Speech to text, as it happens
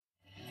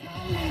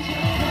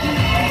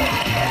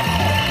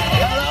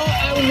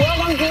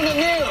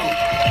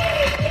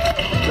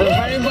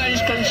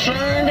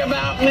concerned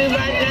about me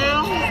right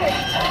now,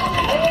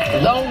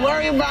 don't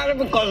worry about it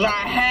because I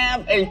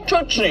have a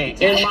Tootsie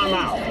in my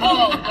mouth.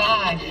 Oh,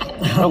 gosh.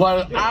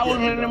 Because I was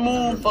in the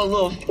mood for a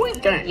little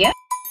sweet thing. Yeah.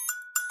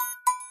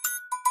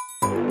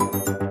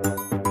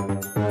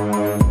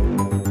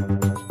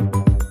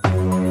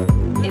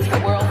 Is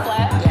the world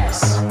flat?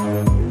 Yes.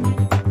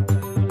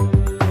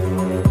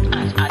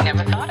 I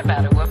never thought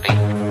about it, Whoopi.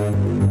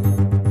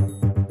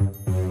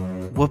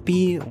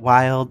 Whoopi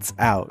wilds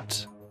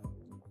out.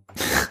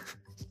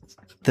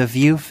 The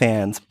View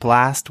fans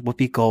blast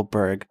Whoopi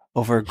Goldberg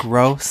over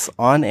gross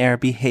on-air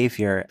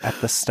behavior at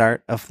the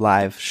start of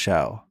live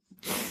show.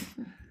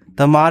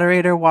 The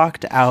moderator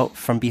walked out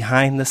from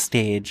behind the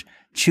stage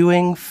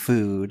chewing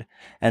food,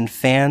 and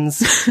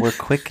fans were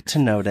quick to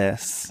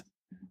notice.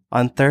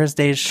 On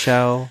Thursday's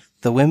show,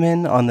 the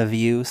women on The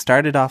View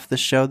started off the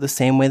show the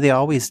same way they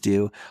always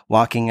do,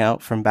 walking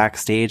out from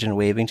backstage and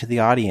waving to the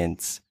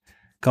audience.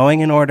 Going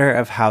in order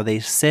of how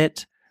they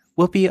sit,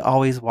 Whoopi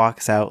always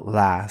walks out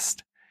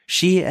last.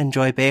 She and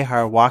Joy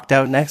Behar walked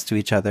out next to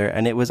each other,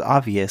 and it was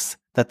obvious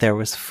that there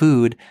was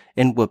food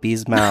in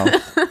Whoopi's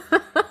mouth.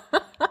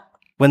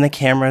 When the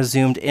camera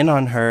zoomed in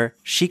on her,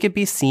 she could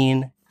be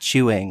seen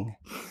chewing.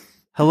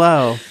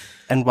 "Hello,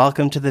 and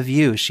welcome to The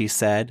View," she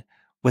said,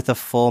 with a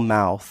full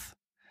mouth.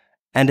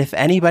 "And if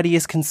anybody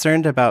is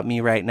concerned about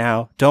me right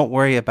now, don't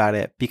worry about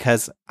it,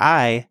 because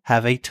I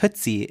have a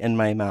Tootsie in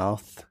my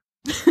mouth."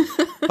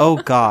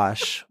 "Oh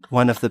gosh,"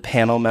 one of the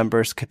panel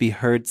members could be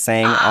heard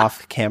saying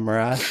off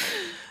camera.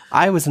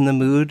 "I was in the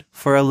mood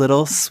for a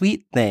little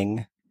sweet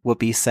thing,"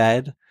 Whoopi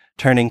said,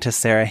 turning to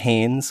Sarah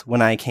Haynes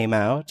when I came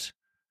out.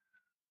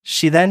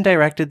 She then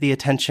directed the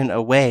attention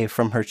away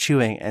from her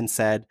chewing and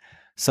said,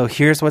 "So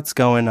here's what's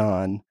going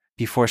on,"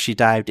 before she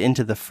dived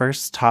into the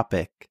first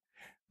topic.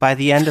 By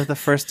the end of the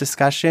first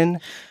discussion,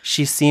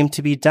 she seemed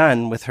to be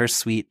done with her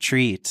sweet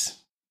treat.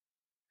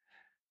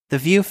 The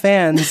View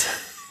fans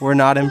were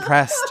not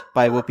impressed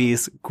by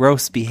Whoopi's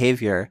gross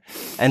behavior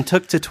and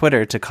took to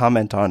Twitter to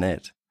comment on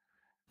it.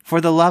 "For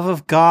the love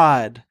of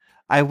God,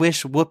 I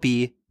wish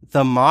Whoopi,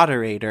 the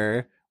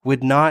moderator,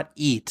 would not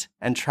eat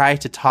and try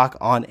to talk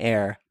on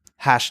air.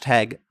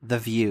 Hashtag The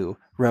View,"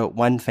 wrote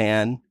one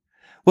fan.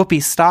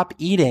 "Whoopi, stop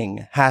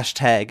eating.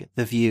 Hashtag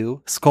The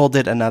View,"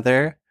 scolded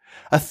another.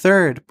 A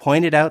third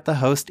pointed out the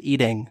host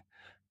eating.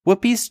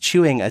 "Whoopi's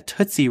chewing a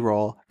Tootsie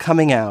Roll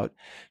coming out.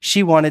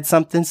 She wanted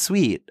something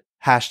sweet.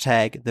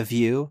 Hashtag The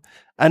View."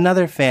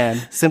 Another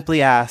fan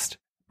simply asked,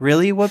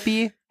 "Really,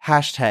 Whoopi?"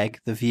 Hashtag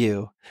The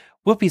View.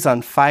 "Whoopi's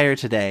on fire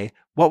today.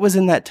 What was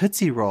in that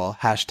Tootsie Roll?"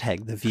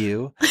 Hashtag The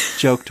View,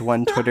 joked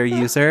one Twitter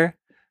user.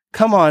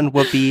 "Come on,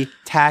 Whoopi,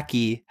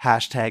 tacky.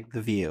 Hashtag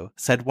The View,"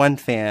 said one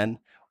fan.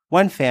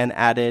 One fan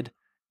added,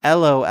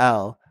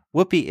 "LOL,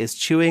 Whoopi is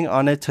chewing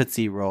on a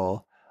Tootsie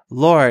Roll.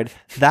 Lord,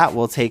 that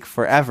will take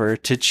forever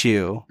to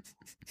chew."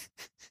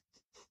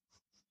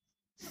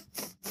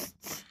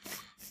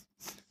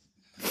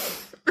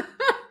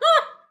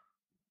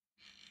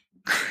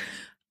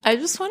 I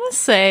just want to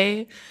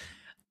say,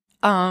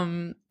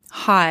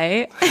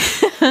 hi.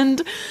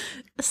 And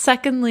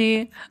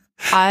secondly,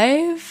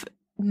 I've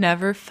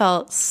never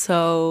felt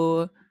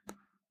so,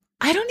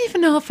 I don't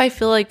even know if I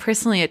feel like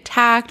personally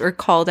attacked or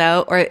called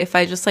out, or if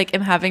I just like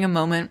am having a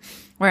moment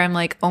where I'm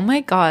like, oh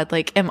my God,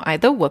 like, am I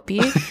the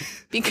Whoopi?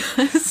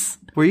 Because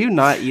Were you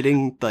not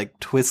eating like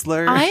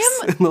Twizzlers? I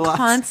in the am last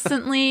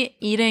constantly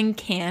eating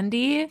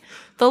candy.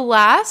 The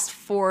last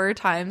 4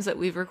 times that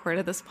we've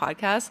recorded this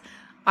podcast,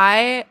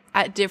 I,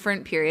 at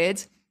different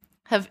periods,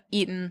 have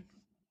eaten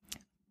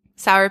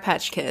Sour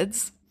Patch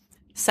Kids,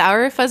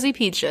 Sour Fuzzy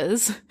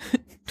Peaches,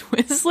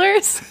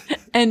 Twizzlers,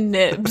 and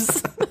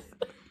Nibs.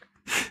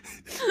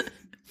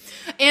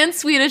 And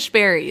Swedish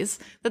berries.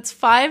 That's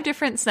 5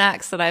 different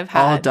snacks that I've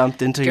had. all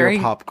dumped into your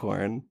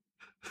popcorn.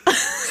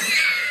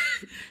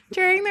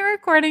 During the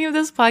recording of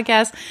this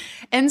podcast.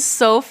 And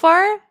so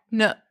far,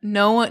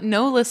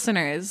 no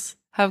listeners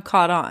have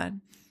caught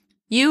on.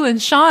 You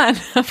and Sean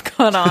have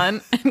caught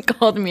on and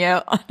called me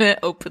out on it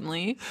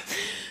openly.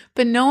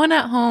 But no one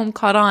at home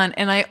caught on.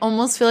 And I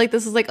almost feel like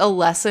this is like a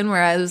lesson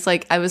where I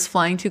was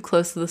flying too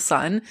close to the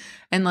sun.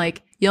 And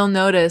like, you'll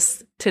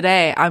notice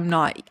today I'm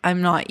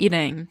not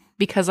eating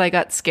because I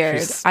got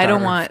scared.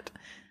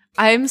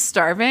 I'm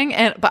starving,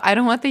 but I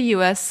don't want the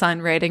U.S.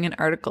 Sun writing an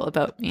article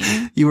about me.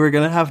 You were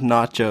going to have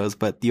nachos,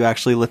 but you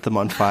actually lit them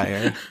on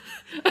fire.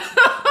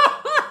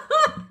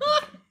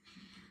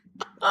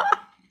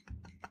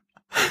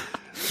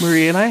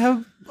 Marie and I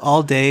have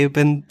all day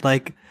been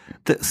like,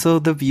 so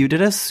The View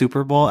did a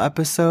Super Bowl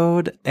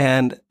episode,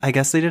 and I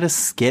guess they did a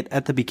skit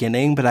at the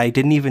beginning, but I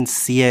didn't even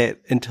see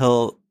it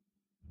until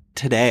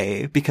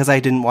today because I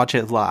didn't watch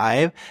it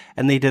live.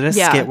 And they did a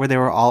skit where they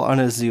were all on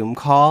a Zoom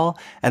call,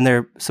 and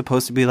they're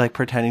supposed to be like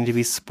pretending to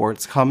be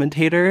sports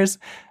commentators.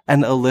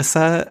 And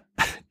Alyssa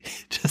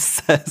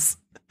just says,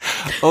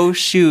 "Oh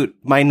shoot,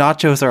 my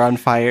nachos are on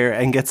fire,"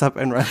 and gets up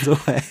and runs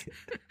away.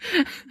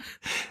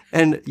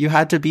 And you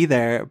had to be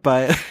there,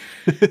 but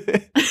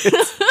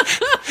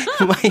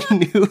my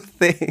new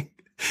thing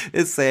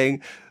is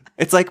saying,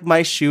 It's like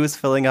my shoe is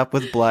filling up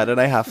with blood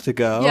and I have to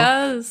go.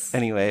 Yes.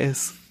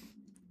 Anyways,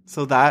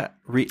 so that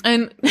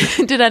And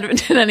did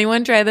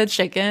anyone try the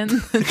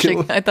chicken?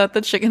 I thought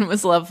the chicken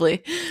was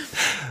lovely.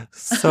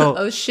 so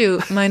Oh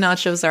shoot, my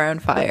nachos are on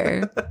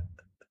fire.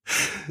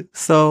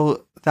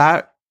 so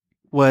that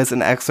was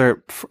an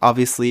excerpt,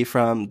 obviously,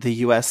 from the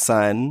U.S.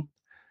 Sun,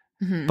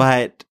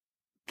 but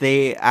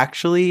they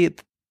actually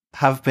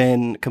have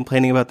been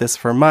complaining about this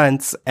for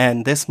months,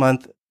 and this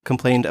month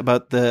complained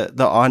about the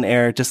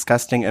on-air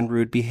disgusting and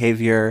rude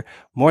behavior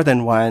more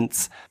than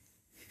once,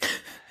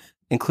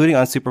 including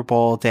on Super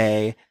Bowl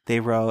day. They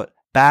wrote,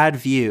 "Bad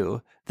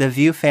View. The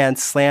View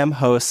fans slam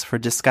hosts for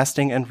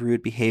disgusting and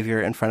rude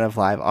behavior in front of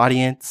live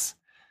audience."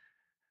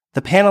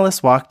 The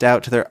panelists walked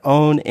out to their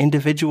own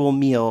individual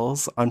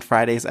meals on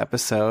Friday's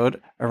episode,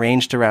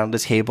 arranged around a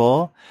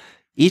table.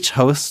 Each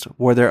host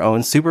wore their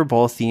own Super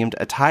Bowl-themed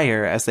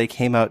attire as they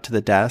came out to the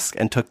desk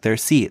and took their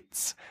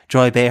seats.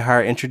 Joy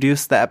Behar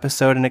introduced the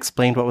episode and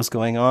explained what was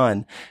going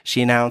on.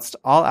 She announced,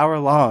 "All hour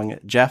long,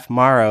 Jeff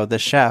Morrow, the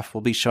chef,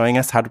 will be showing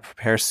us how to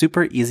prepare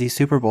super easy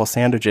Super Bowl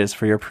sandwiches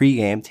for your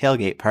pregame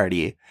tailgate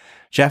party."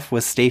 Jeff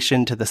was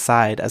stationed to the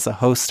side as the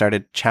host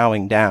started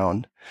chowing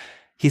down.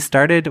 He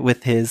started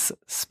with his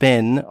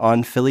spin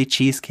on Philly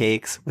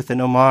cheesecakes with an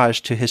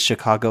homage to his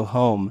Chicago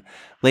home.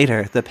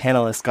 Later, the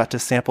panelists got to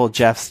sample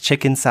Jeff's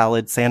chicken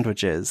salad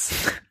sandwiches.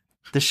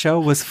 The show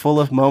was full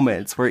of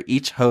moments where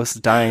each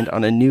host dined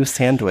on a new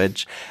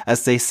sandwich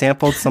as they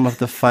sampled some of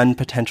the fun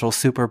potential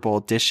Super Bowl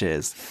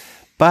dishes.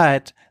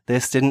 But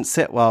this didn't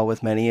sit well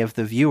with many of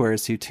the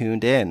viewers who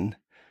tuned in.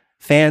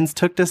 Fans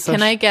took to social...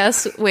 Can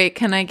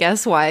I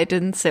guess why it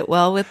didn't sit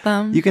well with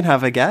them? You can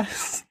have a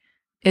guess.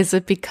 Is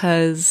it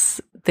because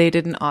they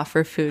didn't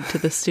offer food to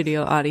the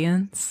studio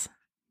audience?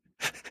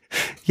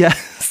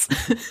 Yes.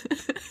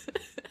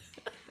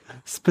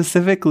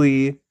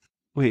 Specifically...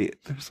 Wait,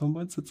 there's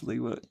someone said something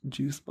about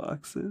juice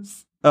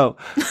boxes. Oh,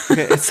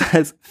 okay. It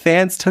says,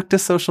 fans took to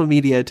social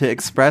media to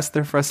express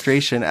their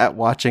frustration at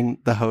watching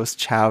the host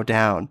chow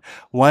down.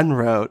 One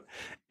wrote,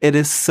 "It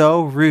is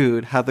so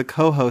rude how the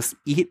co-hosts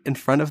eat in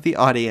front of the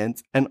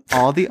audience and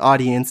all the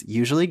audience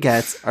usually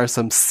gets are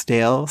some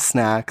stale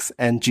snacks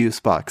and juice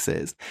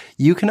boxes.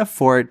 You can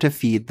afford to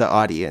feed the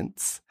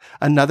audience."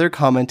 Another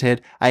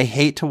commented, "I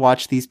hate to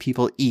watch these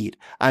people eat.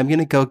 I'm going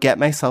to go get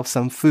myself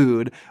some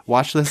food.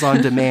 Watch this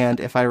on demand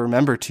if I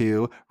remember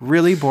to.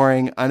 Really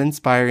boring,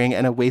 uninspiring,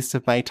 and a waste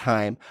of my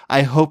time.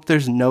 I hope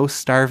there's no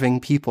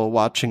starving people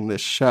watching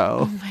this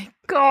show." Oh my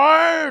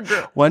God.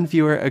 One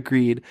viewer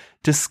agreed.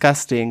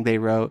 "Disgusting," they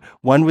wrote.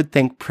 "One would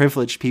think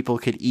privileged people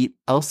could eat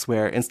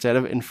elsewhere instead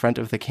of in front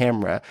of the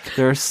camera.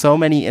 There are so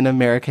many in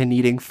America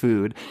needing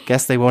food.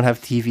 Guess they won't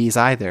have TVs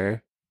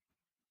either."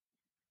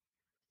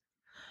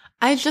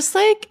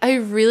 I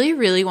really,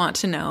 really want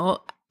to know.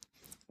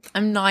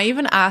 I'm not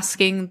even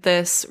asking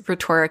this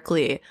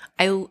rhetorically.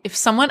 If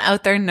someone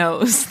out there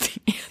knows the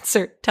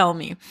answer, tell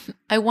me.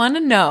 I want to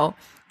know,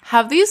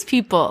 have these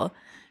people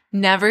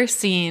never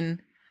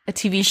seen a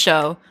TV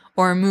show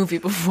or a movie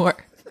before?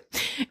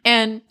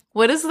 And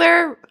what is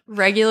their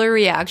regular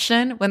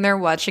reaction when they're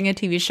watching a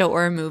TV show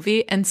or a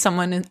movie and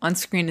someone on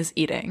screen is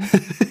eating?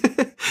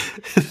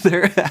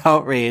 They're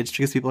outraged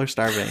because people are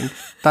starving.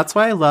 That's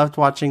why I loved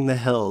watching The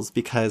Hills,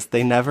 because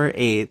they never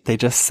ate. They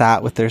just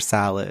sat with their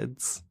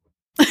salads.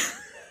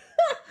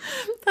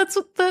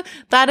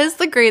 That is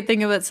the great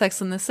thing about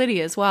Sex and the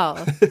City as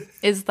well,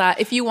 is that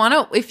if you want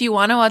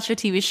to watch a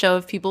TV show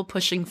of people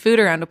pushing food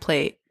around a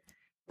plate,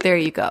 there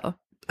you go.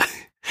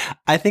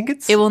 I think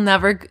it will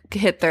never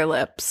hit their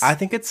lips. I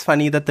think it's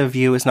funny that The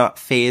View is not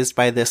fazed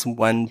by this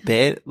one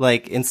bit.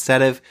 Like,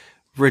 instead of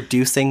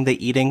reducing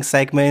the eating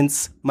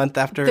segments month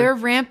after, they're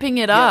ramping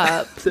it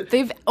up.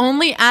 They've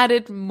only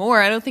added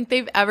more. I don't think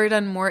they've ever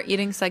done more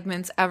eating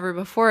segments ever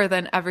before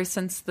than ever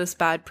since this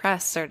bad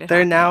press started.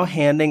 They're now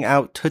handing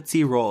out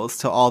Tootsie Rolls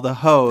to all the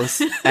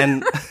hosts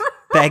and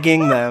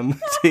begging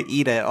them to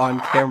eat it on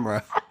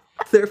camera.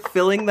 They're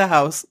filling the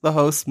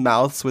host's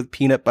mouths with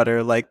peanut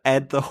butter like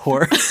Ed the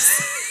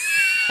horse.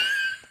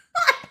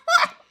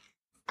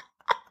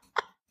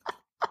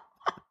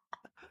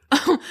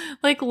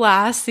 Like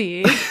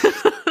Lassie.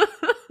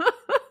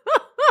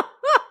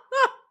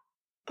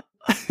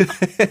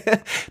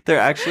 They're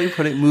actually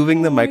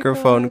moving the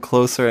microphone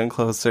closer and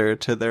closer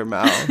to their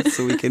mouth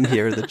so we can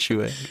hear the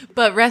chewing.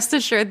 But rest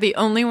assured, the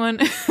only one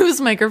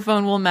whose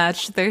microphone will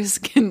match their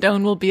skin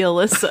tone will be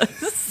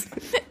Alyssa's.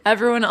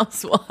 Everyone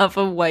else will have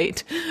a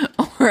white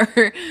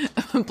or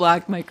a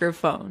black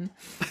microphone.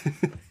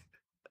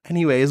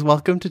 Anyways,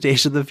 welcome to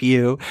Deja the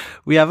View.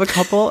 We have a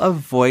couple of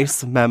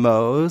voice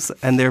memos,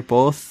 and they're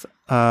both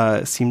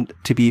seem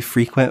to be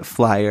frequent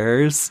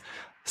flyers.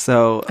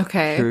 So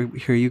okay.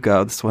 Here you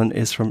go. This one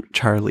is from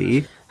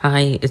Charlie.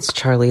 Hi, it's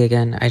Charlie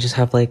again. I just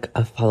have like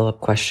a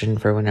follow-up question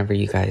for whenever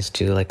you guys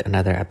do like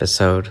another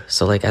episode.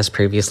 So like as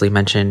previously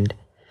mentioned,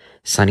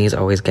 Sunny is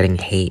always getting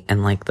hate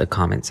in like the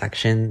comment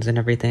sections and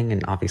everything,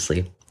 and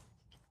obviously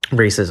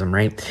racism,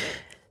 right?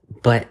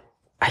 But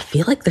I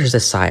feel like there's a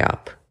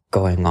psyop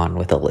going on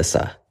with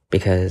Alyssa.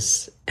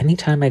 because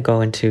anytime I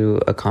go into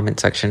a comment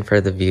section for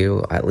The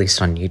View, at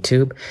least on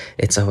YouTube,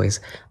 it's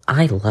always,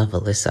 I love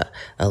Alyssa.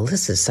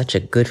 Alyssa's such a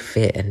good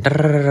fit, and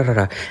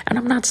da-da-da-da-da. And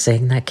I'm not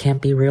saying that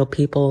can't be real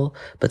people,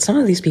 but some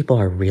of these people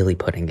are really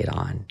putting it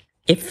on.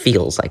 It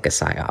feels like a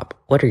psyop.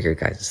 What are your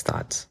guys'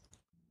 thoughts?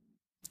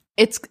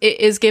 It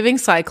is giving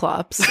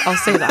Cyclops. I'll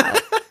say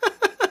that.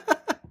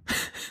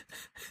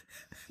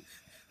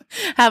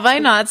 Have I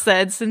not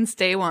said since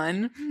day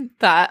one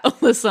that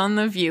Alyssa on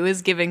The View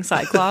is giving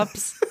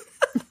Cyclops?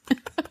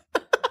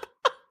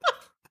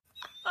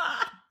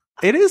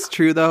 It is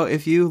true, though.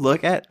 If you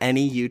look at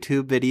any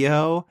YouTube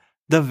video,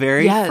 the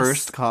very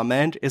first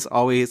comment is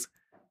always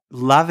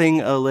loving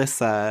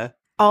Alyssa.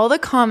 All the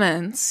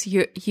comments,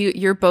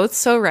 you're both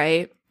so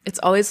right. It's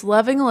always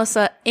loving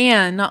Alyssa.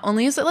 And not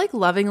only is it like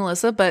loving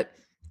Alyssa, but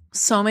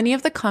so many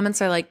of the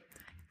comments are like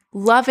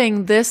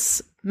loving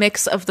this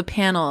mix of the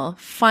panel.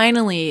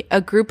 Finally, a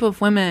group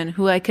of women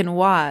who I can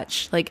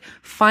watch. Like,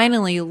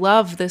 finally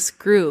love this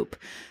group.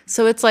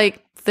 So it's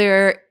like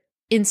they're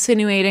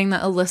insinuating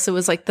that Alyssa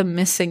was like the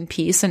missing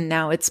piece and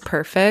now it's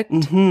perfect.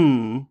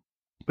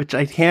 Which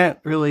I can't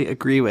really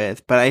agree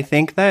with, but I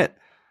think that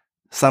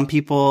some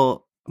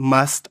people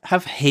must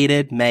have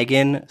hated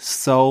Megan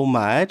so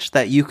much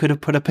that you could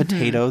have put a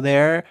potato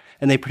there,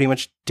 and they pretty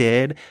much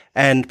did,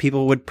 and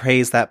people would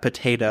praise that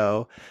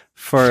potato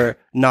for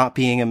not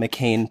being a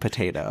McCain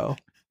potato.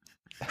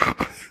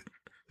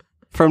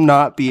 From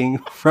not being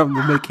from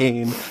the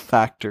McCain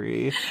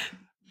factory.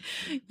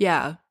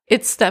 Yeah.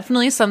 It's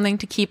definitely something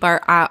to keep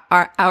our eye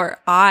on.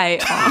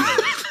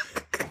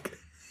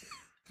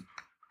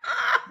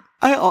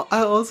 I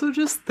also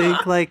just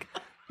think, like,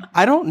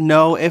 I don't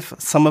know if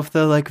some of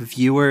the, like,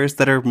 viewers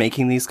that are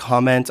making these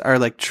comments are,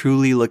 like,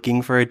 truly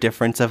looking for a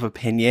difference of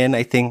opinion.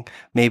 I think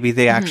maybe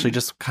they actually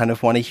just kind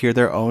of want to hear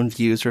their own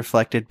views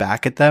reflected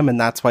back at them. And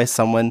that's why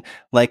someone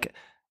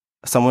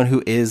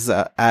who is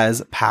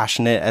as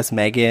passionate as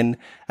Megan,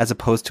 as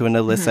opposed to an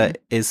Alyssa,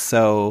 is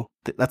so...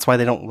 That's why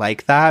they don't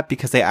like that,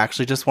 because they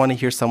actually just want to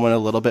hear someone a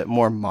little bit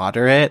more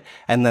moderate,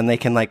 and then they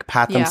can like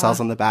pat themselves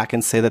on the back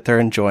and say that they're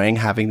enjoying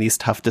having these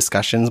tough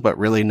discussions, but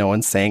really no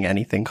one's saying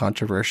anything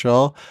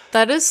controversial.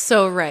 That is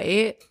so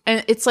right.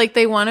 And it's like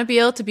they want to be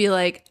able to be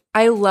like,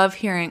 I love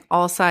hearing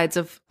all sides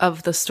of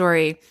the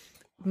story.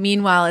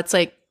 Meanwhile, it's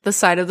like the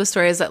side of the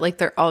story is that like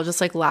they're all just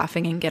like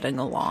laughing and getting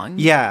along.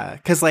 Yeah,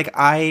 because like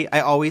I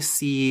always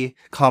see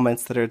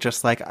comments that are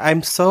just like,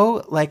 I'm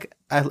so like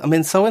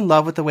I'm so in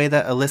love with the way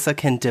that Alyssa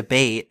can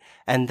debate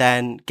and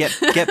then get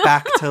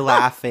back to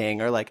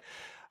laughing, or like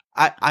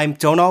I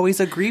don't always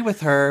agree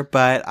with her,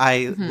 but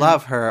I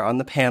love her on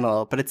the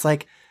panel. But it's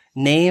like,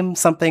 name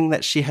something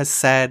that she has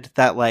said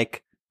that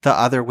like the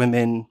other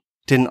women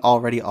didn't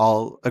already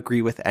all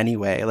agree with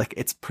anyway. Like,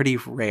 it's pretty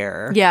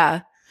rare.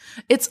 Yeah.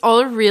 It's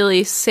all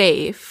really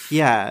safe.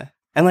 Yeah.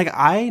 And like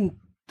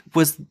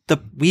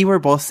we were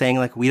both saying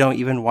like we don't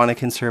even want a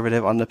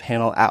conservative on the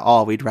panel at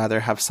all. We'd rather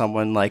have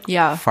someone like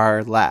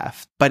far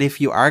left. But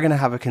if you are going to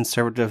have a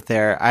conservative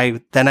there,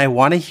 I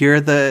want to hear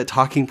the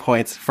talking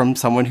points from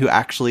someone who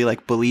actually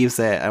like believes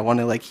it. I want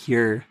to like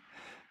hear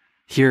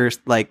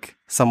like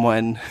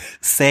someone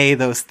say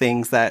those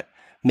things that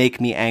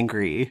make me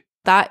angry.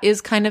 That is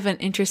kind of an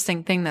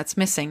interesting thing that's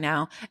missing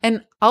now.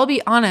 And I'll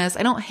be honest,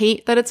 I don't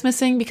hate that it's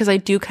missing, because I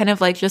do kind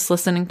of like just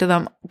listening to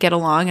them get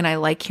along, and I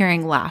like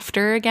hearing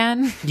laughter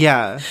again.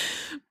 Yeah.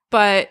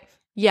 But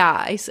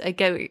yeah, I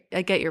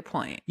get your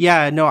point.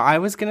 Yeah, no, I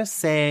was going to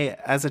say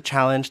as a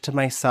challenge to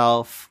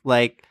myself,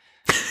 like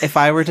if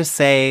I were to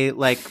say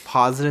like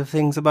positive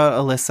things about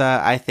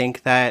Alyssa, I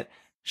think that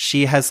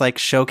she has like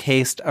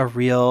showcased a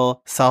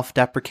real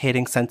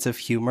self-deprecating sense of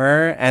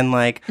humor and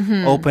like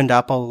opened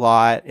up a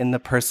lot in the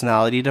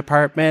personality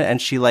department.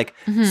 And she like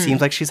seems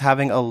like she's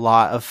having a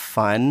lot of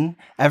fun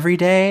every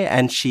day.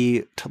 And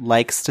she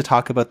likes to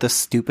talk about the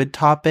stupid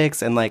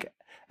topics, and like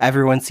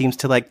everyone seems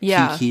to like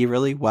kiki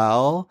really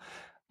well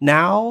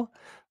now.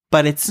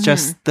 But it's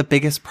just the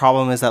biggest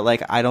problem is that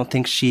like I don't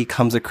think she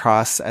comes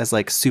across as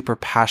like super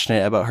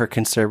passionate about her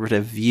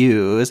conservative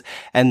views.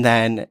 And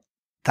then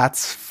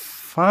that's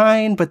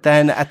fine, but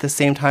then at the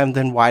same time,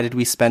 then why did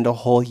we spend a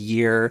whole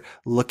year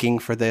looking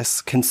for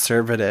this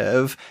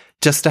conservative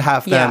just to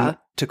have them,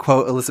 to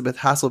quote Elizabeth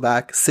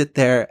Hasselbeck, sit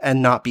there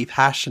and not be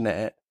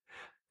passionate?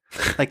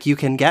 Like, you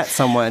can get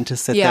someone to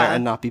sit there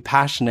and not be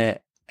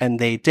passionate, and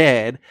they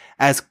did.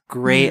 As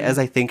great as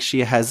I think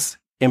she has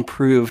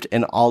improved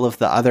in all of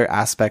the other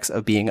aspects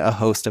of being a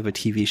host of a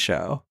TV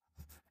show.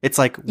 It's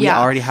like, we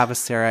already have a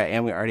Sarah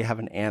and we already have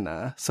an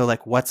Anna. So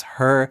like, what's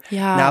her,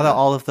 now that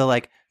all of the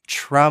like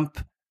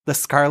Trump, the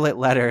scarlet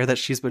letter that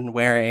she's been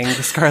wearing,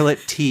 the scarlet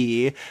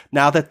tea,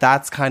 now that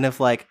that's kind of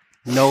like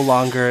no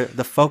longer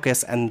the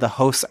focus and the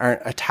hosts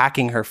aren't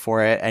attacking her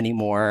for it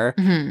anymore,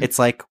 it's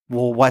like,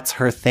 well, what's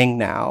her thing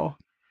now?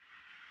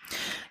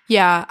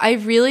 Yeah, I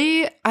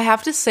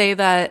have to say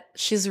that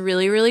she's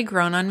really, really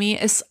grown on me.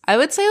 I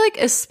would say like,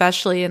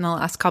 especially in the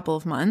last couple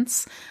of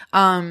months,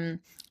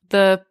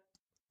 the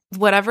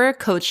whatever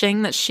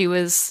coaching that she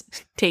was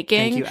taking,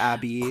 Thank you,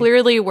 Abby,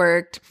 clearly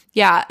worked.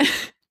 Yeah.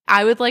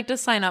 I would like to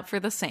sign up for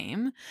the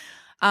same.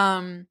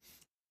 And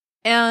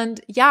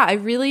yeah, I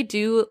really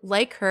do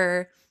like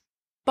her,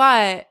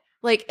 but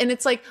like, and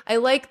it's like, I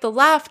like the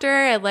laughter.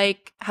 I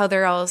like how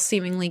they're all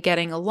seemingly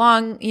getting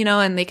along, you know,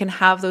 and they can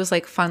have those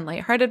like fun,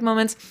 lighthearted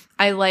moments.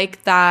 I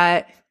like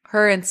that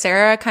her and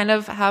Sarah kind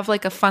of have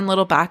like a fun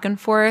little back and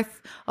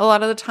forth a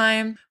lot of the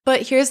time.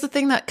 But here's the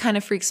thing that kind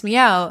of freaks me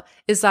out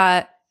is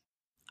that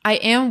I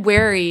am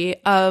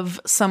wary of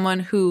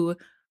someone who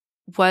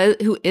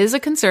is a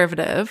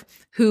conservative,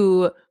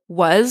 who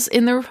was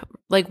in the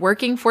like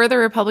working for the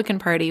Republican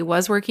Party,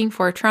 was working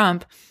for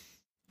Trump,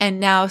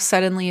 and now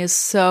suddenly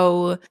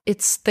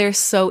they're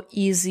so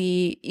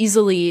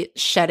easily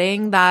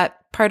shedding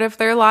that part of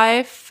their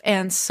life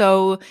and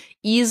so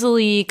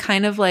easily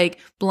kind of like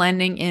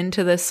blending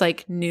into this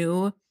like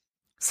new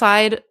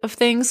side of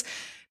things.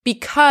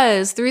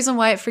 Because the reason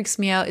why it freaks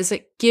me out is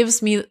it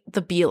gives me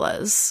the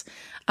Beelas.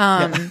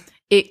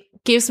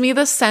 It gives me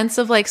the sense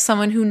of like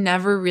someone who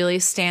never really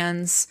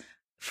stands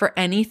for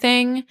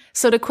anything.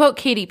 So to quote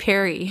Katy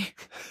Perry,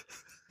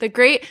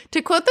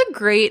 to quote the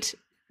great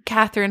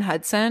Catherine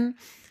Hudson,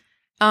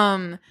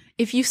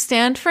 if you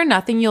stand for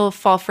nothing, you'll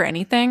fall for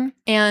anything.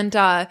 And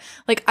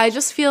like I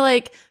just feel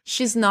like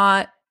she's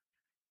not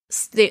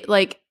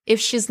if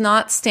she's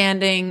not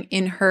standing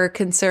in her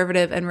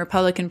conservative and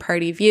Republican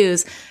Party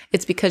views,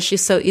 it's because she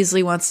so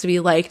easily wants to be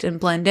liked and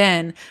blend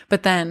in.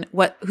 But then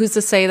who's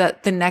to say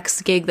that the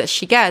next gig that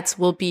she gets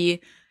will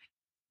be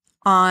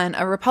on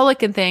a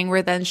Republican thing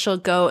where then she'll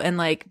go and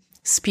like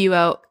spew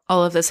out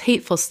all of this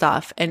hateful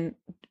stuff and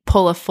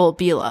pull a full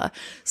Bila.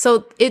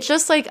 So it's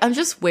just like, I'm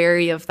just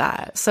wary of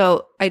that.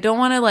 So I don't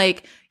want to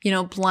like, you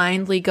know,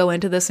 blindly go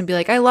into this and be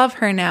like, I love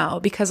her now,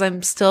 because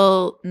I'm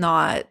still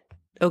not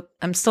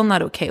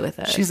okay with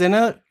it. She's in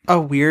a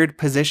weird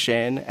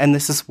position, and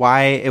this is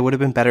why it would have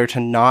been better to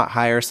not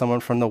hire someone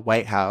from the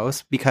White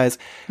House, because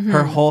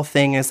her whole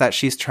thing is that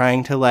she's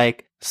trying to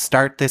like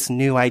start this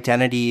new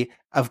identity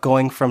of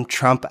going from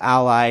Trump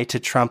ally to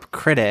Trump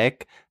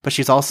critic, but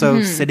she's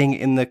also sitting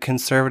in the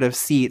conservative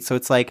seat. So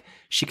it's like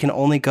she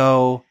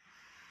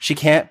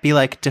can't be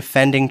like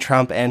defending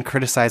Trump and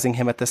criticizing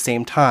him at the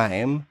same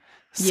time.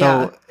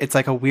 So it's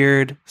like a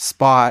weird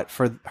spot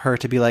for her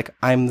to be like,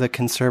 I'm the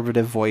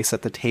conservative voice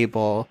at the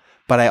table,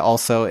 but I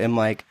also am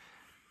like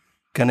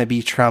gonna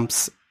be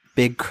Trump's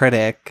big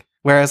critic.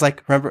 Whereas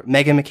like, remember,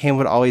 Meghan McCain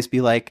would always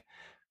be like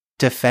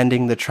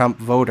defending the Trump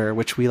voter,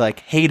 which we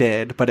like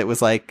hated, but it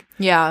was like,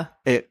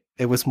 it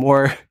was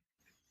more,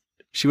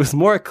 she was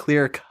more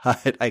clear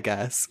cut, I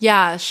guess.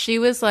 Yeah, she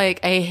was like,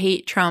 I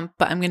hate Trump,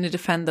 but I'm going to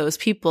defend those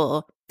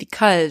people,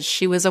 because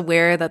she was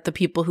aware that the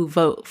people who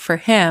vote for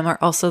him are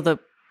also the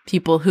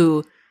people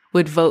who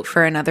would vote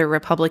for another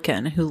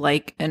Republican who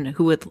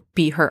would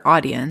be her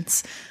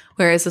audience.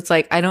 Whereas it's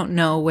like, I don't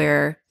know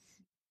where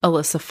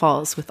Alyssa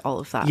falls with all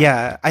of that.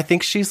 Yeah, I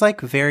think she's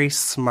like very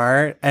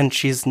smart, and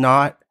she's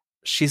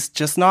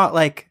just not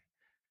like,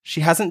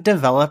 she hasn't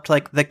developed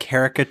like the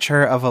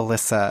caricature of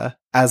Alyssa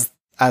as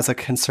a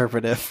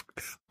conservative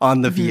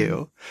on The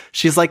View.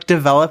 She's like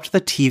developed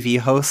the TV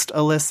host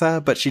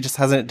Alyssa, but she just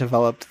hasn't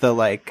developed the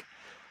like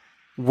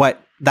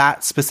what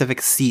that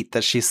specific seat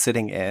that she's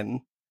sitting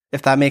in,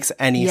 if that makes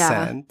any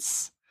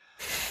sense.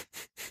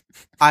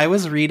 I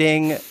was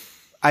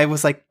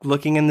like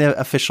looking in the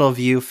official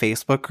View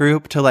Facebook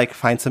group to like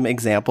find some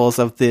examples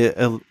of the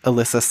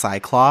Alyssa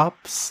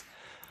Cyclops.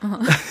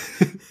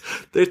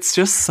 It's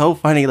just so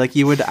funny. Like,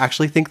 you would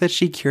actually think that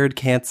she cured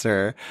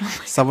cancer.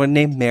 Someone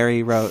named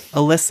Mary wrote,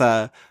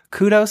 Alyssa,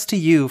 kudos to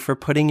you for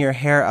putting your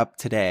hair up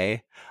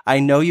today. I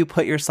know you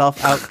put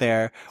yourself out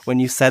there when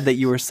you said that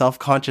you were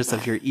self-conscious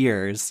of your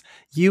ears.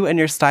 You and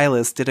your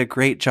stylist did a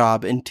great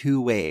job in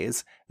 2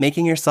 ways,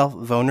 making yourself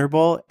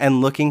vulnerable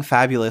and looking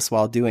fabulous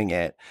while doing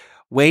it.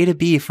 Way to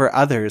be for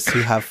others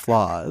who have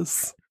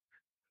flaws.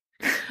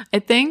 I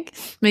think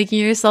making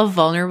yourself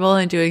vulnerable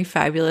and doing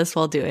fabulous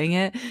while doing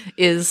it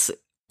is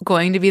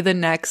going to be the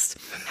next,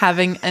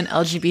 having an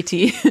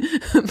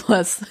LGBT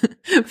plus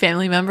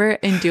family member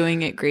and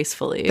doing it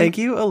gracefully. Thank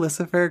you,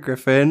 Alyssa Fair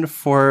Griffin,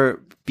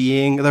 for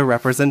being the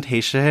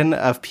representation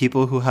of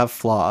people who have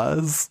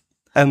flaws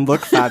and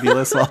look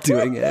fabulous while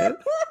doing it.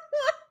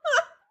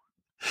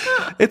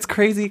 It's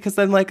crazy because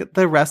then like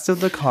the rest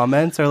of the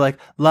comments are like,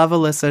 love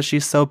Alyssa,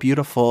 she's so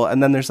beautiful.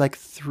 And then there's like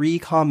 3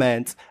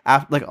 comments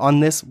like on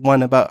this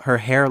one about her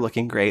hair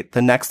looking great.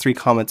 The next 3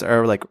 comments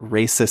are like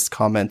racist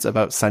comments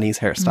about Sunny's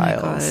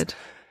hairstyles.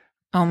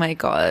 Oh my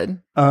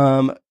God.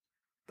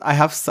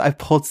 I've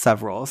pulled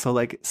several. So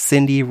like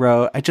Cindy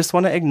wrote, I just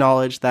want to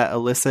acknowledge that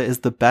Alyssa is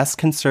the best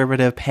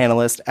conservative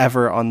panelist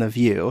ever on The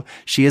View.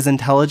 She is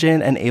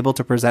intelligent and able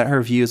to present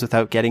her views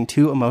without getting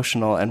too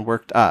emotional and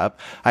worked up.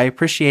 I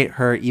appreciate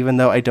her even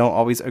though I don't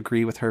always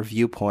agree with her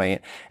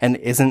viewpoint. And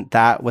isn't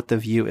that what The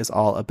View is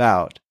all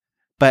about?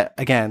 But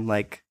again,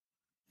 like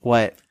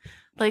what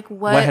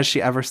has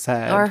she ever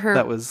said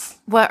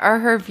what are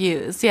her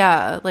views?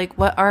 Yeah. Like,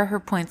 what are her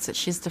points that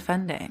she's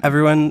defending?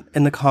 Everyone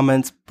in the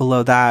comments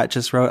below that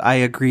just wrote, I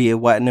agree.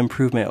 What an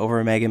improvement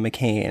over Meghan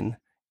McCain.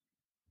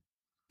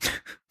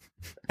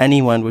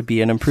 anyone would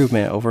be an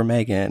improvement over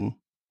Megan.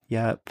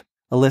 Yep.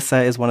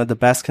 Alyssa is one of the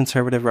best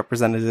conservative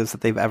representatives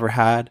that they've ever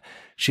had.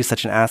 She's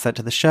such an asset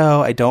to the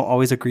show. I don't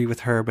always agree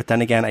with her, but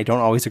then again, I don't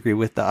always agree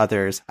with the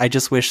others. I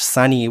just wish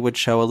Sunny would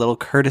show a little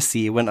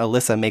courtesy when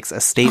Alyssa makes a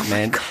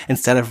statement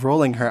instead of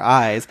rolling her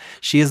eyes.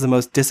 She is the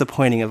most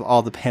disappointing of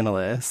all the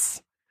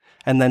panelists.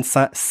 And then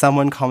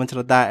someone commented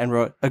on that and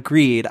wrote,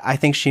 agreed. I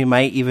think she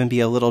might even be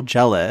a little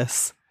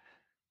jealous.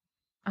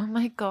 Oh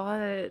my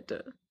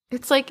God.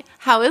 It's like,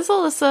 how is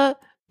Alyssa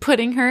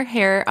putting her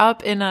hair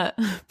up in a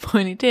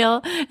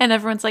ponytail and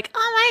everyone's like,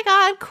 oh my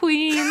God,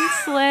 queen,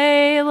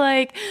 slay,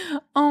 like,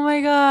 oh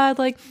my God,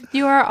 like,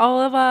 you are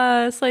all of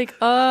us, like,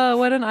 oh,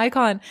 what an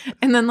icon.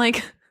 And then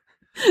like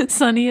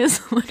Sunny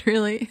is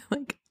literally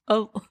like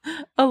a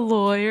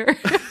lawyer,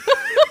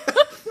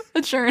 a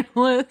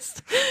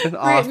journalist, an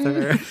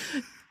author,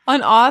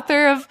 an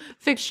author of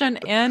fiction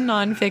and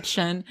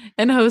nonfiction,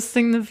 and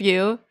hosting The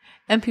View.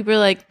 And people are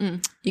like,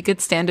 you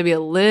could stand to be a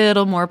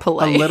little more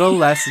polite. A little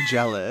less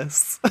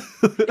jealous.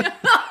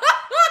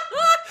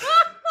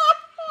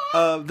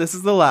 This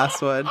is the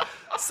last one.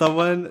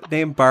 Someone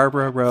named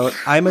Barbara wrote,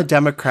 I'm a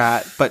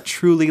Democrat, but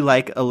truly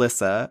like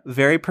Alyssa.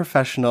 Very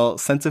professional,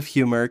 sense of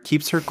humor,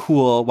 keeps her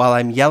cool while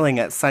I'm yelling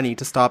at Sunny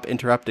to stop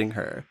interrupting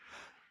her.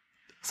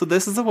 So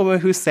this is a woman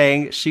who's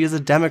saying she is a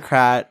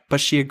Democrat, but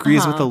she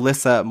agrees with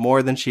Alyssa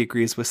more than she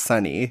agrees with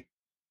Sunny.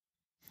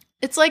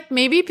 It's like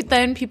maybe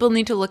then people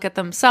need to look at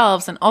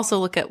themselves and also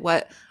look at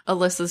what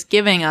Alyssa's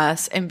giving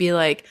us and be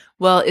like,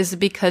 well, is it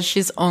because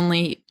she's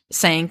only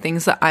saying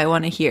things that I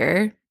want to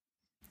hear?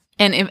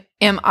 And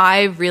am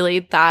I really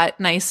that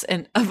nice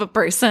of a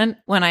person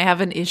when I have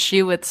an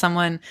issue with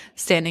someone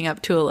standing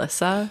up to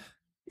Alyssa?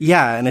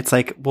 Yeah, and it's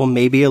like, well,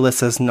 maybe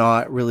Alyssa's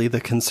not really the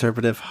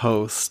conservative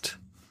host.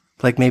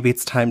 Like, maybe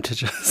it's time to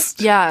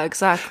just... Yeah,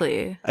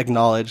 exactly.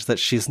 Acknowledge that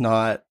she's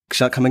not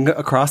coming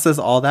across as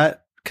all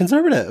that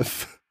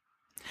conservative.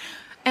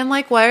 And,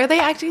 like, why are they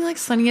acting like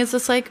Sunny is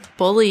this, like,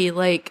 bully?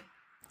 Like,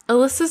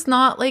 Alyssa's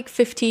not, like,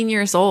 15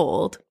 years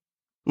old.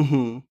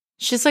 Mm-hmm.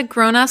 She's a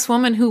grown-ass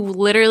woman who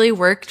literally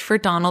worked for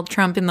Donald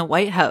Trump in the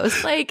White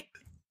House. Like,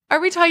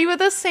 are we talking about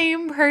the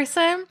same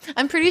person?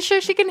 I'm pretty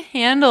sure she can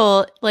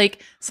handle,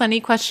 like, Sunny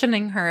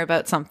questioning her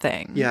about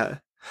something. Yeah.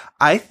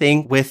 I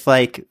think with,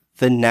 like,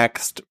 the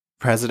next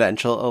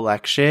presidential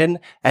election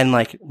and,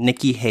 like,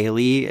 Nikki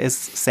Haley is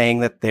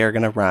saying that they're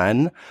going to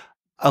run...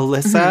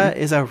 Alyssa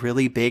is a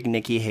really big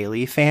Nikki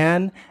Haley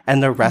fan,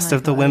 and the rest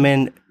of the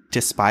women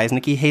despise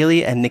Nikki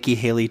Haley, and Nikki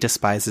Haley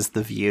despises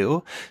The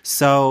View.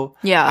 So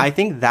yeah. I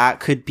think that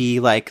could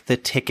be like the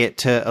ticket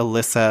to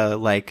Alyssa,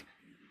 like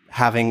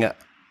having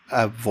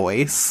a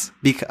voice,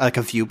 like a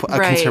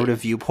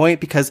conservative viewpoint,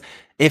 because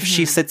if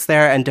she sits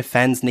there and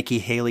defends Nikki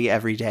Haley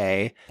every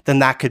day, then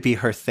that could be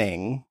her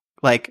thing.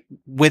 Like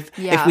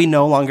if we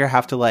no longer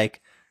have to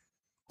like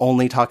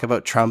only talk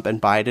about Trump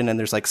and Biden and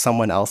there's like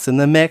someone else in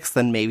the mix,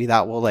 then maybe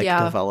that will like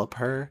develop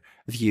her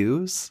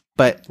views.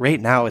 But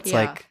right now it's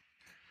like,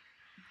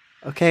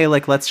 okay,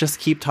 like let's just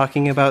keep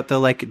talking about the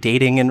like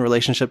dating and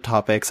relationship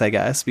topics, I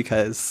guess,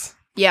 because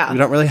we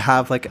don't really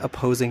have like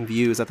opposing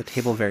views at the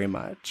table very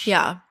much.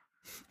 Yeah.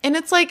 And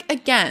it's like,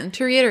 again,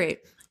 to reiterate,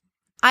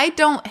 I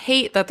don't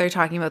hate that they're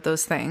talking about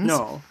those things.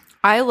 No.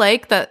 I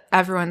like that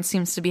everyone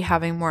seems to be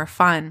having more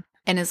fun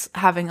and is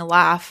having a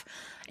laugh.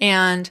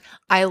 And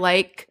I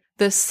like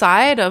the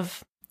side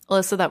of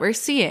Alyssa that we're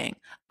seeing.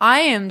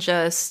 I am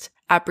just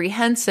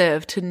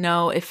apprehensive to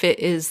know if it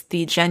is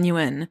the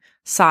genuine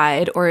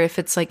side or if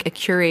it's like a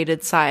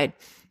curated side.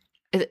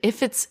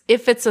 If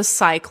it's a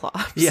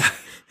Cyclops. Yeah.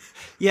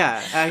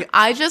 Yeah.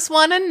 I just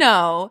want to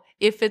know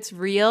if it's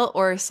real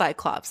or a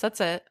Cyclops.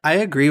 That's it. I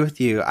agree with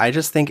you. I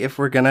just think if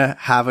we're going to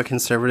have a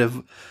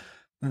conservative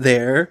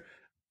there,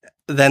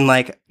 then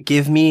like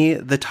give me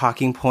the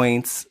talking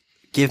points.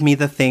 Give me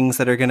the things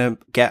that are going to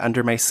get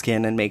under my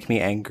skin and make me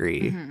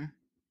angry. Mm-hmm.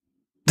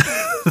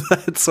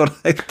 That's what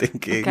I'm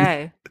thinking.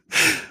 Okay.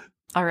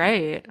 All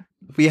right.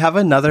 We have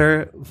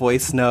another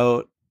voice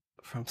note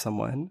from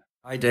someone.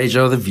 Hi,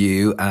 Deja, The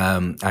View.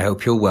 I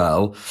hope you're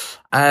well.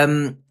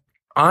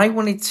 I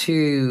wanted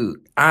to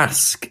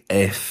ask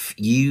if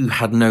you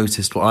had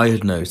noticed what I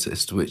had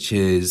noticed, which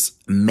is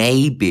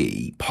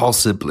maybe,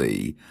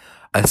 possibly,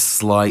 a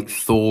slight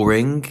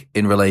thawing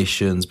in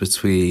relations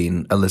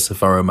between Alyssa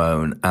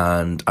Pheromone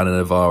and Anna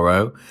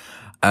Navarro.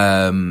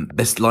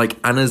 This like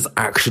Anna's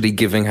actually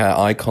giving her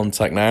eye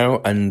contact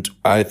now, and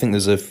I think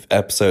there's an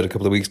episode a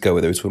couple of weeks ago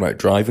where they were talking about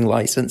driving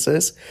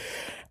licenses,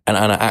 and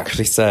Anna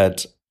actually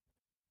said,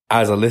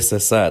 as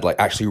Alyssa said, like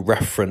actually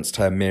referenced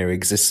her mere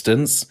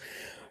existence.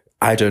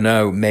 I don't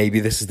know, maybe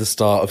this is the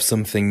start of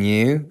something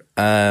new,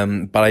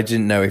 but I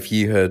didn't know if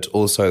you had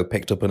also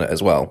picked up on it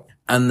as well.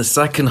 And the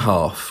second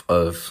half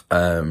of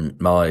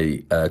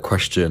my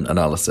question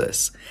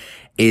analysis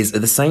is,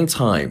 at the same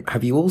time,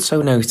 have you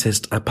also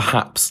noticed a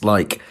perhaps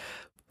like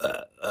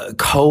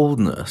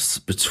coldness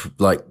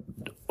like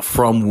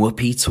from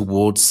Whoopi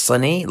towards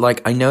Sunny?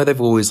 Like, I know they've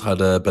always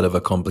had a bit of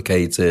a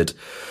complicated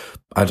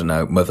I don't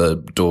know,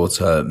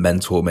 mother-daughter,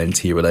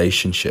 mentor-mentee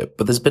relationship.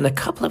 But there's been a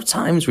couple of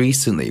times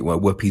recently where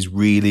Whoopi's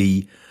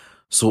really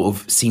sort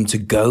of seemed to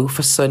go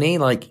for Sunny.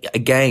 Like,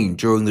 again,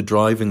 during the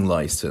driving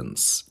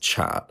license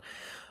chat,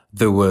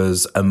 there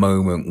was a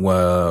moment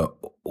where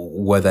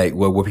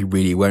Whoopi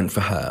really went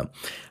for her.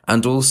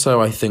 And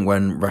also, I think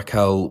when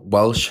Raquel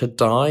Welch had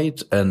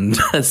died and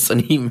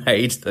Sunny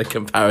made the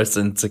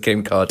comparison to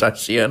Kim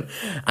Kardashian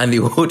and the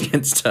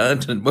audience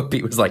turned and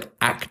Whoopi was like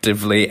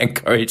actively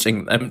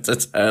encouraging them to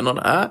turn on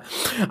her.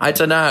 I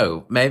don't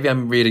know. Maybe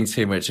I'm reading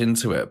too much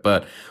into it,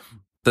 but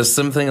there's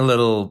something a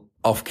little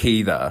off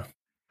key there.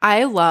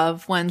 I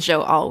love when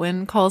Joe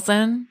Alwyn calls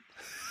in.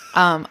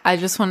 I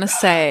just want to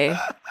say,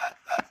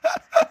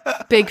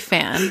 big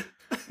fan.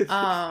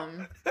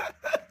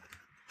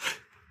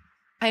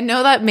 I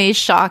know that may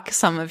shock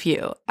some of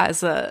you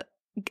as a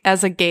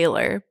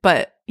Gaylor,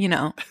 but you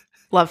know,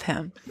 love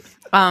him.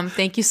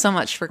 Thank you so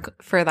much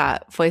for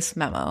that voice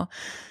memo.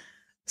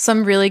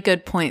 Some really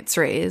good points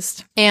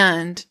raised,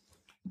 and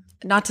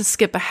not to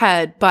skip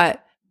ahead,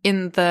 but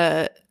in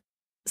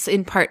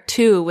part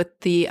 2 with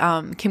the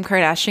Kim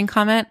Kardashian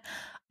comment,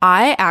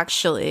 I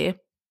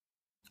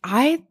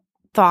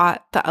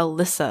thought that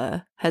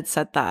Alyssa had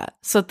said that.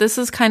 So this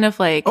is kind of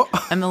like,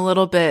 I'm a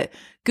little bit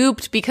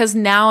gooped because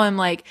now I'm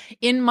like,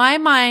 in my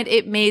mind,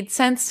 it made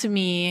sense to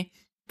me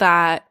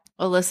that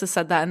Alyssa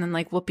said that. And then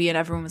like Whoopi and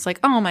everyone was like,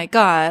 oh my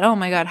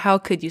God, how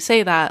could you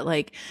say that?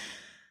 Like,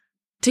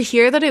 to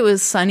hear that it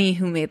was Sunny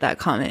who made that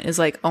comment is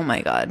like, oh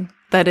my God,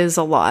 that is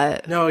a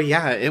lot. No,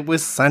 yeah, it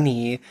was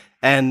Sunny.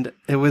 And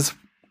it was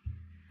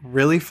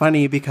really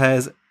funny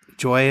because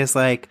Joy is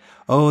like,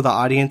 oh, the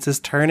audience is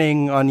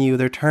turning on you.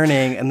 They're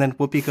turning. And then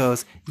Whoopi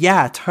goes,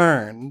 yeah,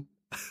 turn,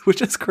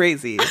 which is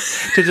crazy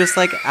to just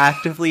like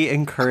actively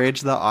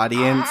encourage the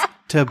audience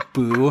to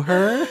boo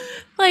her.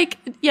 Like,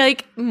 yeah,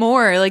 like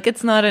more, like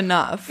it's not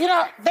enough. You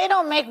know, they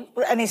don't make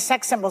any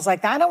sex symbols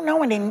like that. I don't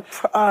know any.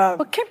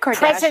 Well, Kim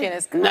Kardashian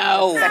is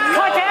No.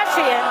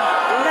 Kardashian,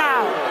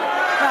 no.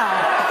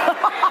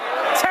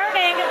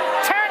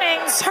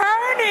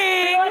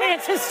 Turning. The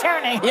audience is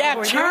turning. Yeah,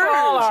 Well, turns. you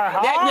all are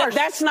harsh.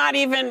 That's not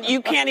even,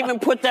 you can't even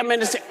put them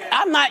in the same.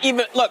 I'm not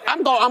even, look,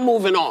 I'm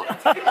moving on.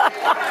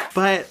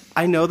 But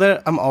I know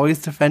that I'm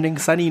always defending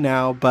Sunny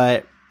now,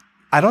 but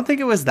I don't think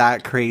it was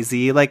that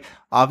crazy. Like,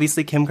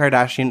 obviously, Kim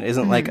Kardashian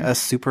isn't like a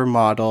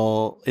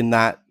supermodel in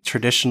that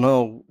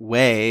traditional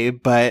way,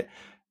 but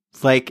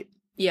like,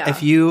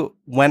 if you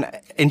went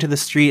into the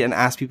street and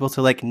asked people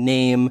to like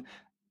name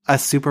a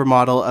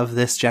supermodel of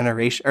this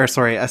generation, or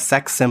sorry, a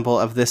sex symbol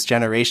of this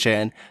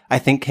generation, I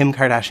think Kim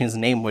Kardashian's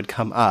name would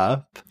come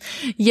up.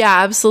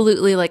 Yeah,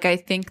 absolutely. Like, I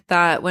think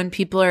that when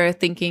people are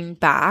thinking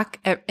back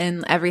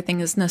and everything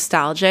is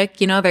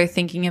nostalgic, you know, they're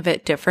thinking of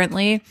it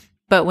differently.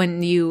 But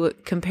when you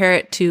compare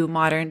it to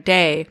modern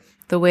day,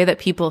 the way that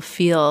people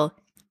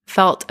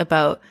felt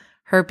about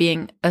her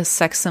being a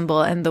sex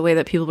symbol and the way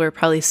that people were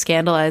probably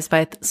scandalized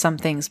by some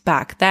things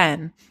back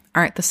then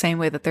aren't the same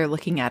way that they're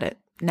looking at it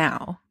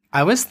now.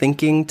 I was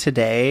thinking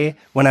today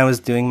when I was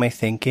doing my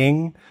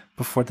thinking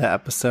before the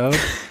episode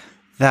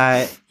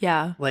that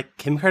like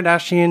Kim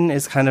Kardashian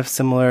is kind of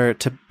similar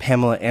to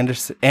Pamela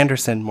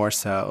Anderson more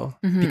so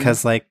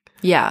because like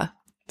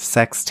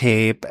sex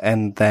tape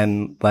and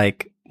then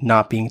like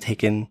not being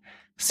taken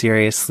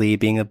seriously,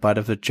 being the butt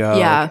of a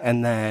joke,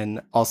 and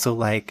then also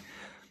like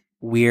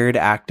weird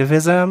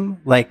activism,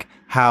 like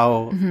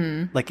how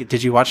like,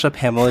 did you watch the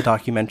Pamela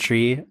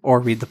documentary or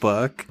read the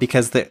book?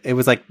 Because it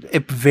was like,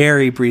 it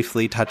very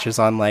briefly touches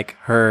on like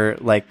her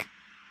like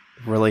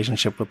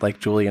relationship with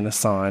like Julian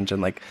Assange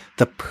and like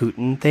the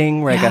Putin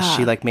thing where I guess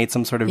she like made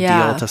some sort of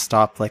deal to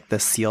stop like the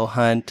seal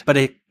hunt. But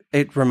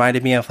it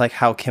reminded me of like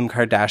how Kim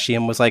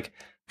Kardashian was like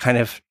kind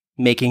of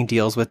making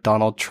deals with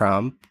Donald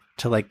Trump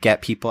to like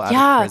get people out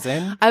of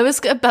prison. I was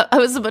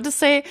about to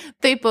say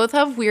they both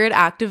have weird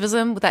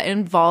activism that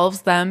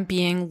involves them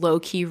being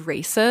low-key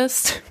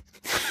racist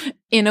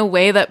in a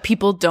way that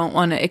people don't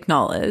want to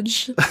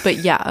acknowledge. But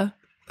yeah.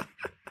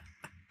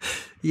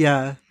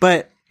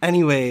 But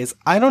anyways,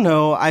 I don't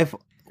know.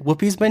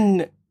 Whoopi's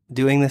been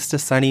doing this to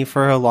Sunny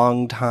for a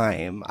long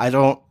time. I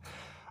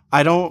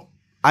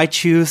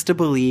choose to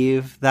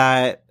believe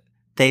that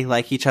they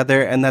like each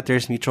other and that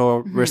there's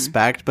mutual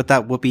respect, but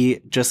that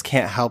Whoopi just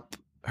can't help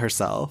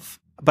herself.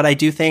 But I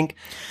do think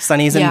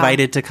Sunny's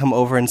invited to come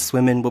over and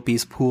swim in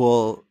Whoopi's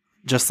pool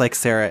just like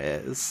Sarah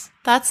is.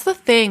 That's the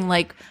thing.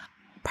 Like,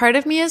 part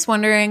of me is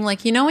wondering,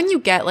 like, you know, when you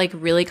get like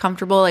really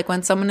comfortable, like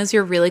when someone is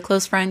your really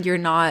close friend, you're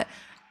not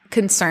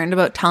concerned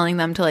about telling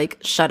them to like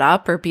shut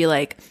up or be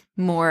like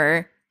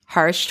more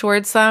harsh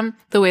towards them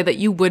the way that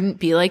you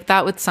wouldn't be like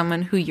that with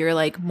someone who you're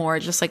like more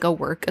just like a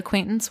work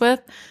acquaintance with.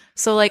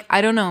 So like,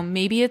 I don't know,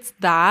 maybe it's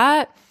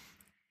that.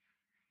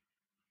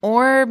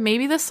 Or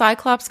maybe the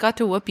Cyclops got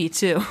to Whoopi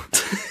too.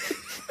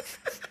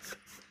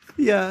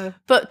 Yeah.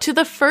 But to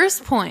the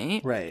first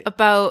point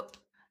about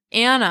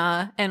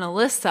Anna and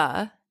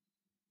Alyssa,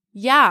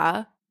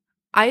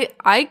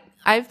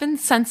 I've been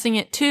sensing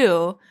it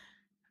too.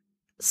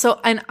 So,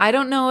 and I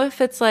don't know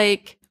if it's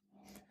like,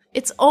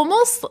 it's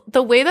almost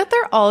the way that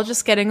they're all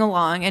just getting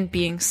along and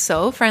being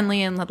so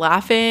friendly and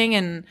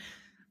laughing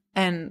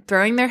and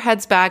throwing their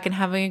heads back and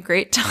having a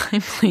great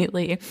time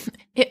lately.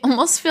 It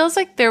almost feels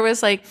like there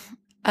was like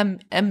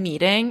a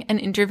meeting, an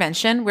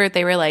intervention where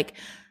they were like,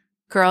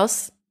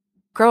 girls,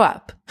 grow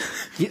up.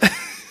 Yeah.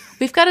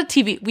 We've got a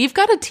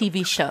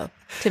TV show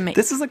to make.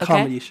 This is a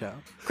comedy show.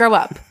 Grow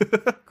up.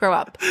 Grow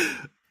up.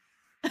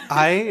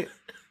 I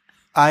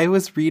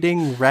was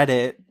reading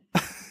Reddit,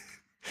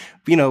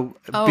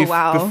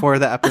 before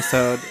the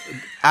episode,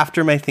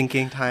 after my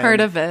thinking time.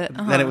 Heard of it.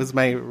 Then it was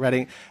my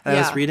Reddit. And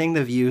I was reading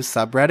the View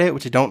subreddit,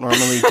 which I don't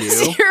normally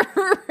do.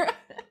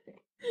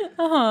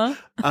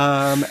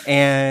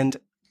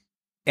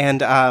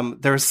 And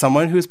there was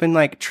someone who's been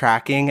like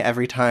tracking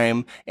every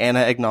time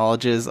Anna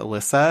acknowledges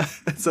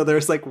Alyssa. So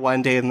there's like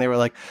one day and they were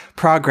like,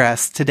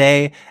 progress.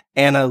 Today,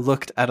 Anna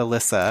looked at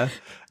Alyssa.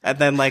 And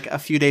then like a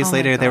few days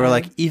later, they were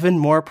like, even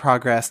more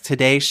progress.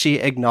 Today, she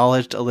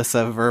acknowledged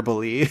Alyssa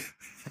verbally.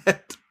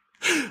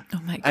 Oh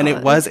my God. And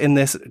it was in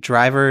this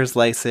driver's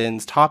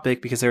license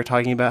topic because they were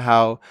talking about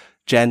how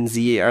Gen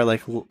Z are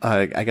like,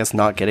 I guess,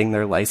 not getting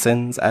their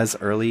license as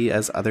early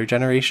as other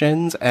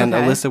generations. And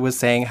Alyssa was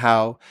saying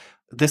how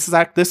this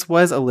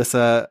was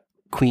Alyssa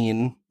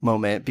Queen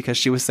moment because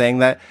she was saying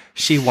that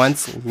she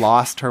once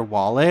lost her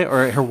wallet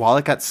or her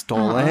wallet got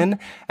stolen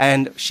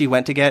and she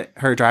went to get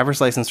her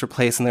driver's license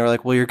replaced and they were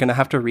like, well, you're going to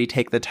have to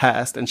retake the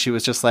test. And she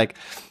was just like,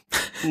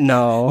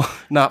 no,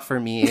 not for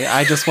me.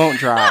 I just won't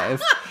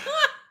drive.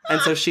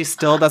 And so she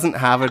still doesn't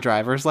have a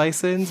driver's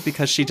license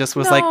because she just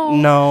was like,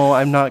 no,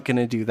 I'm not going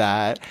to do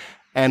that.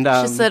 And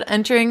she said,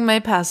 entering my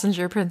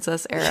passenger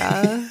princess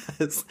era.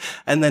 Yes.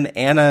 And then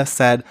Anna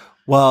said,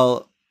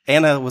 well,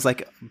 Anna was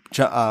like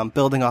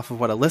building off of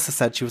what Alyssa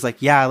said. She was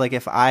like, yeah, like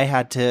if I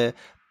had to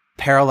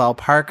parallel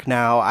park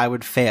now, I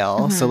would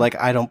fail. So like,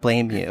 I don't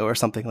blame you or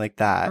something like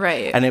that.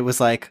 Right. And it was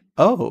like,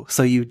 oh,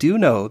 so you do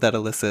know that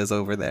Alyssa is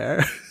over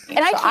there. And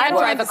I can't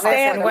drive a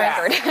car for the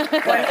record.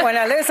 when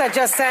Alyssa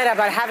just said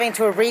about having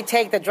to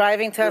retake the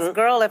driving test,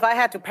 girl, if I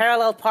had to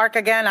parallel park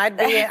again, I'd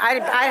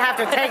have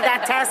to take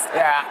that test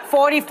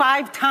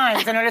 45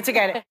 times in order to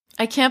get it.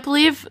 I can't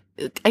believe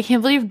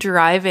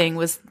driving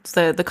was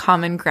the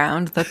common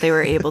ground that they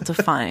were able to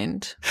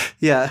find.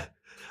 Yeah.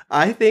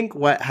 I think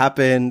what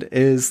happened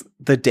is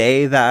the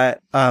day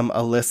that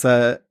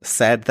Alyssa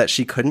said that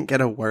she couldn't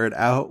get a word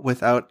out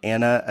without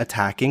Anna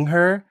attacking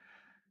her,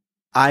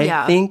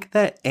 I think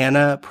that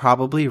Anna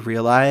probably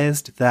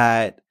realized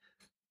that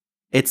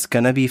it's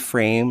going to be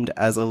framed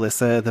as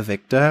Alyssa the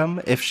victim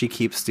if she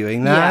keeps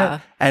doing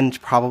that and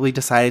probably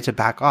decided to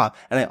back off.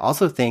 And I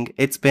also think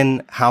it's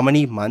been how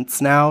many months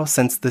now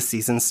since the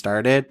season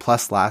started,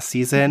 plus last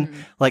season?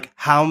 Like,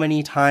 how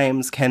many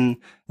times can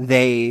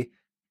they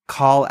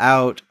call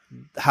out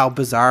how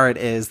bizarre it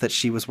is that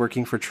she was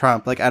working for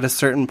Trump? Like, at a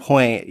certain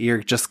point,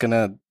 you're just going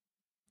to,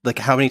 like,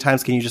 how many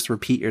times can you just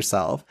repeat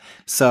yourself?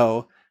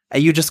 So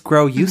you just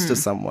grow used to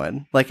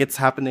someone. Like, it's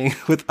happening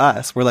with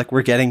us.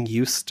 We're getting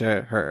used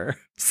to her.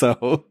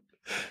 So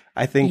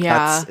I think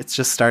it's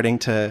just starting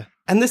to,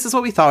 and this is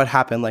what we thought would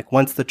happen. Like,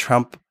 once the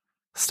Trump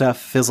stuff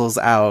fizzles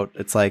out,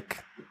 it's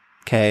like,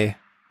 okay,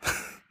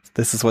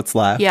 this is what's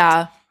left.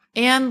 Yeah.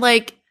 And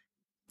like,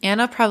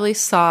 Anna probably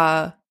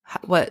saw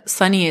what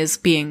Sunny is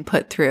being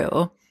put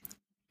through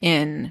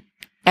in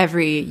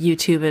every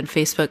YouTube and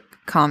Facebook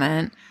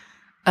comment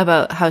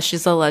about how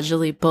she's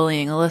allegedly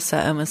bullying Alyssa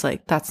and was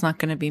like, that's not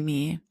going to be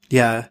me.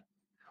 Yeah.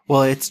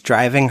 Well, it's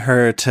driving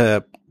her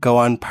to go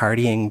on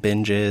partying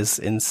binges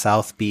in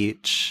South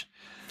Beach.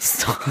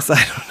 Because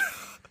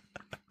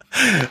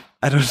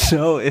I don't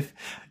know if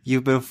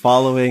you've been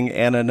following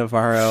Anna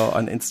Navarro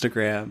on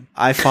Instagram.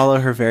 I follow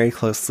her very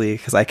closely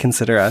because I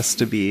consider us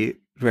to be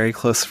very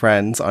close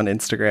friends on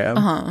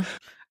Instagram.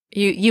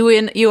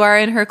 You are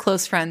in her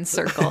close friends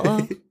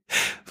circle.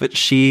 But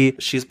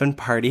she's been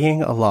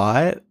partying a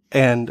lot.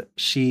 And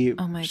she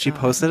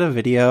posted a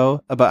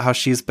video about how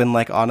she's been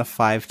like on a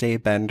 5-day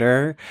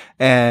bender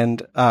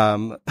and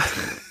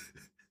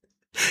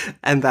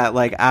and that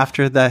like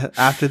after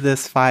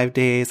this 5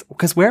 days,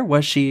 because where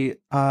was she?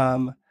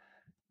 I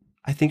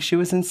think she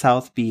was in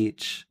South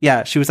Beach.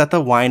 Yeah, she was at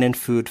the Wine and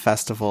Food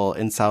Festival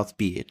in South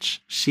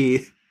Beach.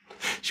 She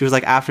was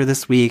like, after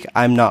this week,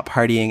 I'm not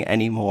partying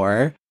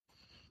anymore.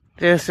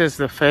 This is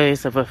the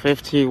face of a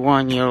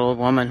 51-year-old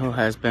woman who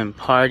has been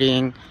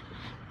partying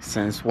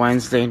since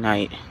Wednesday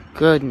night.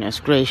 Goodness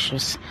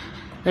gracious.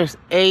 There's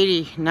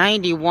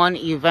 91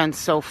 events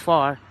so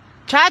far.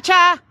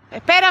 Cha-cha!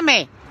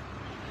 Espérame!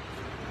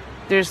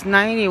 There's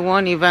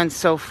 91 events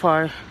so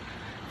far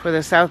for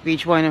the South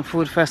Beach Wine and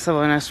Food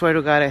Festival, and I swear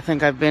to God, I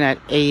think I've been at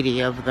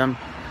 80 of them.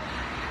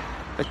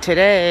 But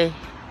today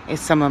is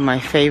some of my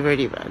favorite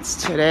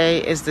events.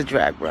 Today is the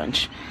drag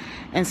brunch.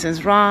 And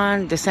since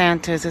Ron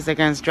DeSantis is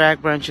against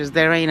drag brunches,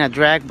 there ain't a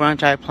drag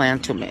brunch I plan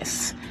to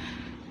miss.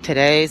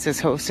 Today's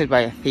is hosted by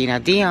Athena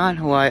Dion,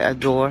 who I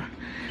adore.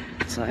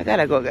 So I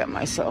gotta go get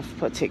myself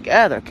put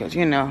together, because,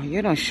 you know,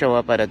 you don't show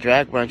up at a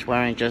drag brunch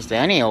wearing just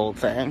any old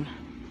thing.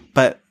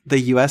 But the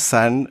US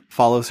Sun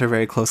follows her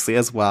very closely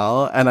as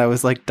well. And I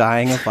was like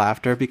dying of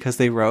laughter because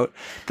they wrote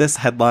this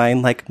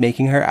headline, like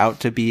making her out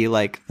to be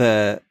like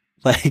the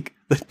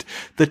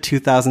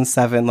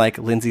 2007 like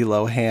Lindsay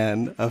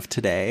Lohan of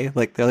today.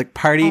 Like they're like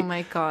Oh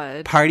my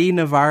God. Party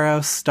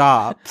Navarro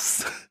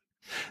stops.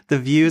 The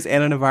View's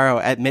Anna Navarro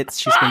admits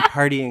she's been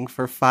partying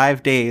for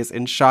 5 days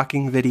in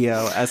shocking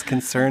video as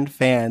concerned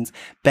fans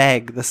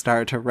beg the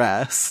star to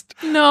rest.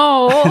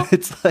 No.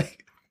 It's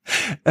like,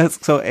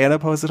 so Anna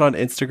posted on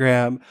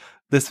Instagram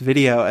this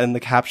video and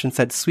the caption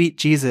said, "Sweet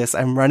Jesus,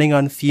 I'm running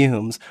on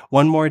fumes.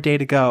 One more day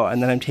to go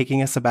and then I'm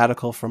taking a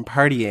sabbatical from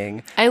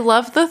partying." I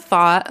love the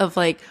thought of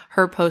like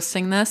her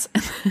posting this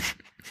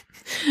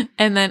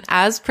and then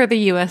as per the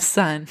US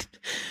Sun,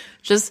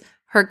 just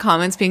her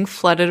comments being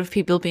flooded of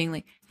people being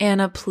like,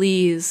 "Anna,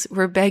 please,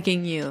 we're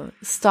begging you,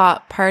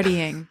 stop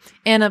partying.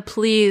 Anna,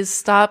 please,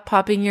 stop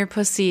popping your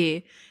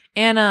pussy.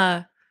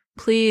 Anna,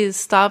 please,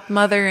 stop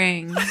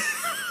mothering."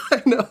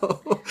 I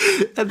know.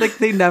 And like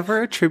they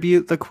never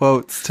attribute the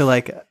quotes to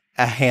like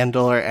a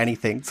handle or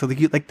anything. So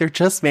like they're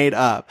just made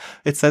up.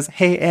 It says,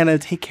 "Hey Anna,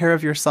 take care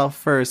of yourself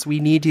first. We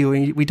need you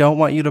and we don't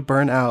want you to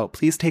burn out.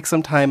 Please take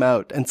some time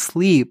out and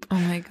sleep. Oh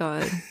my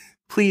God.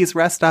 Please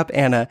rest up,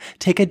 Anna.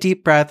 Take a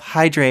deep breath,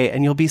 hydrate,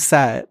 and you'll be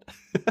set."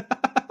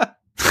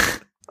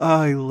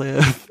 I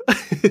live.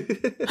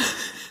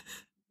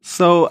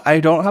 So I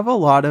don't have a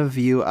lot of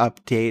View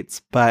updates,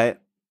 but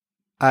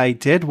I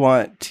did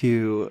want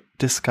to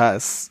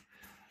discuss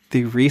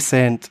the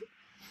recent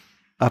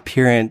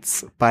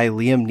appearance by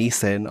Liam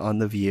Neeson on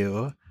The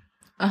View.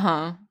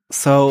 Uh-huh.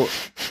 So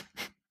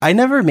I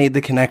never made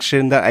the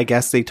connection that I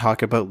guess they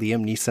talk about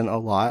Liam Neeson a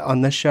lot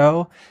on the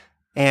show.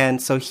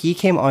 And so he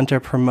came on to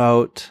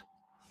promote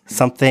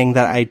something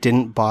that I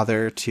didn't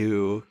bother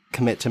to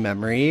commit to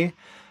memory.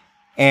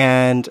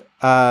 And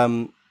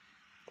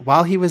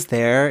while he was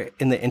there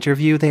in the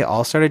interview, they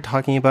all started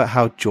talking about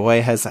how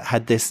Joy has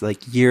had this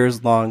like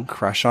years-long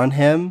crush on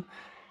him.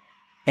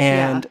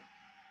 And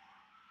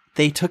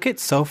they took it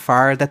so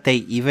far that they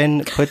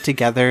even put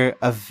together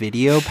a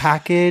video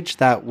package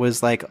that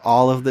was like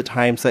all of the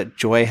times that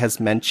Joy has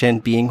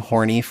mentioned being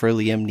horny for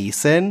Liam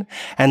Neeson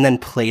and then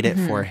played it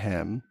for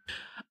him.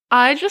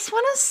 I just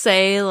want to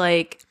say,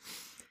 like,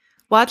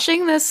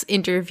 watching this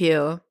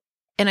interview,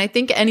 and I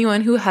think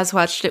anyone who has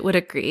watched it would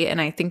agree,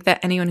 and I think that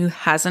anyone who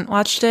hasn't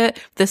watched it,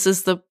 this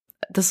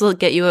will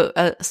get you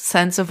a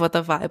sense of what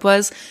the vibe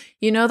was.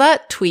 You know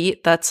that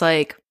tweet that's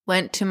like,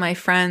 "Went to my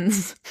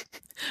friend's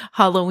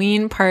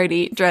Halloween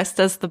party dressed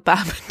as the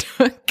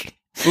Babadook,"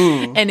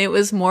 and it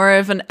was more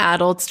of an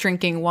adults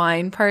drinking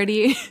wine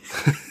party.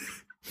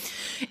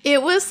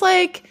 It was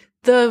like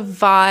the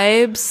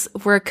vibes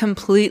were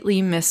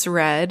completely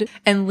misread,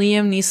 and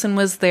Liam Neeson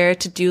was there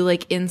to do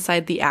like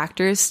inside the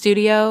actors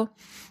studio,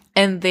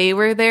 and they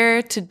were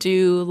there to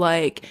do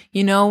like,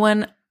 you know,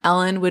 when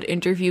Ellen would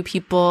interview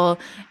people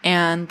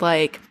and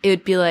like it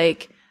would be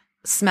like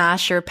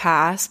smash or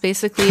pass,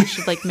 basically.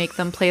 She'd like make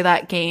them play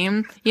that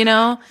game, you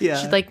know? Yeah.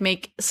 She'd like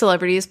make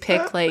celebrities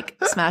pick like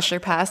smash or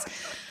pass.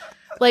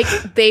 Like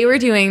they were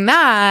doing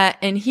that,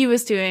 and he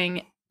was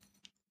doing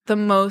the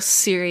most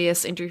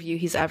serious interview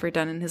he's ever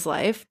done in his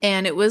life.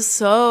 And it was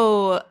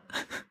so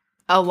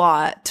a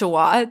lot to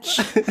watch.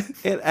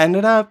 It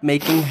ended up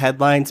making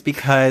headlines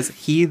because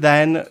he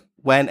then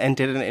went and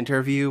did an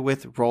interview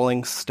with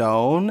Rolling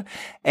Stone.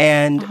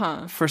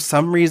 And for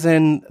some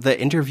reason, the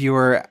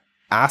interviewer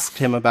asked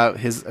him about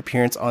his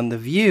appearance on The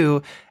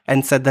View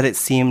and said that it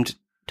seemed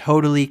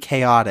totally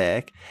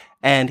chaotic.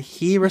 And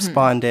he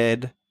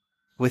responded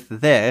with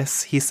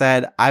this. He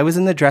said, "I was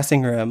in the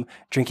dressing room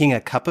drinking a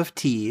cup of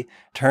tea,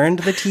 turned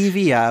the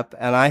TV up,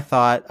 and I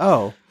thought,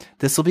 oh,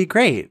 this will be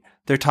great.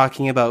 They're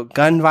talking about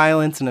gun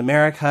violence in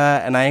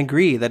America, and I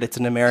agree that it's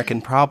an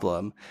American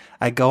problem.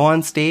 I go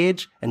on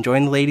stage and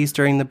join the ladies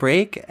during the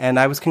break, and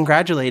I was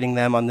congratulating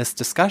them on this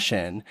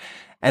discussion.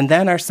 And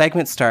then our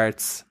segment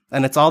starts,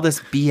 and it's all this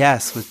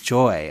BS with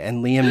Joy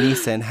and Liam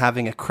Neeson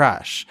having a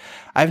crush.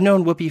 I've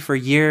known Whoopi for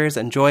years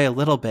and Joy a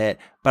little bit,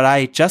 but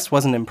I just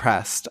wasn't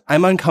impressed.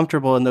 I'm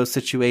uncomfortable in those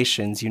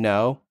situations, you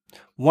know.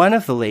 One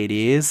of the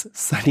ladies,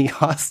 Sunny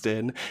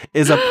Austin,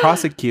 is a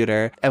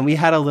prosecutor, and we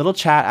had a little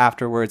chat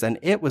afterwards, and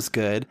it was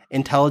good,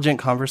 intelligent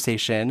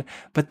conversation.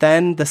 But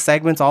then the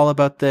segment's all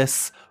about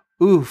this,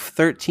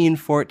 13,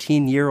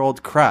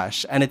 14-year-old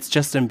crush, and it's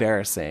just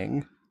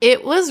embarrassing."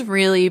 It was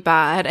really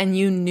bad, and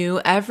you knew,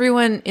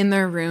 everyone in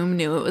their room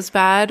knew it was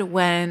bad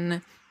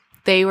when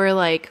they were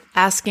like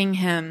asking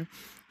him,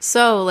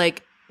 so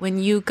like when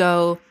you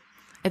go,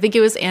 I think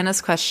it was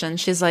Anna's question,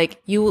 she's like,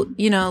 you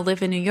know,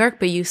 live in New York,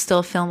 but you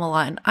still film a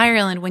lot in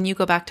Ireland. When you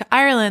go back to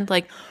Ireland,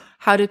 like,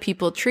 how do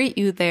people treat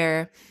you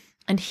there?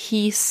 And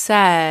he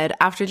said,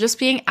 after just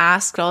being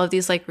asked all of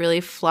these like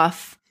really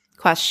fluff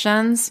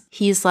questions,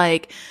 he's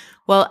like,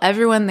 well,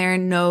 everyone there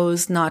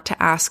knows not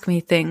to ask me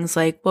things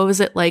like, what was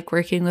it like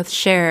working with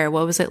Cher?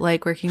 What was it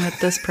like working with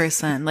this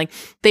person? Like,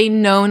 they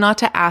know not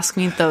to ask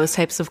me those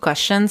types of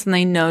questions, and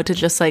they know to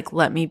just like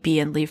let me be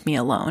and leave me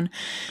alone.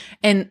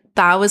 And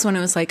that was when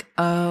it was like,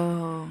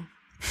 oh,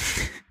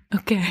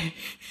 Okay.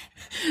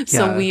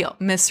 So Yeah.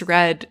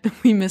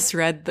 we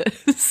misread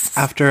this.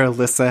 After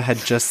Alyssa had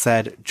just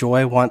said,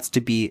 Joy wants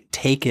to be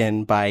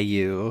taken by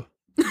you.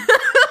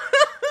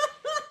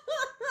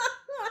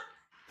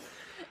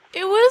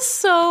 It was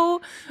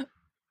so...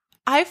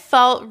 I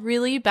felt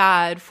really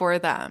bad for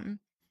them.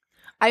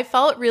 I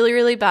felt really,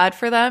 really bad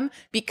for them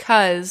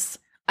because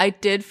I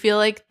did feel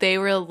like they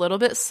were a little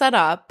bit set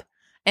up.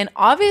 And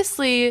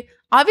obviously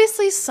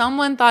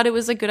someone thought it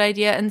was a good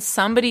idea and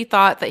somebody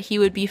thought that he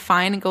would be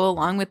fine and go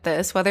along with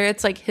this, whether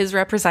it's like his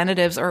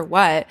representatives or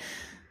what.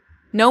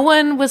 No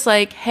one was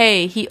like,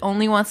 hey, he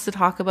only wants to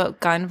talk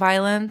about gun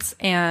violence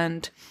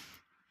and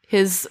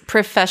his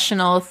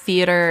professional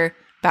theater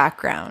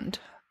background.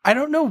 I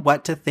don't know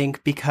what to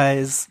think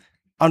because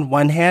on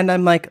one hand,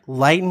 I'm like,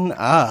 lighten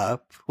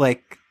up.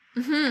 Like,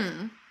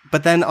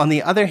 but then on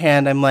the other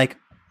hand, I'm like,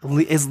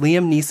 is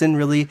Liam Neeson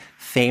really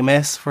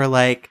famous for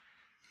like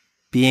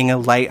being a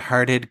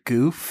lighthearted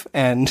goof?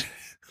 And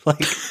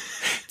like,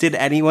 did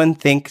anyone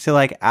think to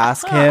like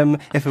ask him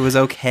if it was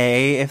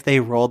okay if they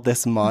rolled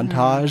this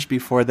montage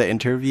before the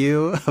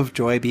interview of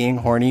Joy being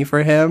horny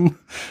for him?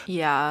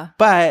 Yeah.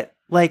 But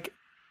like,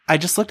 I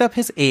just looked up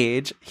his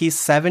age. He's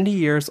 70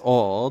 years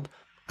old.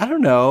 I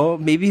don't know.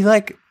 Maybe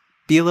like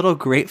be a little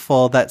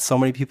grateful that so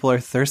many people are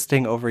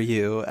thirsting over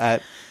you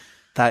at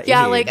that age.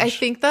 Yeah, like I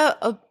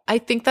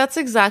think that's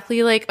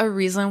exactly like a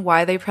reason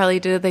why they probably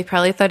did it. They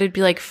probably thought it'd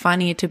be like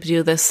funny to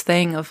do this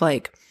thing of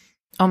like,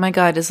 oh my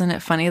God, isn't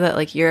it funny that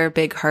like you're a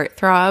big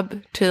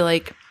heartthrob to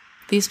like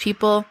these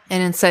people?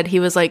 And instead he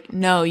was like,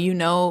 no, you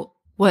know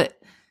what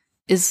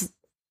is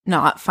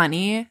not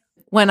funny?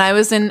 When I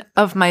was in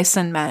Of Mice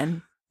and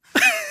Men.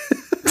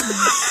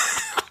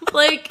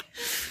 Like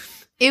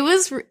it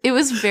was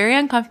very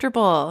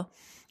uncomfortable.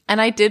 And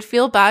I did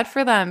feel bad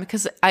for them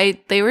because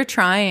they were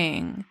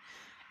trying.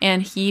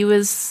 And he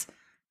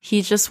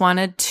just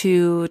wanted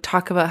to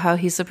talk about how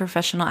he's a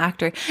professional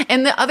actor.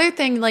 And the other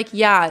thing, like,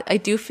 yeah, I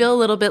do feel a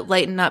little bit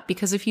lightened up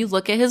because if you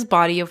look at his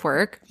body of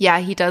work, yeah,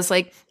 he does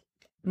like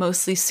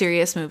mostly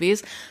serious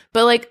movies,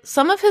 but like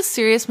some of his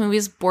serious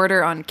movies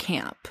border on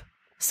camp.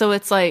 So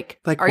it's like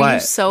are what? You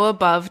so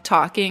above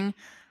talking?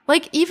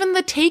 Like even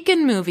the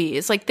Taken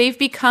movies, like they've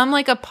become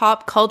like a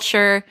pop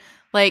culture,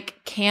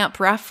 like camp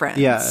reference.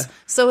 Yeah.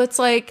 So it's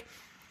like,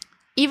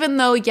 even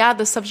though, yeah,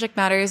 the subject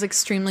matter is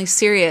extremely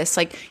serious,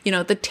 like, you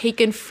know, the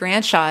Taken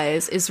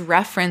franchise is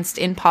referenced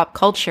in pop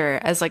culture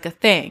as like a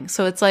thing.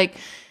 So it's like,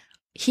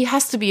 he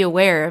has to be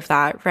aware of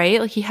that, right?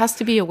 Like he has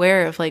to be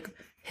aware of like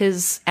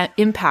his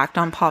impact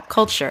on pop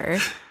culture.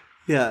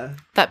 Yeah.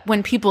 That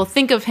when people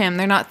think of him,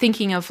 they're not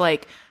thinking of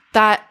like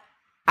that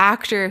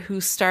actor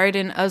who starred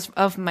in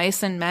Of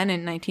Mice and Men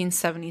in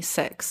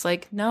 1976.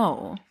 Like,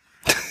 no.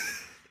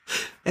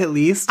 At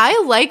least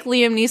I like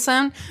Liam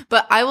Neeson,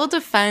 but I will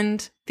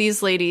defend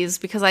these ladies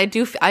because I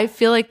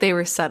feel like they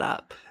were set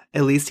up.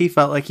 At least he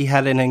felt like he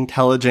had an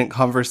intelligent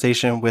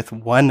conversation with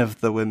one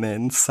of the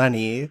women,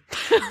 Sunny.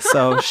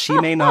 So she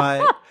may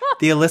not.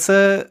 The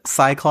Alyssa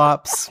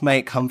Cyclops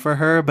might come for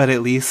her, but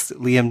at least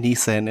Liam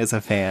Neeson is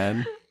a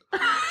fan.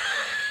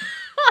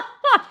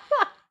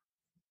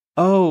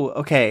 Oh,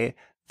 okay.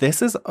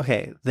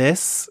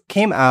 This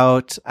came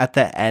out at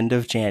the end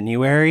of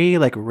January,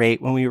 like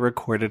right when we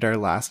recorded our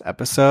last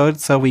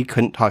episode. So we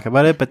couldn't talk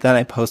about it, but then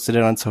I posted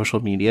it on social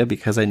media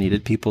because I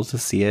needed people to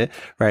see it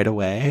right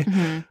away.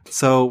 Mm-hmm.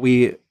 So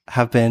we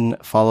have been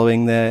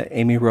following the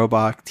Amy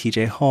Robach,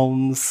 TJ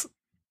Holmes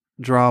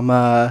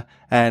drama,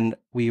 and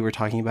we were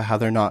talking about how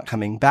they're not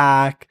coming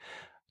back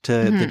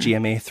to the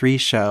GMA3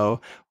 show.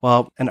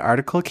 Well, an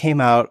article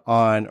came out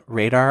on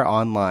Radar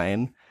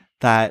Online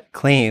that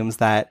claims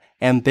that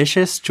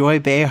ambitious Joy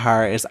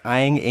Behar is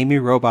eyeing Amy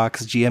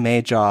Robach's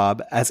GMA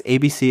job as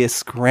ABC is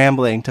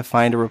scrambling to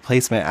find a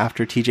replacement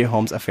after TJ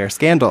Holmes' affair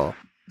scandal.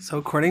 So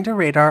according to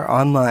Radar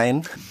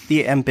Online,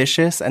 the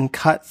ambitious and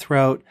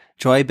cutthroat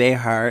Joy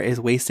Behar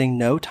is wasting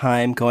no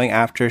time going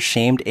after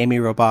shamed Amy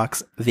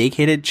Robach's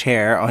vacated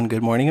chair on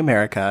Good Morning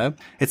America.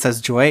 It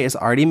says Joy is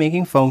already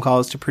making phone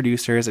calls to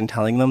producers and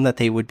telling them that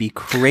they would be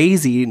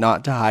crazy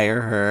not to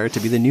hire her to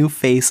be the new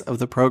face of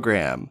the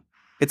program.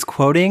 It's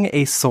quoting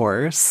a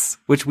source,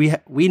 which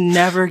we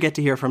never get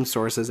to hear from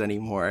sources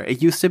anymore.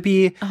 It used to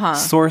be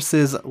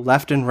sources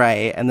left and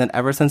right, and then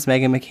ever since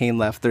Meghan McCain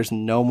left, there's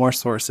no more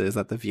sources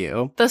at The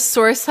View. The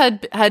source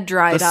had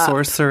dried up. The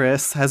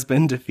sorceress has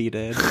been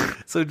defeated.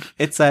 So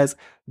it says,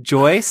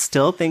 Joy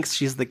still thinks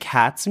she's the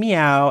cat's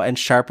meow and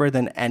sharper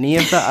than any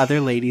of the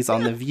other ladies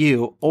on The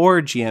View, or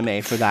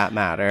GMA for that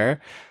matter.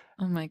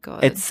 Oh my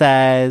God. It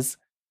says,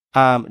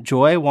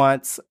 Joy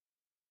wants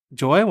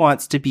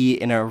to be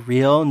in a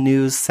real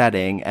news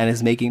setting and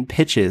is making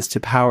pitches to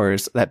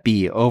powers that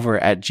be over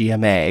at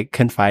GMA,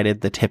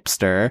 confided the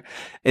tipster.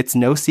 It's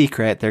no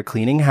secret they're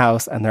cleaning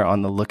house and they're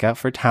on the lookout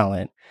for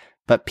talent.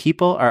 But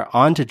people are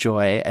onto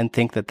Joy and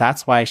think that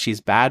that's why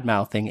she's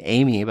bad-mouthing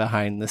Amy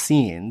behind the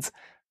scenes.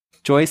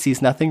 Joy sees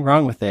nothing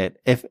wrong with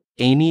it. If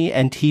Amy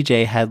and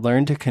TJ had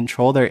learned to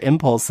control their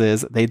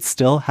impulses, they'd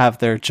still have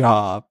their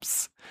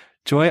jobs.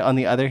 Joy, on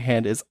the other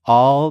hand, is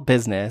all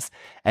business,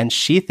 and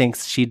she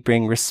thinks she'd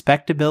bring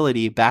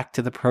respectability back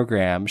to the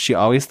program. She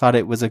always thought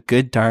it was a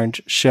good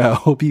darned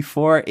show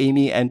before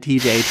Amy and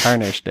TJ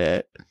tarnished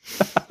it.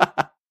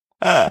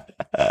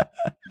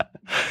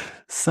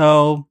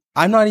 So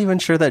I'm not even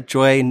sure that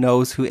Joy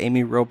knows who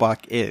Amy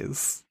Robach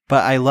is,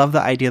 but I love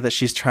the idea that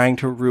she's trying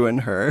to ruin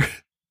her.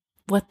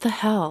 What the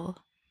hell?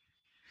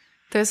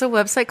 There's a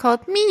website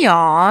called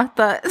Meow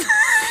that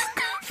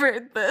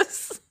covered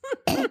this.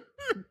 What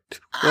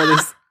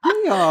does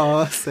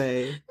Meow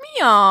say?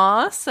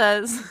 Meow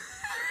says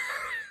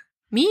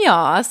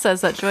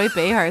that Joy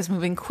Behar is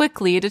moving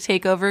quickly to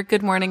take over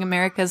Good Morning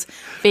America's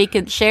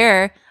vacant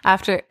chair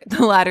after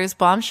the latter's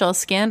bombshell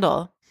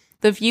scandal.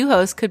 The View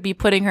host could be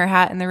putting her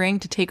hat in the ring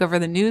to take over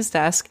the news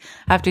desk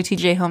after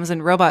TJ Holmes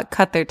and Robach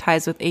cut their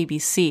ties with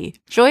ABC.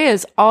 Joy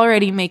is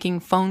already making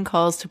phone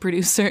calls to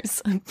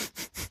producers.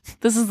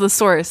 This is the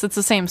source. It's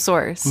the same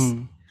source.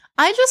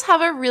 I just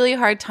have a really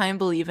hard time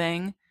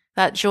believing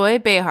that Joy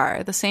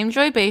Behar, the same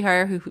Joy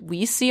Behar who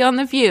we see on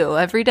The View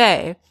every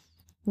day,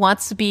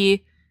 wants to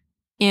be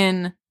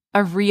in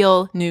a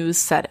real news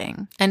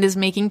setting and is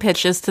making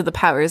pitches to the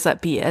powers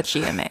that be at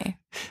GMA.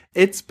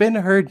 It's been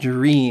her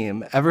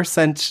dream ever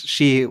since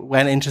she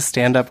went into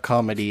stand-up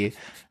comedy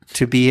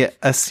to be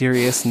a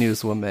serious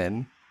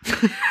newswoman.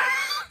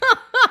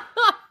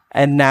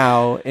 And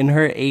now, in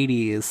her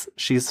 80s,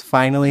 she's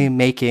finally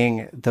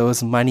making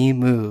those money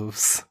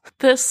moves.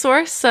 The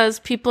source says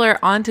people are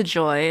onto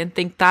Joy and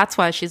think that's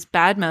why she's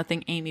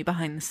bad-mouthing Amy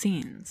behind the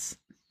scenes.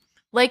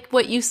 Like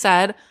what you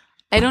said,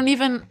 I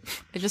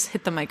just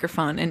hit the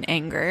microphone in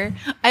anger.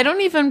 I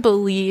don't even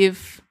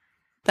believe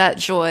that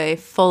Joy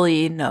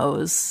fully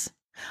knows.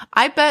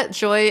 I bet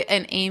Joy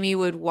and Amy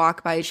would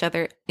walk by each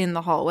other in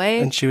the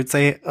hallway. And she would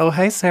say, "Oh,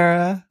 hi,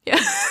 Sarah." Yeah.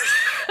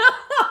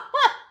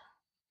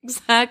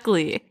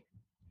 Exactly.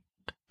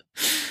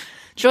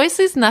 Joy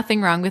sees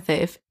nothing wrong with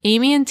it. If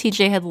Amy and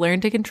TJ had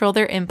learned to control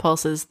their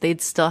impulses,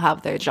 they'd still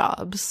have their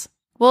jobs.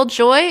 Well,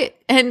 Joy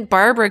and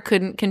Barbara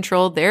couldn't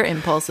control their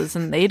impulses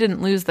and they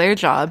didn't lose their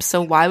jobs,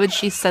 so why would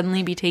she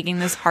suddenly be taking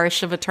this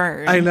harsh of a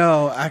turn? I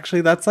know.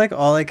 Actually, that's like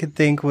all I could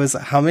think was,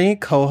 how many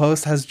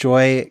co-hosts has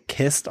Joy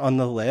kissed on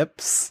the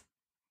lips?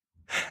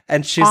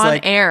 And she's on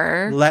like,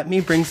 air. Let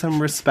me bring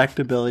some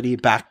respectability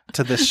back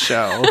to this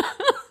show.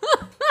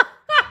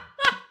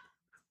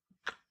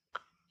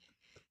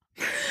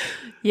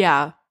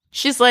 Yeah.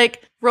 She's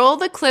like, roll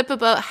the clip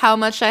about how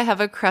much I have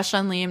a crush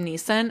on Liam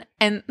Neeson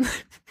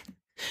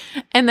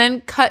and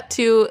then cut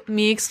to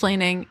me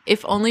explaining,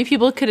 if only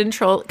people could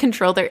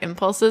control their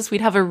impulses, we'd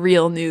have a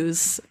real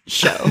news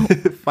show.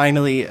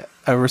 Finally,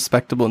 a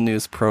respectable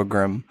news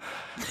program.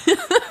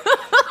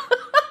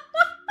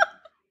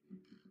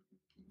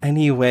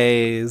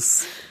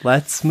 Anyways,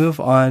 let's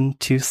move on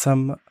to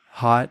some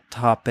hot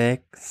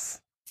topics.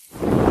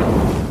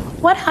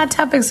 What hot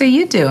topics are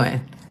you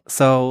doing?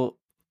 So,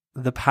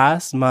 the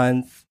past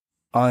month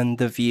on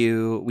The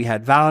View, we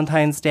had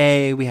Valentine's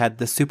Day, we had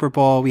the Super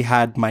Bowl, we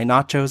had My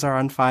Nachos Are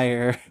on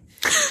Fire,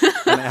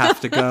 and I have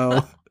to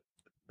go.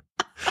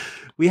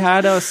 We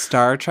had a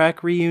Star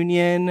Trek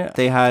reunion.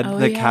 They had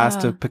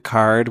cast of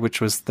Picard,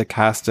 which was the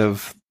cast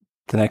of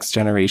The Next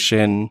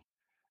Generation,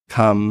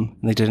 come.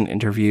 And they did an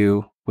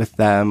interview with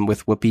them,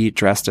 with Whoopi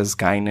dressed as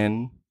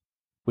Guinan,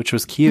 which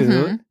was cute.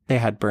 Mm-hmm. They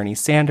had Bernie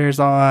Sanders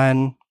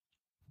on.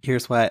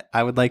 Here's what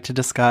I would like to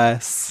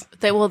discuss.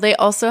 They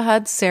also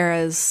had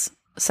Sarah's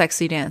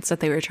sexy dance that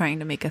they were trying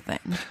to make a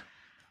thing.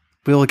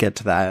 We will get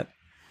to that.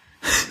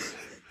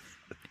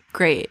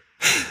 Great.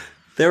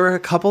 There were a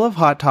couple of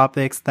hot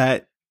topics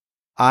that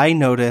I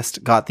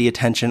noticed got the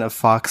attention of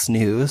Fox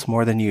News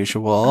more than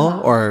usual,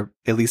 or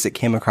at least it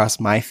came across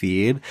my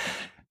feed.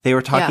 They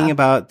were talking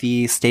about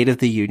the State of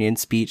the Union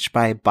speech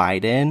by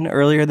Biden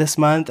earlier this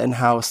month and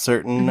how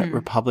certain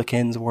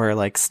Republicans were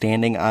like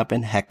standing up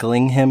and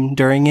heckling him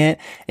during it.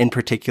 In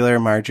particular,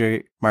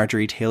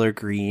 Marjorie Taylor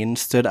Greene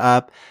stood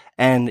up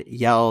and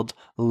yelled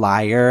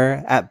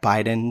 "liar" at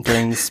Biden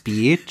during the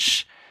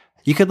speech.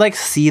 You could like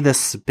see the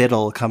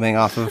spittle coming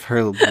off of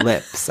her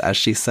lips as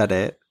she said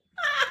it.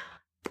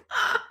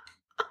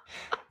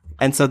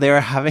 And so they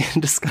were having a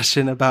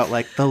discussion about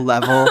like the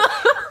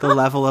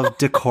level of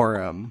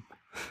decorum.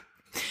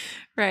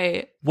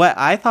 Right. What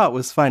I thought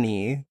was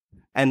funny,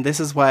 and this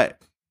is what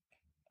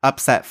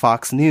upset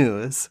Fox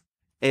News,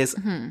 is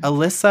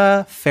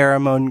Alyssa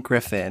Pheromone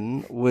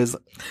Griffin was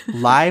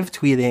live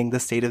tweeting the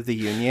State of the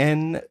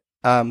Union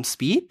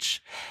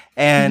speech,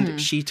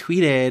 and she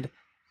tweeted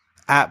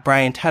at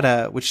Brian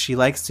Teta, which she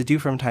likes to do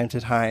from time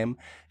to time.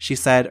 She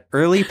said,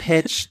 "Early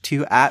pitch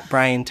to at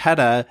Brian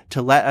Teta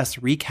to let us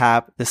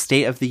recap the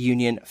State of the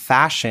Union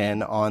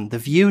fashion on The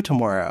View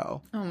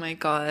tomorrow." Oh my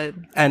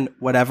God. And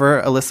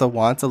whatever Alyssa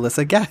wants,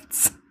 Alyssa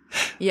gets.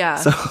 Yeah.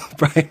 So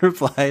Brian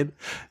replied,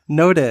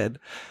 "Noted."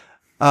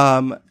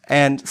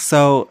 And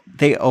so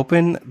they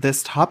open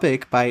this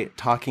topic by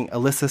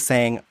Alyssa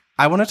saying,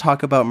 "I want to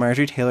talk about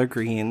Marjorie Taylor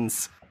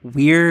Greene's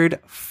weird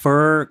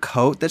fur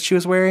coat that she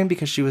was wearing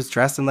because she was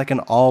dressed in like an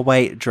all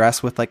white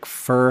dress with like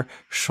fur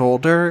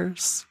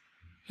shoulders."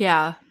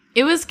 Yeah.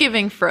 It was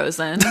giving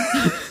Frozen.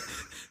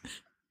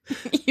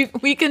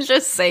 We can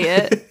just say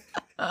it.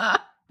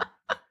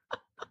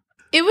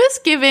 It was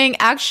giving,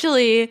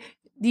 actually,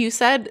 you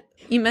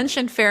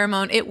mentioned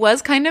Pheromone. It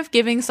was kind of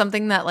giving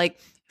something that like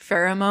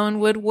Pheromone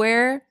would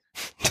wear,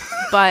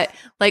 but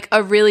like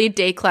a really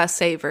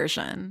déclassé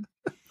version.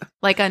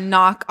 Like a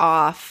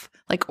knockoff,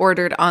 like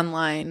ordered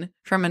online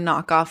from a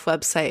knockoff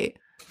website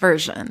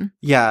version.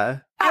 Yeah.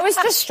 I was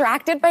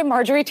distracted by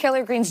Marjorie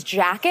Taylor Greene's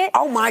jacket.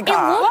 Oh my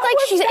God. It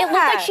looked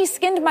like she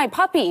skinned my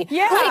puppy.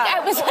 Yeah. Like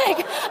I was very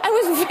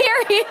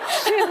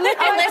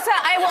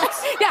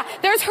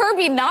Alyssa, there's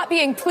Herbie not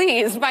being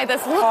pleased by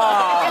this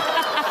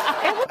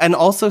look. And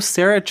also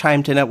Sarah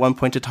chimed in at one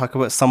point to talk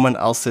about someone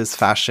else's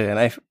fashion.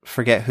 I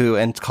forget who,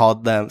 and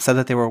said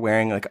that they were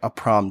wearing like a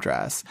prom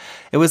dress.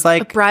 It was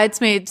like a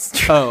bridesmaid's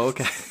dress. Oh,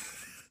 okay.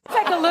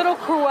 Like a little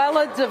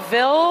Cruella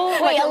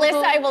DeVille. Wait,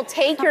 Alyssa, I will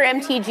take your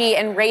MTG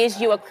and raise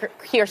you a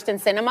Kirsten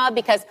Cinema,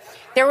 because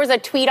there was a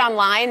tweet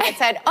online that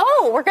said,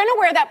 "Oh, we're going to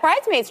wear that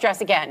bridesmaid's dress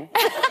again."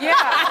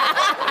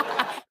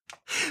 Yeah.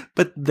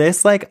 But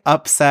this like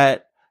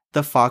upset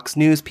the Fox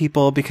News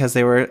people because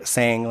they were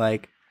saying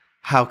like,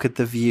 how could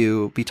The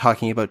View be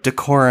talking about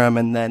decorum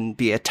and then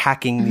be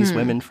attacking these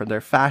women for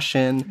their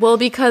fashion? Well,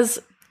 because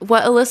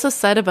what Alyssa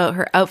said about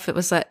her outfit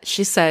was that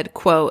she said,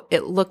 quote,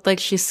 "It looked like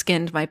she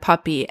skinned my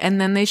puppy."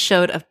 And then they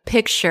showed a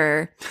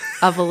picture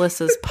of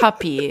Alyssa's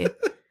puppy,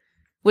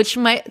 which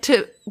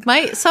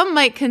some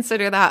might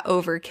consider that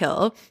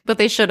overkill, but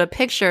they showed a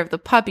picture of the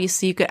puppy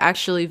so you could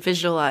actually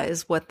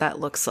visualize what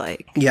that looks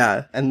like.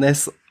 Yeah, and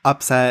this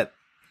upset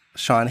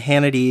Sean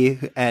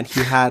Hannity, and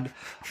he had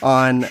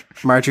on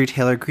Marjorie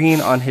Taylor Greene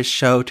on his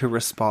show to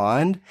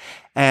respond.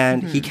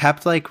 And he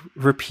kept like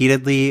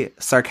repeatedly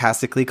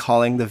sarcastically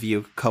calling The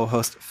View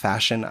co-host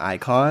fashion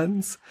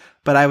icons.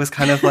 But I was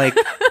kind of like,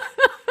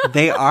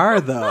 they are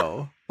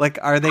though. Like,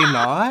 are they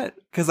not?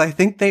 Because I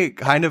think they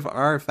kind of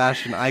are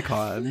fashion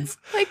icons.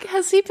 Like,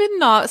 has he been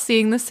not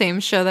seeing the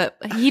same show that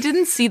he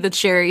didn't see the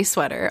cherry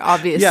sweater,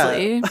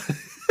 obviously.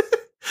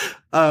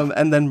 Yeah.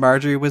 And then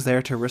Marjorie was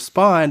there to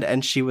respond,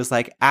 and she was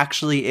like,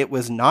 actually, it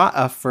was not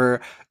a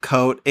fur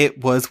coat,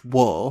 it was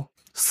wool.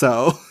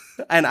 So,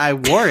 and I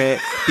wore it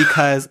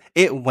because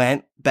it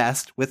went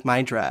best with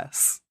my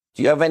dress.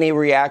 Do you have any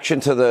reaction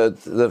to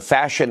the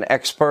fashion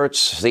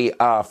experts, the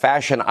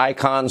fashion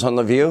icons on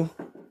The View?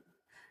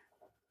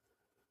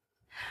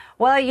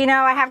 Well,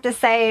 I have to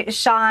say,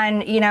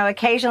 Sean,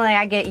 occasionally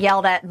I get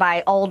yelled at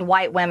by old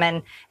white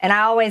women, and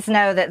I always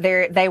know that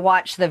they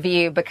watch The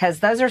View, because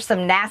those are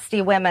some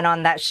nasty women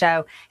on that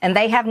show, and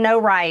they have no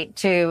right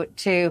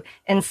to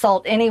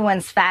insult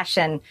anyone's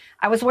fashion.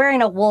 I was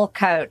wearing a wool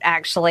coat,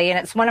 actually, and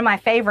it's one of my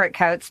favorite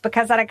coats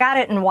because I got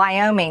it in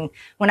Wyoming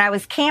when I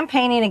was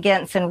campaigning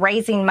against and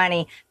raising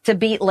money to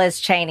beat Liz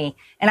Cheney.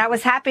 And I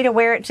was happy to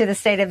wear it to the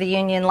State of the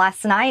Union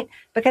last night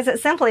because it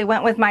simply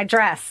went with my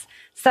dress.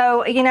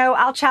 So,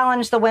 I'll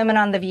challenge the women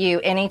on The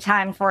View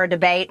anytime for a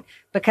debate,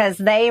 because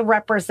they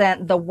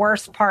represent the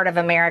worst part of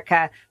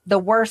America, the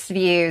worst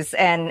views.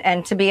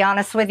 And to be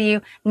honest with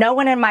you, no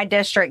one in my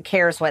district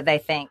cares what they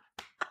think.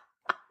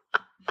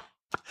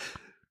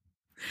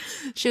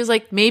 She was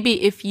like,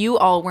 maybe if you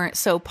all weren't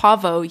so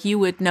pavo, you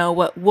would know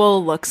what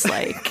wool looks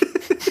like.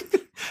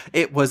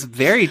 It was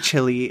very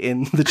chilly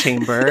in the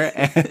chamber,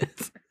 and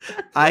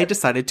I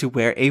decided to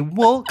wear a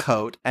wool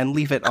coat and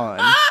leave it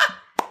on.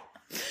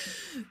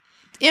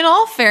 In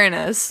all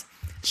fairness,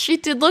 she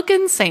did look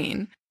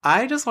insane.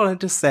 I just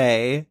wanted to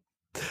say,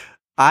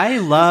 I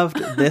loved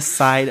this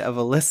side of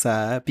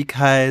Alyssa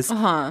because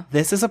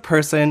this is a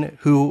person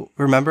who,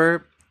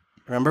 remember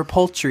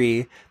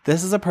poultry,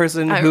 this is a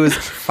person who is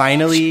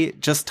finally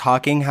just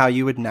talking how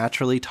you would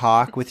naturally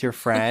talk with your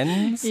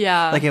friends.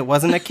 Yeah. Like, it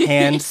wasn't a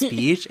canned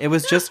speech. It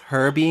was just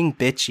her being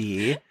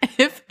bitchy.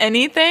 If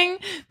anything,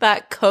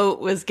 that coat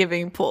was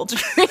giving poultry.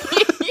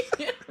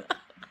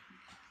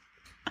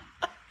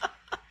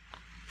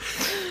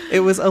 It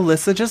was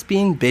Alyssa just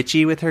being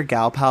bitchy with her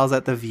gal pals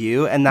at The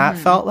View, and that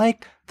felt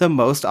like the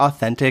most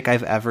authentic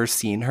I've ever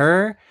seen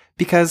her,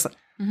 because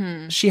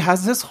she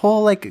has this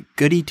whole like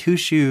goody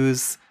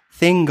two-shoes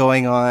thing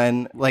going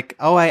on, like,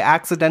 oh, I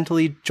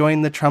accidentally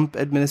joined the Trump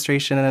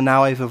administration and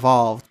now I've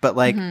evolved. But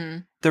like,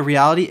 the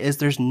reality is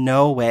there's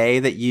no way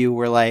that you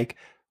were like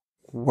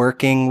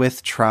working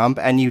with Trump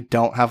and you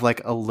don't have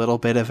like a little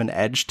bit of an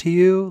edge to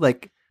you.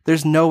 Like,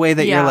 there's no way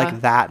that you're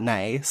like that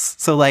nice.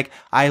 So like,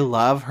 I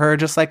love her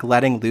just like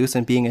letting loose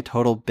and being a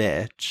total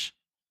bitch.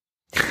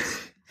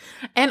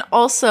 And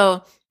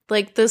also,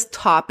 like, this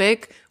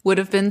topic would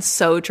have been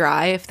so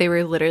dry if they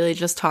were literally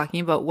just talking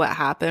about what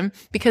happened.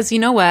 Because you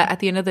know what? At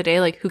the end of the day,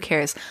 like, who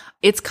cares?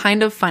 It's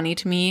kind of funny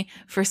to me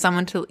for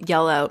someone to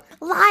yell out,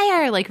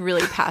 liar, like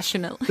really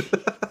passionately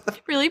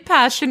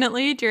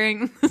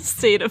during the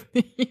State of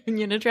the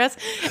Union address.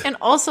 And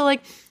also,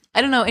 like, I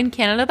don't know. In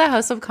Canada, the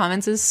House of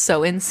Commons is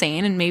so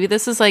insane. And maybe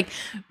this is like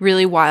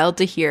really wild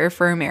to hear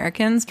for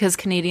Americans because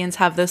Canadians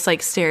have this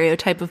like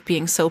stereotype of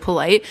being so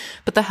polite.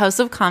 But the House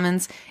of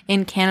Commons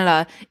in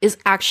Canada is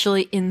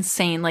actually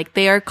insane. Like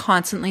they are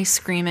constantly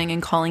screaming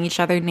and calling each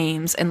other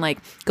names and like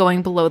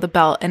going below the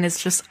belt. And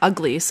it's just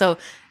ugly. So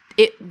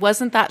it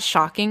wasn't that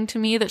shocking to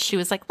me that she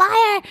was like,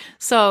 liar.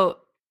 So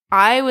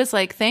I was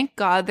like, thank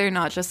God they're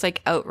not just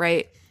like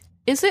outright.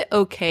 Is it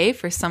okay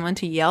for someone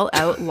to yell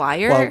out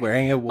liar while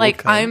wearing a wool like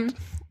coat? I'm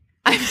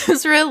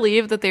just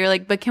relieved that they were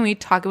like, but can we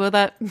talk about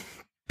that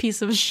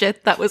piece of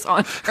shit that was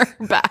on her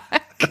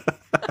back?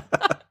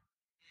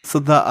 So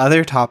the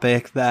other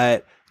topic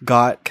that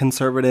got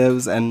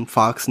conservatives and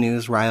Fox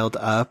News riled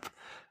up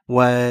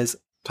was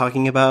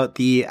talking about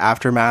the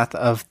aftermath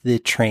of the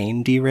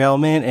train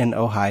derailment in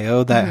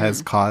Ohio that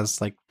has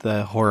caused like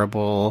the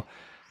horrible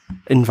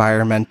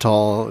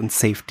environmental and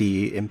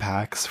safety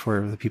impacts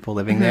for the people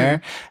living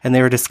there. And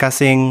they were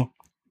discussing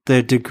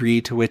the degree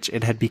to which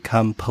it had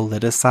become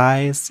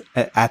politicized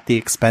at the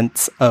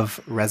expense of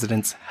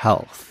residents'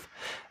 health.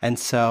 And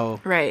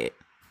so, right.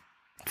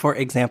 For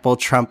example,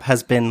 Trump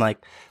has been like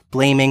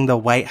blaming the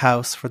White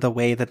House for the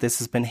way that this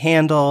has been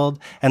handled.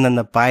 And then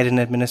the Biden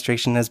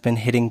administration has been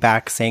hitting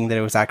back saying that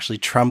it was actually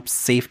Trump's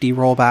safety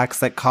rollbacks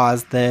that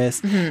caused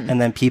this. And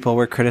then people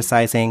were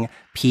criticizing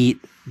Pete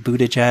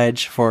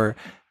Buttigieg for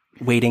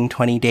waiting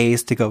 20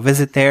 days to go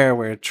visit there,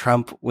 where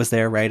Trump was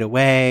there right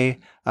away,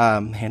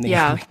 handing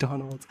out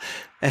McDonald's.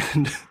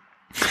 And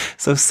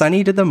so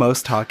Sunny did the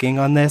most talking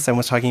on this and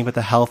was talking about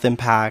the health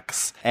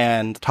impacts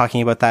and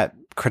talking about that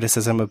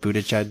criticism of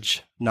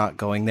Buttigieg not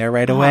going there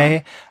right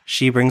away.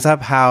 She brings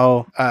up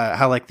how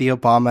like the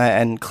Obama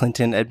and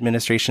Clinton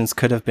administrations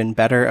could have been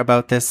better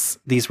about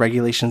these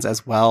regulations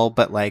as well,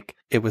 but like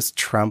it was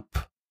Trump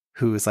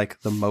who is like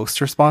the most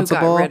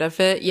responsible. Who got rid of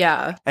it,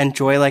 yeah. And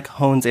Joy like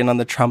hones in on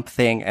the Trump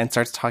thing and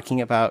starts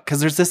talking about, because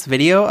there's this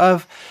video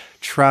of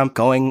Trump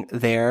going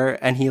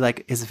there and he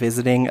like is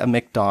visiting a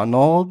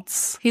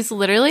McDonald's. He's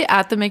literally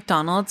at the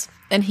McDonald's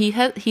and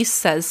he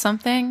says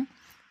something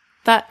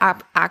that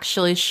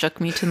actually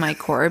shook me to my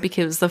core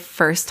because it was the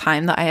first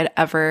time that I had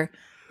ever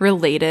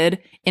related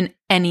in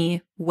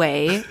any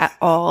way at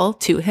all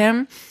to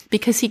him,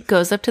 because he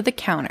goes up to the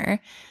counter.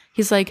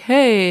 He's like,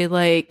 hey,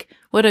 like,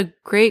 what a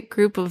great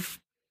group of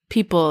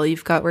people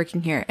you've got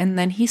working here. And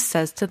then he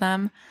says to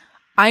them,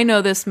 I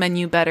know this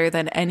menu better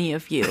than any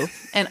of you.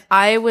 And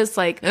I was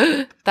like,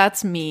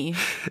 that's me.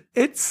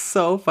 It's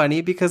so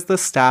funny because the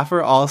staff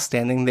are all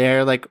standing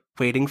there like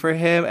waiting for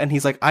him. And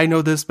he's like, I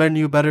know this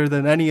menu better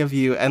than any of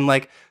you. And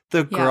like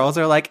the girls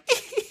are like,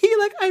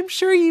 like, I'm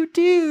sure you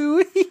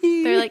do.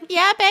 They're like,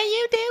 yeah, bet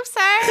you do,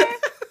 sir.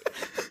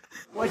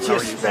 What's your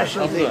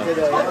specialty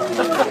today?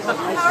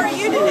 How are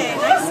you today?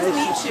 Nice to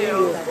meet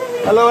you.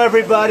 Hello,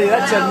 everybody.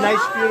 That's a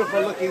nice,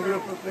 beautiful looking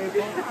group of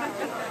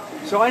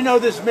people. So I know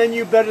this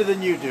menu better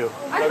than you do,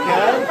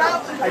 okay?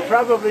 I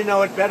probably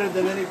know it better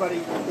than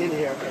anybody in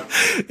here.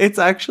 It's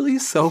actually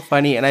so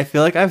funny. And I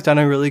feel like I've done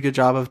a really good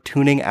job of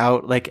tuning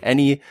out like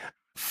any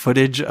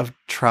footage of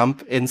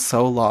Trump in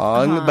so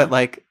long. But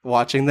like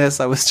watching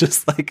this, I was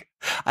just like,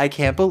 I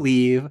can't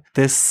believe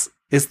this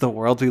is the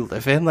world we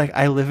live in. Like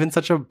I live in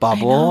such a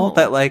bubble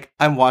that like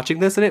I'm watching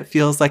this and it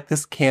feels like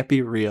this can't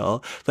be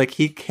real. Like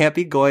he can't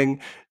be going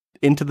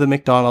into the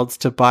McDonald's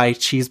to buy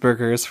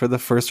cheeseburgers for the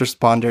first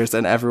responders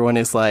and everyone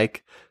is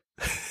like,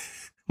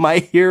 my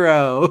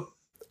hero.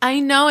 I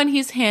know, and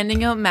he's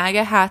handing out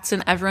MAGA hats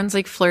and everyone's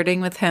like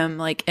flirting with him,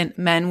 like, and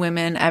men,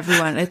 women,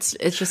 everyone. It's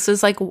just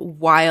is like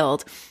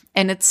wild.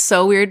 And it's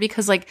so weird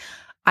because like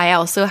I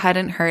also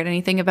hadn't heard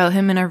anything about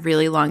him in a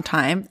really long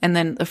time. And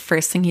then the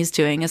first thing he's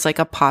doing is like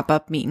a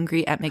pop-up meet and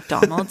greet at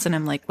McDonald's. And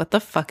I'm like, what the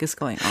fuck is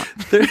going on?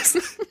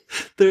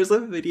 There's a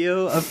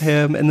video of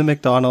him in the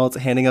McDonald's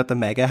handing out the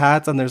mega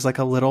hats. And there's like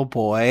a little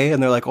boy.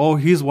 And they're like, oh,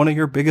 he's one of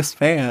your biggest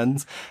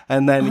fans.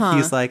 And then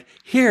he's like,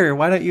 here,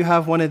 why don't you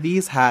have one of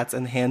these hats?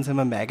 And hands him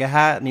a mega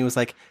hat. And he was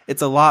like,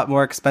 it's a lot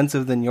more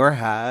expensive than your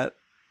hat.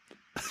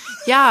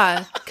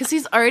 Yeah, because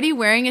he's already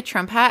wearing a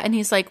Trump hat and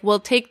he's like, well,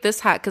 take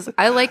this hat because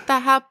I like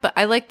that hat, but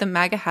I like the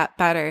MAGA hat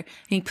better. And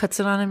he puts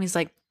it on him. He's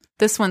like,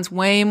 this one's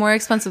way more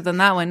expensive than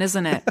that one,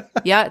 isn't it?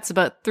 Yeah, it's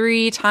about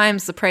 3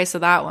 times the price of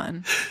that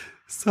one.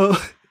 So,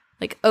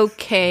 like,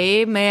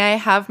 okay, may I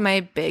have my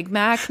Big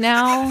Mac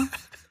now?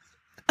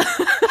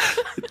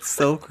 It's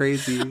so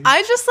crazy.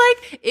 I just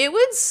like, it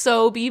would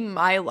so be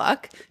my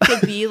luck to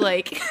be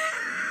like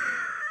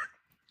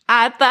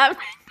at that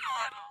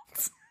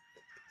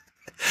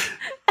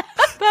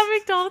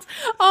McDonald's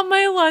on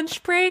my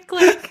lunch break,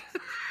 like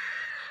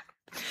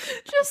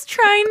just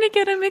trying to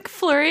get a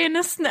McFlurry and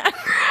a snack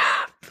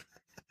wrap,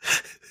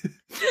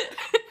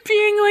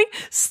 being like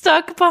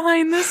stuck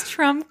behind this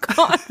Trump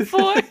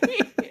convoy.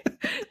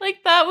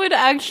 Like that would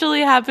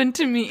actually happen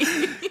to me.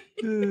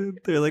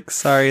 They're like,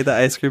 sorry, the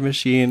ice cream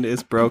machine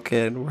is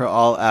broken. We're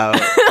all out.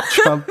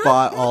 Trump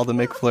bought all the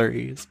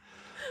McFlurries.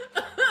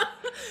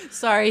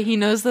 Sorry, he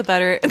knows the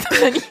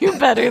menu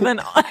better than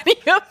any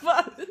of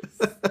us.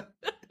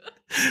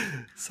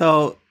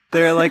 So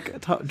they're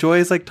like,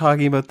 Joy's like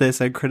talking about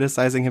this and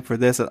criticizing him for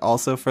this, and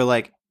also for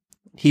like,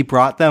 he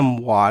brought them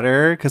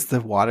water because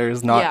the water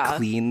is not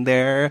clean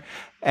there.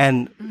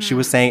 And she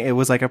was saying it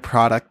was like a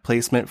product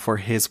placement for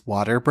his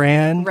water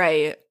brand.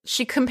 Right.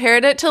 She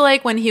compared it to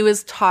like when he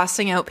was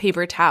tossing out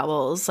paper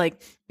towels.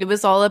 Like it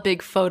was all a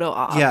big photo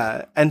op.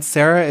 Yeah. And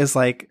Sarah is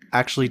like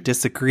actually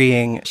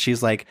disagreeing.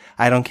 She's like,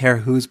 I don't care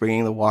who's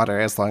bringing the water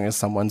as long as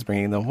someone's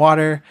bringing them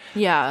water.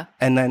 Yeah.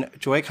 And then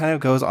Joy kind of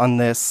goes on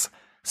this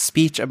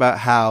speech about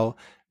how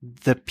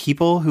the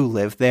people who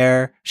live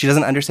there, she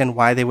doesn't understand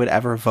why they would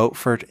ever vote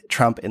for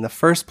Trump in the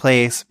first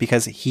place,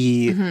 because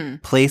he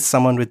placed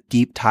someone with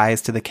deep ties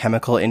to the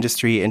chemical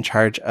industry in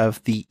charge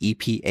of the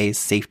EPA's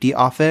safety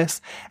office,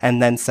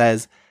 and then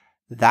says,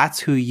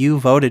 that's who you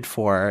voted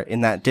for in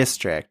that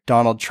district,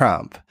 Donald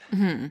Trump.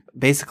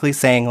 Basically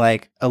saying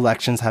like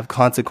elections have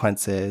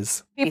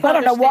consequences. I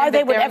don't know why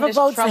they would ever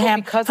vote for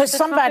him, for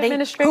somebody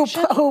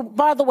who,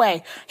 by the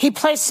way, he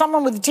placed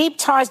someone with deep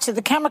ties to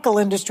the chemical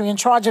industry in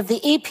charge of the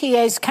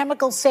EPA's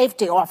Chemical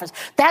Safety Office.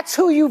 That's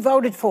who you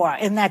voted for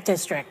in that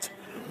district.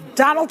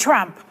 Donald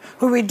Trump,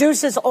 who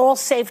reduces all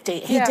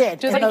safety. He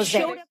did in those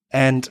days.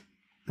 And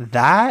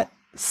that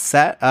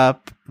set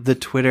up the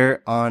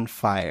Twitter on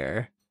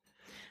fire.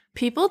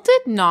 People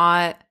did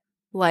not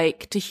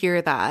like to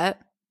hear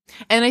that.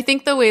 And I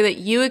think the way that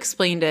you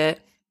explained it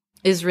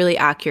is really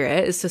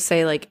accurate, is to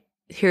say, like,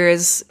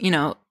 here's, you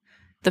know,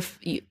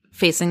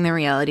 facing the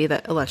reality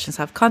that elections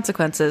have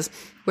consequences.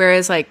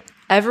 Whereas, like,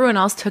 everyone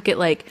else took it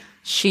like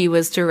she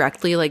was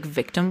directly, like,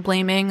 victim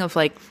blaming of,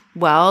 like,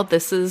 well,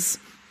 this is,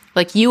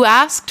 like, you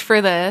asked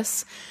for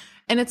this.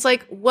 And it's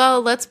like,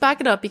 well, let's back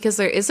it up, because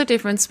there is a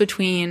difference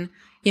between,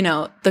 you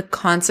know, the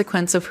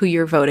consequence of who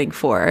you're voting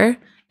for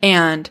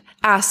and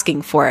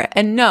asking for it.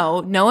 And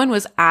no one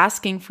was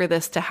asking for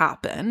this to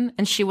happen.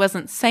 And she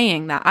wasn't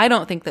saying that. I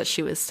don't think that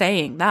she was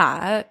saying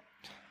that.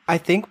 I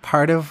think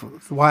part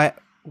of what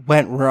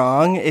went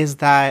wrong is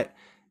that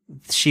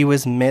she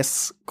was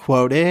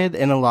misquoted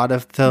in a lot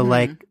of the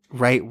like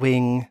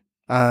right-wing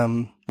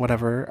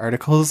whatever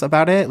articles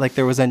about it. Like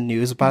there was a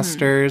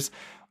Newsbusters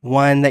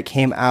one that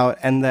came out,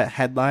 and the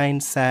headline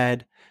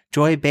said,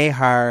 Joy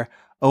Behar,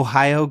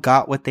 Ohio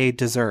got what they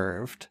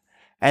deserved.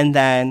 And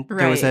then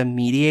there was a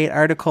Mediate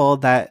article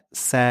that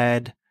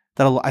said,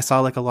 that I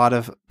saw like a lot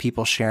of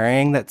people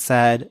sharing, that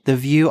said, the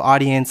View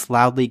audience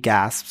loudly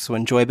gasps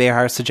when Joy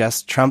Behar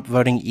suggests Trump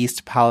voting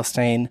East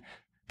Palestine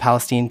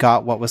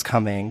got what was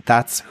coming.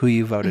 That's who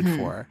you voted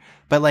for.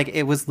 But like,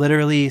 it was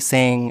literally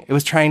saying, it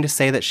was trying to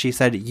say that she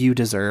said you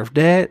deserved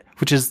it,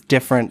 which is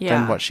different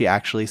than what she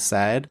actually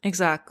said.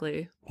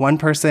 Exactly. One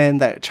person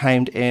that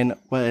chimed in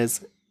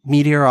was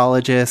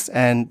meteorologist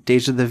and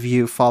Days of the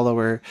View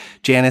follower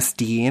Janice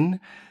Dean.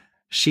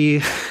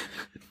 She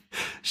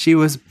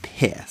was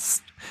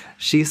pissed.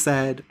 She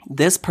said,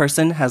 this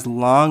person has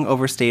long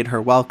overstayed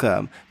her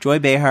welcome. Joy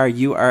Behar,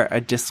 you are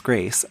a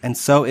disgrace, and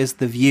so is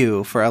The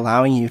View for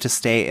allowing you to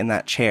stay in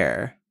that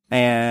chair.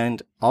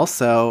 And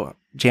also,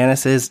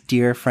 Janice's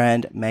dear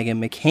friend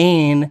Meghan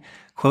McCain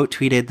quote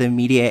tweeted the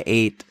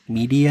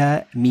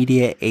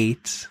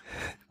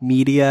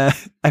media.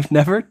 I've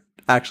never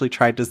actually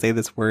tried to say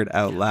this word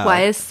out loud.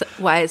 Why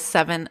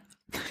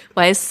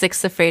is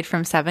 6 afraid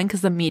from 7?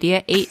 Because the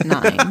media ate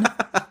 9.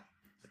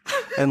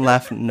 And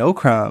left no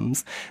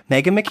crumbs.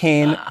 Meghan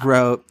McCain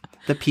wrote,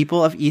 the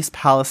people of East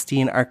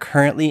Palestine are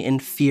currently in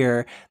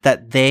fear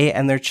that they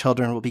and their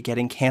children will be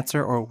getting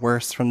cancer or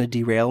worse from the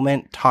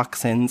derailment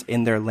toxins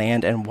in their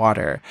land and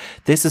water.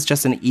 This is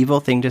just an evil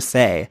thing to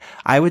say.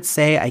 I would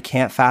say I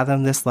can't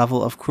fathom this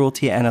level of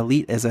cruelty and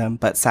elitism,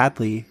 but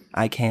sadly,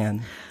 I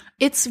can.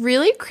 It's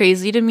really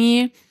crazy to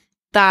me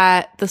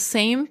that the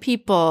same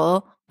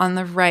people on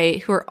the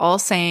right who are all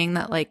saying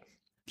that, like,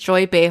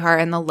 Joy Behar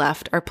and the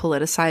left are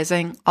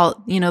politicizing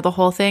all, you know, the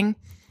whole thing.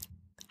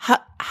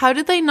 How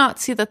did they not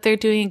see that they're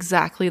doing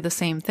exactly the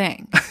same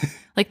thing?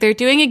 Like, they're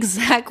doing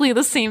exactly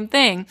the same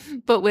thing,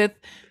 but with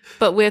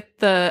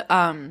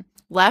the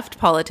left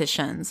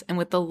politicians and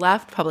with the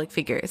left public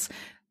figures.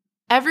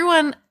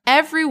 Everyone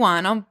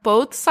on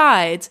both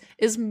sides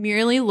is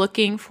merely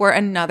looking for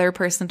another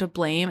person to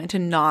blame and to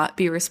not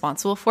be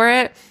responsible for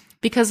it,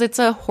 because it's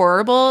a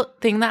horrible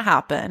thing that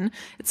happened.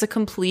 It's a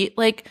complete,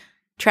 like,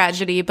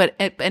 tragedy,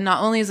 and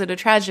not only is it a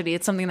tragedy,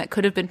 it's something that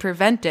could have been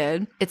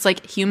prevented. It's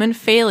like human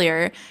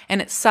failure, and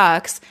it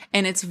sucks.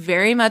 And it's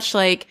very much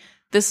like,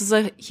 this is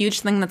a huge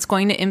thing that's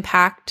going to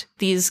impact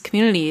these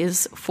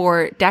communities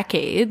for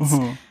decades.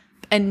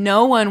 And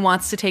no one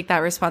wants to take that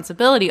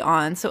responsibility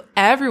on. So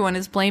everyone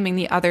is blaming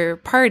the other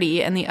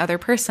party and the other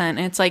person.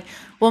 And it's like,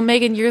 well,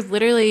 Megan, you're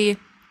literally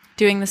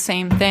doing the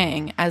same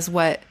thing as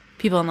what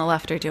people on the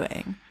left are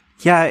doing.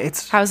 Yeah,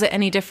 how's it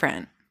any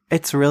different?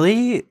 It's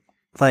really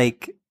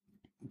like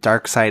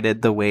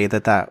dark-sided the way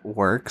that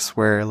works,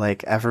 where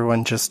like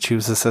everyone just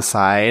chooses a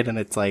side, and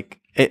it's like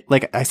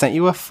I sent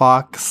you a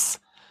Fox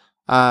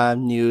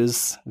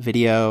News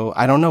video.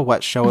 I don't know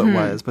what show it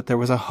was, but there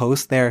was a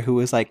host there who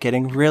was like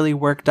getting really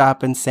worked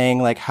up and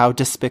saying like how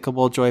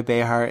despicable Joy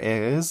Behar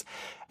is,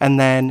 and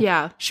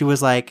then she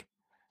was like,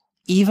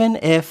 even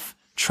if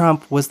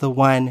Trump was the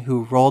one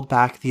who rolled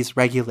back these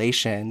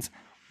regulations,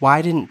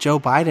 why didn't Joe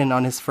Biden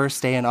on his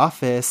first day in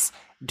office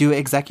do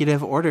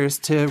executive orders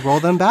to roll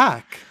them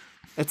back?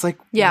 It's like,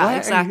 yeah,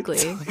 exactly.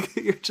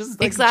 You're just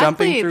like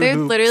jumping through They're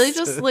hoops. literally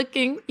just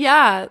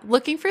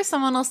looking for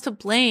someone else to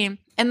blame.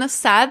 And the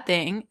sad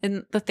thing,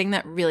 and the thing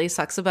that really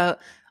sucks about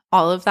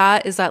all of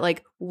that is that,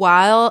 like,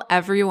 while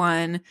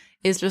everyone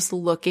is just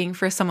looking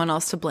for someone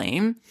else to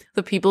blame,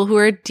 the people who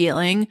are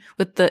dealing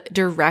with the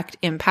direct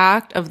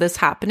impact of this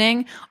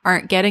happening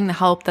aren't getting the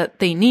help that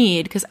they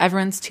need because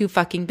everyone's too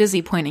fucking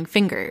busy pointing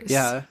fingers.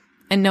 Yeah.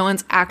 And no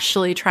one's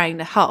actually trying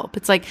to help.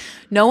 It's like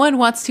no one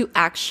wants to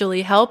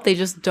actually help. They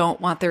just don't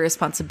want the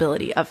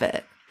responsibility of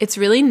it. It's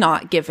really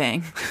not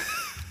giving.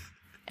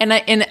 And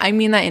I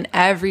mean that in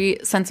every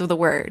sense of the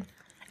word.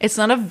 It's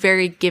not a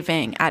very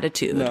giving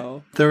attitude.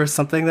 No. There was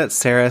something that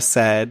Sarah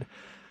said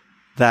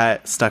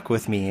that stuck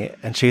with me.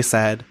 And she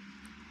said,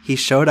 he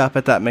showed up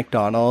at that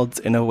McDonald's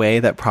in a way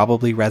that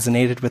probably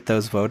resonated with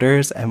those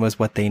voters and was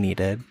what they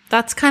needed.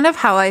 That's kind of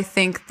how I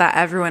think that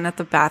everyone at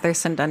the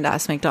Bathurst and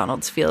Dundas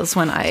McDonald's feels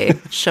when I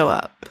show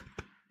up.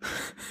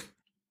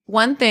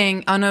 One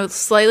thing on a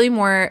slightly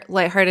more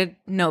lighthearted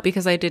note,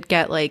 because I did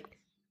get like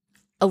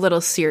a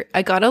little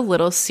I got a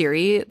little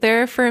Siri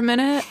there for a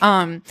minute.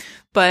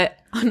 But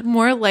on a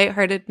more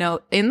lighthearted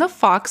note, in the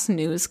Fox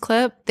News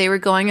clip, they were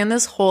going in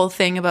this whole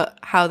thing about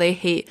how they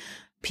hate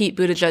Pete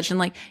Buttigieg, and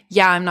like,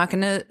 yeah, I'm not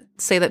going to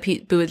say that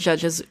Pete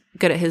Buttigieg is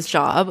good at his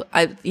job.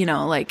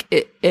 Like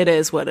it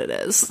is what it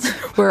is.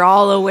 We're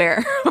all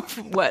aware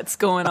of what's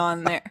going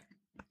on there.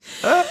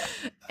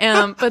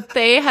 But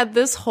they had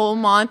this whole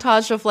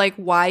montage of like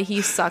why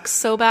he sucks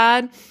so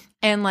bad.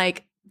 And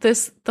like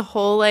the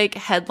whole like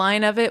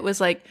headline of it was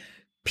like,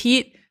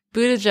 Pete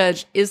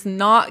Buttigieg is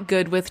not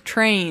good with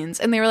trains.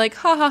 And they were like,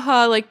 ha ha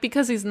ha, like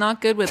because he's not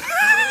good with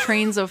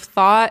trains of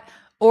thought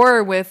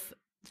or with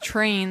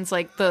trains,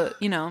 like the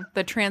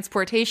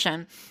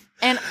transportation.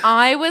 And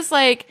I was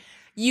like,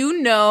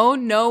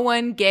 no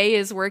one gay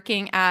is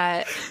working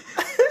at,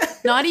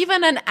 not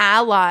even an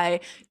ally,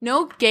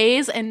 no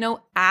gays and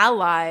no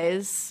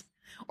allies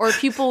or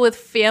people with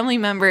family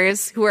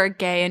members who are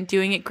gay and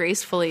doing it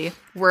gracefully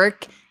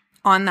work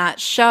on that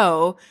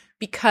show,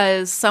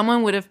 because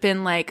someone would have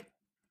been like,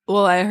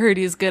 well, I heard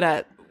he's good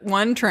at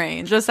one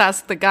train. Just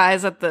ask the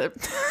guys at the,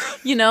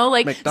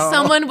 like McDonald's.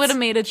 Someone would have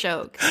made a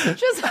joke.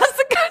 Just ask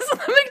the guys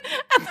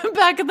at the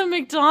back of the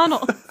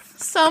McDonald's.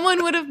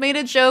 Someone would have made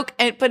a joke,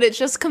 but it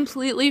just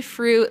completely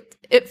flew.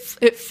 It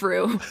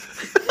flew.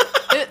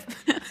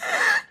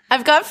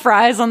 I've got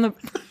fries on the.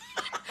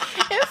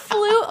 It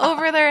flew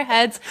over their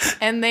heads,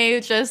 and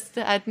they just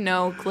had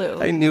no clue.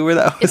 I knew where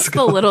that was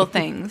going. The little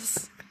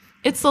things.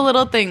 It's the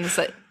little things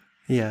that.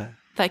 Yeah.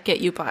 That get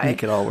you by.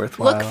 Make it all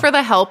worthwhile. Look for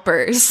the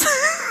helpers.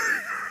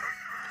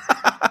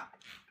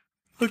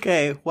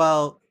 Okay,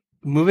 well,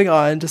 moving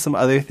on to some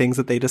other things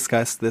that they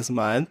discussed this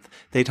month.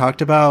 They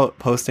talked about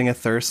posting a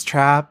thirst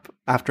trap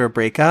after a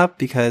breakup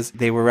because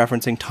they were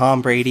referencing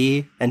Tom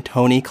Brady and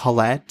Toni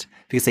Collette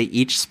because they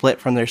each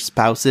split from their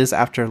spouses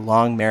after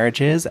long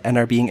marriages and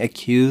are being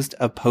accused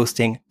of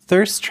posting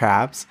thirst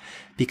traps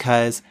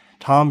because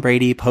Tom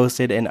Brady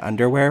posted an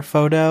underwear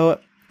photo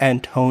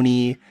and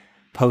Toni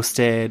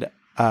posted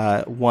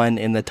one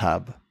in the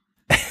tub.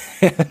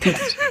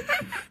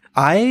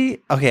 I'm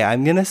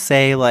going to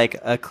say like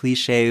a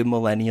cliche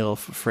millennial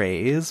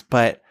phrase,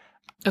 but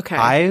okay.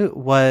 I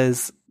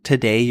was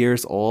today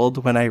years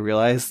old when I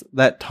realized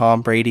that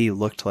Tom Brady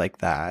looked like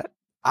that.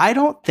 I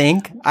don't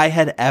think I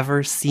had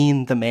ever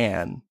seen the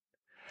man.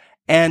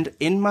 And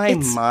in my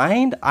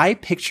mind, I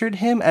pictured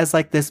him as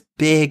like this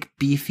big,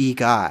 beefy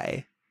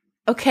guy.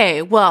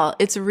 Okay, well,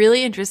 it's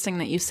really interesting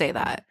that you say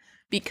that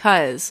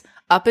because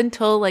up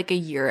until like a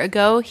year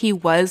ago, he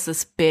was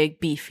this big,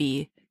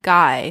 beefy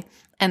guy.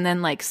 And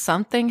then like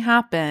something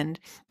happened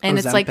and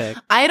Ozempic. It's like,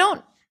 I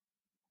don't,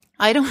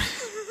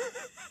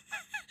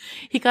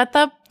 he got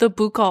the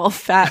Buchal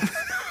fat.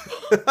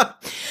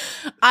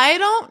 I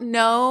don't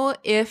know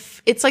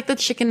if it's like the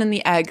chicken and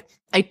the egg.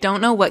 I don't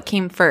know what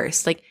came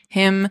first, like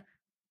him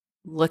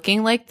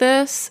looking like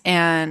this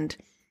and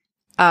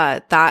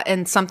that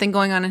and something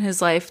going on in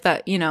his life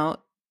that,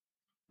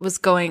 was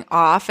going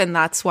off. And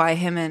that's why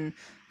him and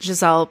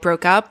Giselle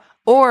broke up.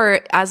 Or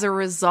as a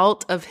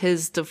result of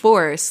his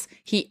divorce,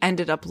 he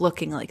ended up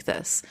looking like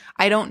this.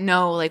 I don't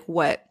know like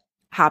what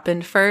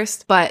happened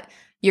first, but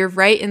you're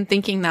right in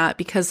thinking that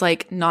because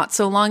like not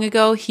so long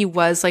ago, he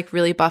was like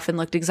really buff and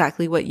looked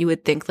exactly what you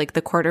would think like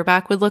the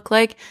quarterback would look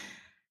like.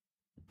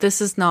 This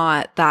is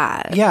not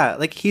that. Yeah,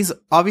 like he's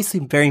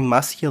obviously very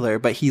muscular,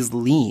 but he's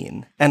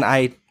lean. And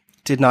I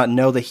did not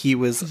know that he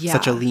was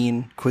such a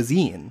lean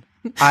cuisine.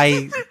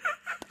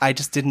 I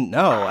just didn't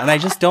know. And I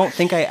just don't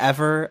think I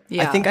ever,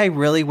 I think I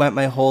really went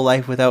my whole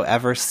life without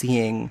ever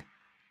seeing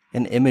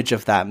an image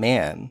of that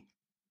man.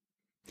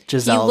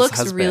 Giselle's he looks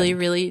husband. Really,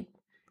 really,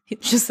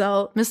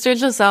 Mr.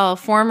 Giselle,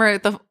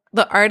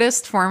 the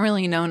artist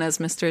formerly known as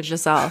Mr.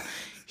 Giselle.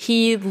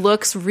 He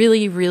looks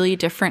really, really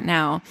different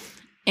now.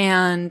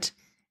 And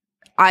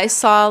I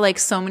saw like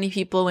so many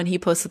people when he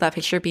posted that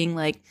picture being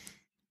like,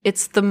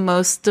 it's the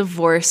most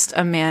divorced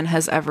a man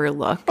has ever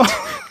looked.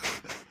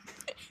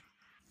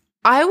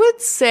 I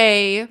would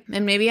say,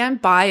 and maybe I'm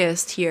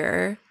biased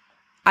here,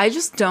 I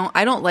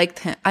don't like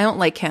him. I don't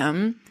like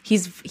him.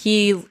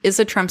 He is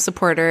a Trump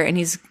supporter, and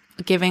he's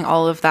giving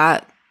all of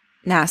that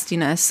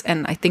nastiness.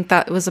 And I think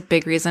that was a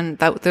big reason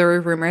that there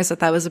were rumors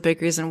that was a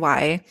big reason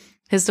why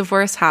his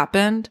divorce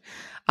happened.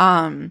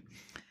 I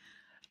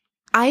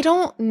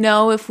don't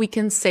know if we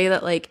can say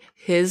that like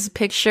his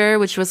picture,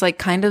 which was like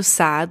kind of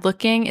sad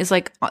looking, is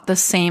like the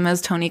same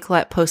as Toni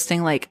Collette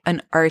posting like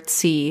an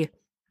artsy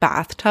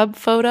bathtub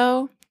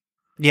photo.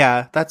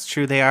 Yeah, that's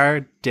true. They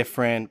are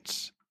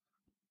different.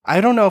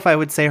 I don't know if I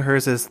would say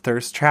hers is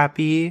thirst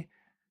trappy.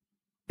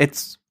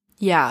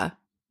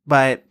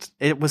 But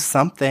it was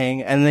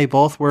something, and they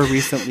both were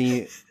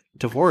recently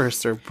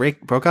divorced or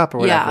broke up or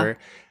whatever. Yeah.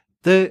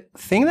 The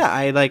thing that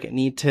I like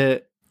need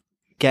to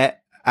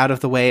get out of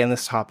the way in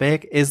this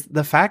topic is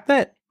the fact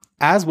that,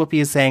 as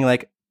Whoopi is saying,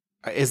 like,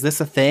 is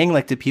this a thing?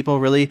 Like, did people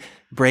really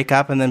break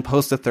up and then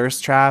post a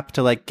thirst trap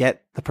to like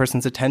get the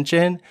person's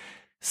attention?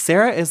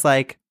 Sarah is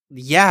like,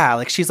 yeah,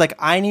 like she's like,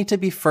 I need to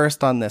be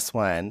first on this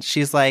one.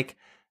 She's like,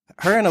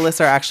 her and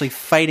Alyssa are actually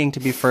fighting to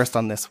be first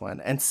on this one.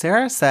 And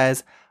Sarah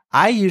says,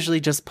 I usually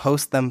just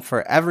post them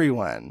for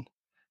everyone.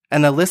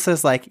 And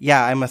Alyssa's like,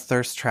 yeah, I'm a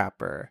thirst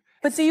trapper.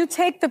 But do you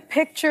take the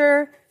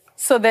picture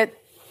so that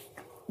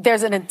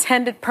there's an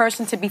intended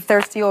person to be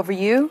thirsty over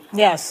you?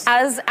 Yes.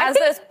 I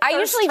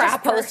usually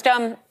just post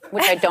them,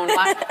 which I don't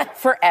like,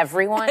 for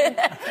everyone.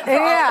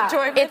 Yeah.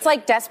 It's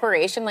like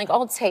desperation. Like,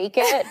 I'll take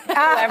it,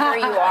 whoever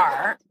you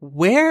are.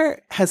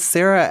 Where has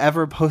Sarah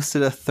ever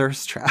posted a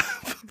thirst trap?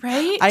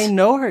 Right? I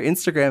know her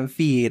Instagram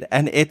feed,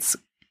 and it's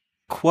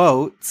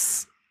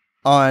quotes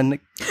on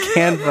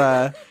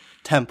Canva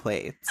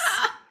templates.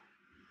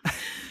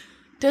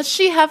 Does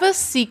she have a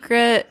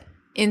secret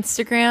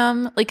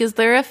Instagram? Like, is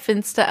there a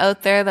Finsta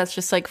out there that's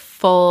just like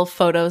full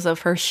photos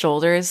of her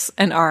shoulders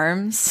and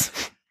arms?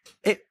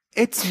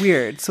 It's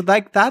weird. So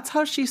like that's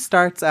how she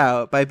starts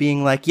out, by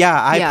being like,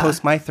 yeah, I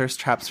post my thirst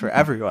traps for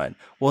everyone.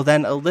 Well,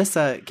 then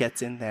Alyssa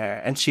gets in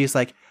there and she's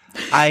like,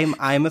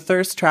 I'm a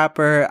thirst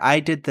trapper. I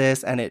did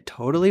this and it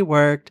totally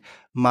worked.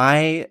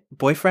 My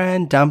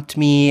boyfriend dumped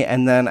me,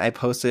 and then I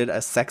posted a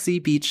sexy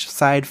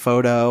beachside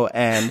photo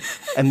and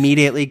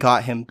immediately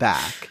got him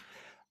back.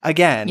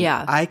 Again,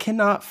 I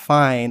cannot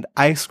find,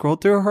 I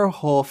scrolled through her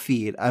whole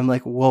feed. I'm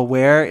like, well,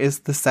 where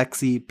is the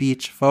sexy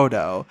beach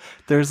photo?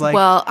 There's like...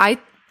 Well,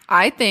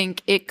 I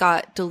think it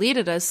got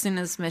deleted as soon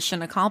as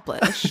mission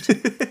accomplished.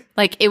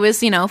 Like, it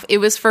was, it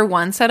was for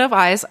one set of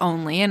eyes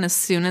only, and as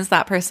soon as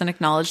that person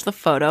acknowledged the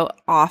photo,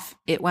 off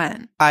it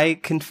went. I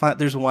can find,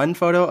 there's one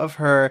photo of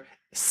her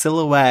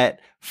silhouette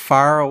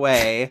far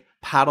away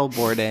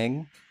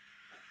paddleboarding.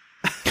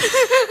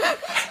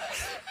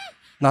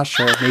 Not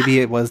sure. Maybe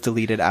it was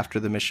deleted after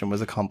the mission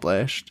was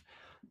accomplished.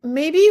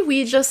 Maybe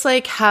we just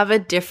like have a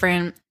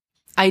different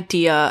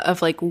idea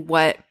of like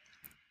what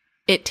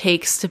it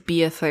takes to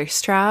be a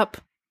thirst trap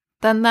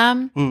than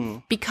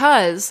them.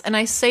 Because, and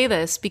I say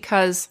this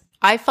because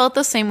I felt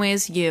the same way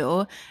as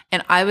you,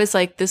 and I was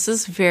like, this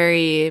is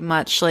very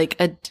much like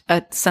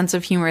a sense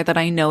of humor that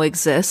I know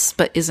exists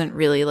but isn't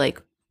really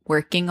like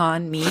working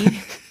on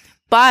me.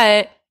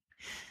 But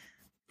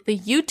the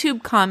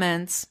YouTube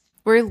comments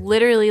were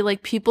literally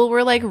like, people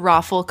were like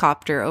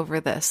rafflecopter over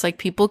this. Like,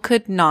 people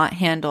could not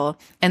handle,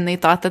 and they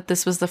thought that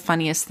this was the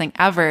funniest thing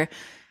ever,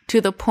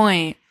 to the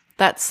point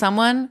that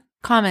someone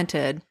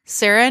commented,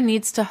 Sarah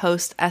needs to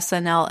host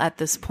SNL at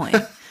this point.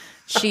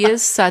 She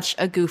is such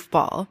a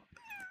goofball.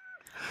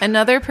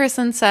 Another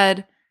person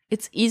said,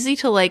 it's easy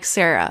to like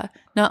Sarah.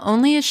 Not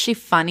only is she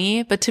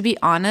funny, but to be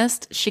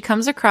honest, she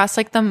comes across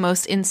like the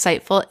most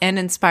insightful and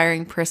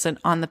inspiring person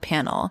on the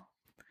panel.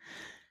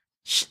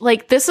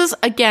 Like, this is,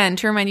 again,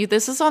 to remind you,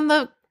 this is on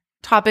the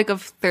topic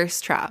of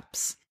thirst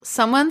traps.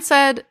 Someone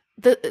said,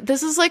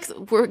 this is like,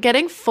 we're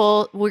getting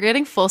full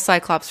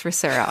Cyclops for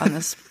Sarah on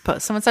this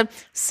post. Someone said,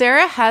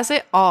 Sarah has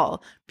it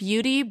all.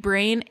 Beauty,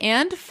 brain,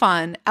 and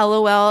fun.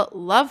 LOL,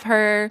 love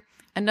her.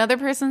 Another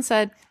person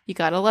said, you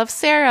gotta love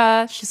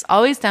Sarah. She's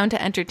always down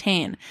to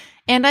entertain.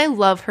 And I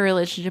love her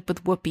relationship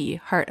with Whoopi,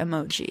 heart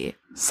emoji.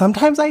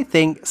 Sometimes I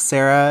think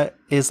Sarah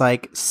is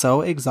like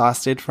so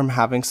exhausted from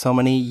having so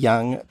many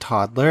young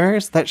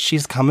toddlers that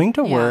she's coming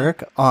to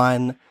work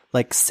on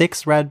like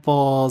 6 Red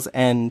Bulls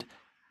and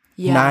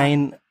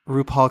 9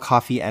 RuPaul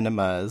coffee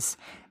enemas.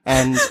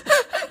 And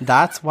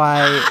that's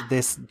why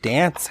this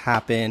dance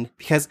happened.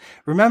 Because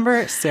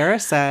remember, Sarah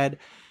said,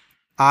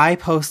 I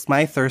post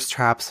my thirst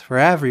traps for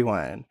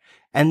everyone.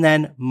 And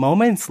then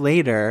moments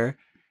later,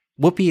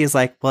 Whoopi is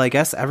like, well, I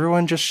guess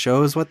everyone just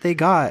shows what they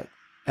got.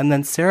 And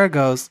then Sarah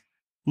goes,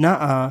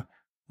 nuh-uh,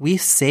 we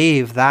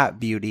save that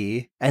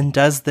beauty, and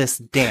does this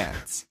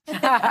dance.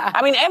 I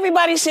mean,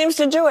 everybody seems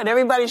to do it.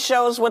 Everybody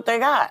shows what they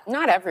got.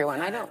 Not everyone.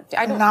 I don't.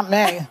 Not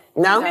me.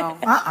 No?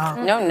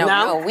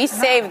 No. We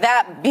save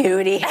that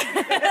beauty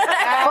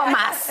for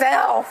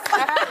myself.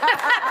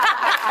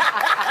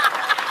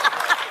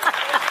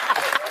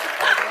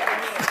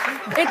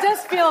 It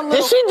does feeling a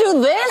Did little... she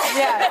do this?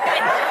 Yeah.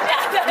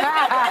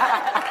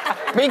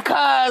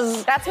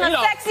 Because That's my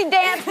sexy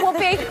dance,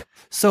 Whoopi.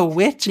 So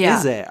which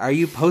is it? Are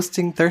you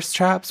posting thirst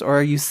traps or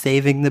are you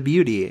saving the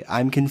beauty?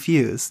 I'm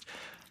confused.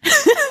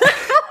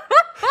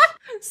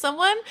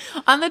 Someone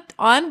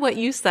on what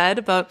you said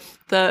about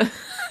the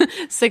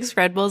 6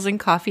 Red Bulls and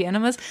coffee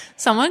enemas,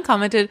 someone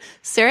commented,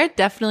 Sarah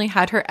definitely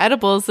had her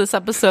edibles this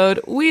episode.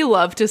 We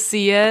love to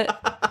see it.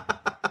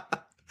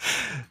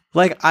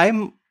 Like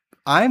I'm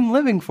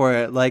living for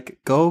it. Like,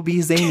 go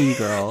be zany,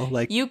 girl.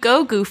 Like, you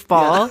go,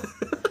 goofball.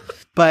 Yeah.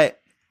 But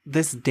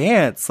this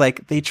dance,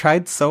 like, they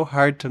tried so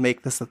hard to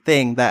make this a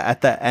thing that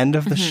at the end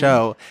of the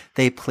show,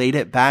 they played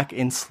it back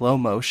in slow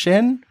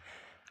motion.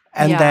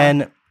 And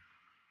then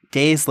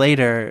days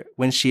later,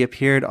 when she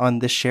appeared on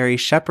the Sherri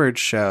Shepherd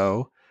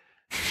show,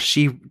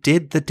 she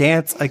did the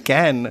dance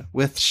again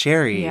with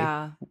Sherri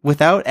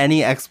without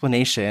any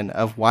explanation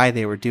of why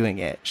they were doing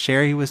it.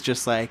 Sherri was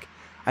just like,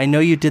 I know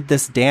you did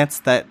this dance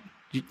that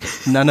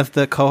none of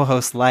the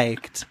co-hosts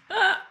liked.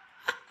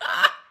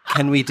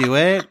 Can we do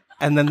it?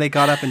 And then they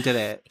got up and did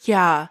it.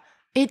 Yeah.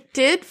 It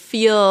did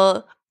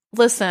feel,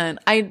 listen,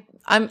 I'm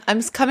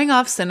coming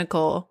off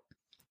cynical.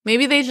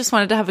 Maybe they just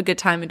wanted to have a good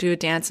time and do a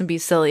dance and be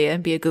silly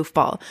and be a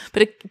goofball.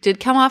 But it did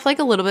come off like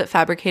a little bit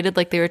fabricated,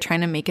 like they were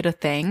trying to make it a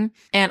thing.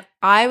 And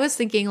I was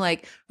thinking,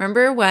 like,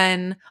 remember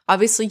when,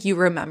 obviously you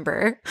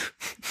remember,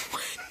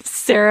 when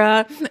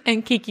Sarah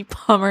and Keke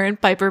Palmer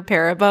and Piper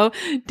Perabo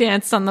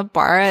danced on the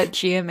bar at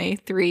GMA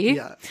 3?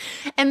 Yeah.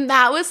 And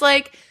that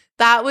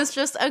was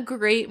just a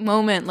great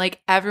moment.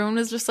 Like, everyone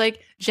was just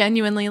like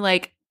genuinely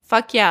like,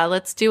 fuck yeah,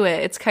 let's do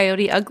it. It's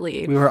Coyote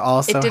Ugly. We were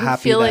all so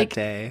happy that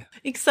day.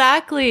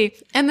 Exactly.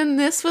 And then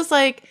this was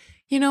like,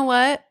 you know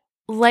what?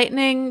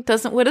 Lightning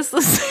doesn't, what is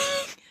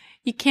this?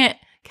 You can't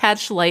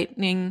catch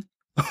lightning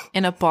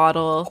in a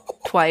bottle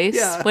twice.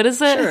 Yeah, what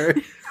is it? Sure.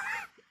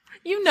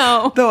 You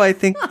know. No, I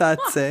think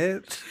that's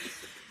it.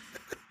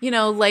 You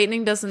know,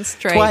 lightning doesn't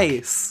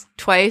strike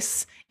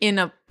twice in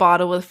a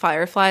bottle with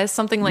fireflies,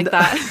 something like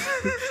that.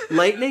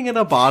 Lightning in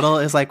a bottle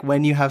is like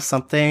when you have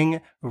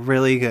something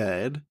really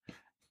good.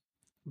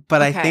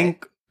 But I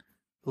think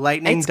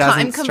lightning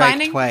doesn't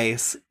strike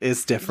twice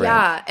is different.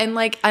 Yeah,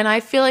 and I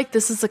feel like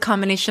this is a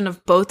combination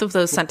of both of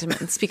those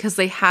sentiments because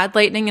they had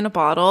lightning in a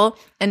bottle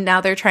and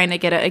now they're trying to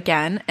get it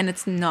again and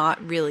it's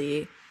not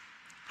really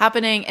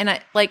happening.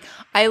 And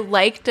I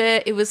liked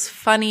it. It was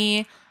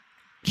funny.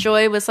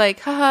 Joy was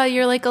like, haha,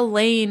 you're like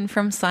Elaine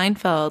from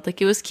Seinfeld.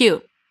 Like, it was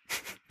cute.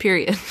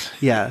 Period.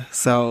 Yeah,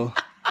 so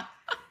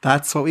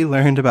that's what we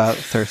learned about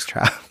thirst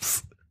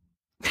traps.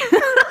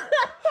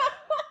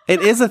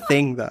 It is a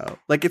thing, though.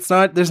 Like, it's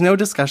not, there's no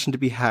discussion to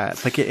be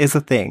had. Like, it is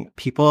a thing.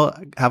 People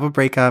have a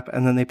breakup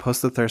and then they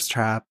post the thirst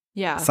trap.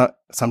 Yeah.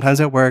 Sometimes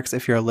it works.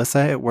 If you're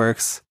Alyssa, it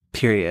works.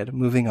 Period.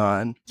 Moving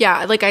on.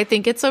 Yeah, like, I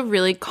think it's a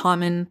really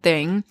common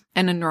thing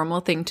and a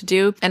normal thing to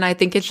do. And I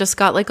think it just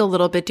got like a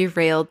little bit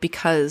derailed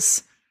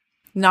because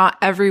not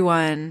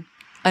everyone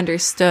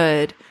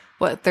understood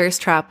what a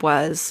thirst trap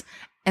was.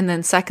 And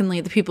then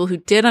secondly, the people who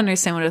did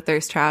understand what a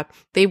thirst trap,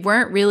 they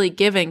weren't really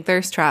giving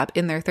thirst trap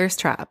in their thirst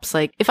traps.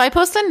 Like, if I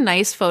post a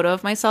nice photo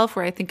of myself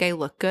where I think I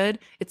look good,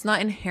 it's not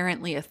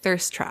inherently a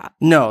thirst trap.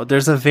 No,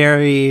 there's a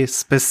very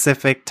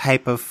specific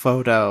type of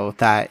photo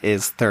that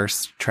is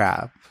thirst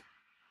trap.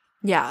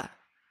 Yeah.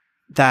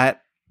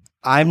 That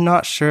I'm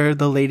not sure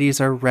the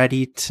ladies are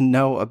ready to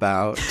know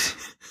about.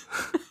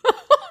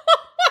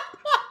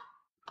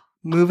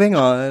 Moving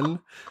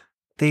on,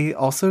 they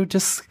also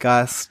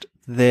discussed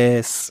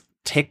this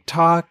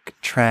TikTok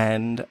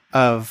trend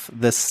of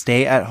the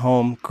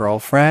stay-at-home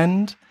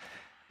girlfriend.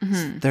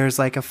 Mm-hmm. There's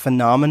like a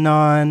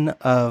phenomenon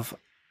of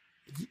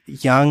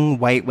young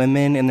white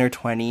women in their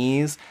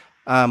 20s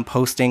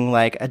posting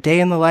like a day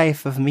in the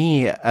life of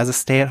me as a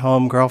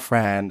stay-at-home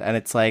girlfriend. And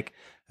it's like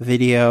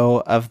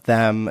video of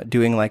them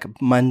doing like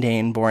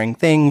mundane, boring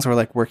things or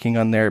like working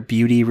on their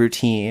beauty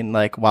routine,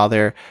 like while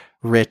their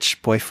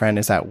rich boyfriend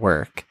is at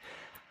work.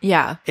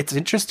 Yeah. It's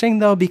interesting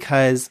though,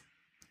 because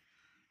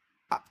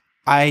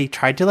I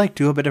tried to like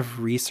do a bit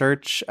of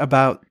research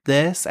about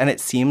this, and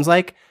it seems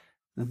like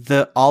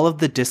all of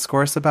the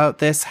discourse about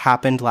this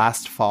happened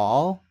last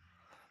fall.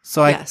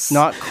 So I'm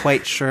not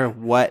quite sure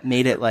what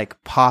made it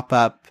like pop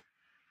up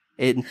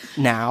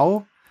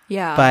now.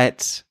 Yeah.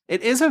 But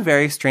it is a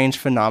very strange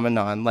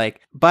phenomenon.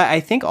 Like, but I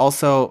think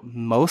also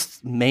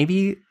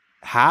maybe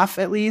half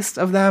at least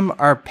of them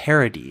are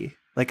parody.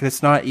 Like,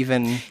 it's not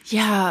even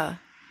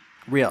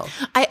real.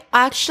 I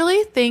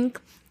actually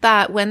think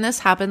that when this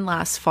happened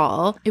last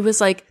fall, it was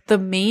like the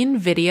main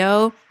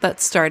video that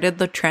started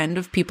the trend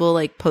of people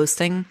like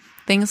posting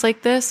things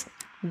like this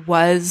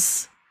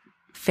was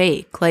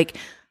fake. Like,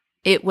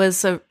 it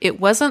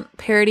wasn't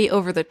parody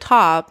over the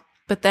top,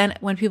 but then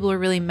when people were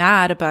really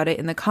mad about it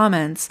in the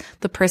comments,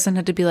 the person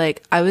had to be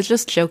like, I was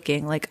just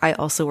joking. Like, I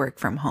also work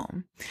from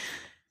home.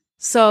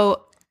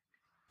 So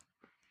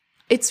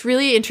it's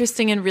really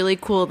interesting and really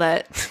cool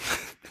that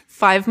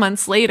 5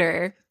 months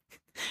later,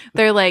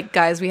 they're like,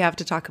 guys, we have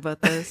to talk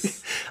about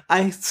this.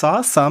 I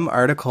saw some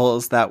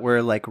articles that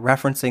were like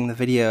referencing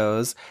the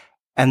videos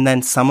And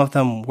then some of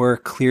them were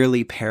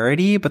clearly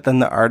parody, but then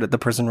the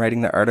person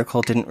writing the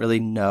article didn't really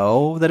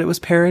know that it was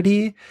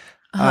parody.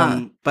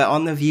 But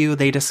on The View,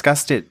 they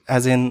discussed it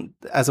as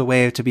a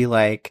way to be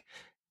like,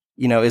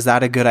 you know, is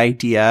that a good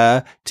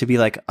idea to be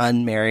like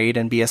unmarried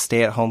and be a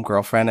stay-at-home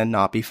girlfriend and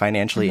not be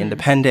financially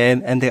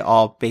independent? And they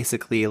all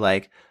basically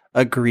like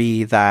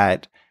agree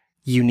that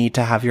you need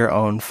to have your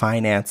own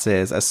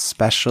finances,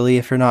 especially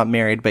if you're not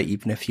married, but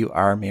even if you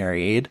are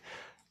married.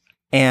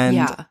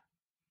 And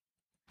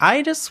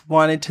I just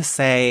wanted to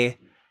say,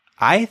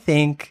 I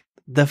think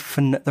the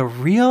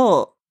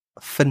real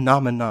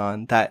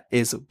phenomenon that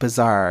is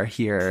bizarre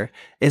here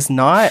is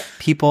not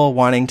people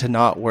wanting to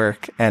not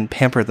work and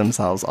pamper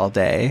themselves all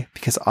day,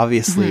 because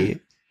obviously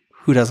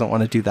who doesn't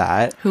want to do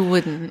that? Who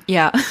wouldn't?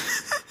 Yeah.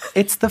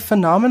 It's the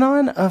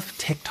phenomenon of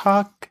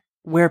TikTok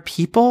where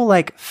people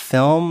like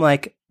film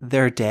like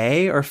their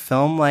day or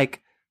film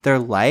like their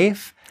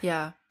life.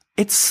 Yeah.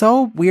 It's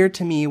so weird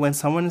to me when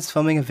someone is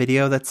filming a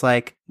video that's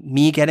like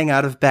me getting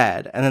out of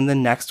bed, and then the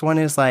next one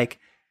is like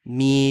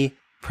me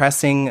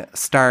pressing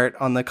start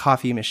on the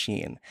coffee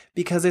machine,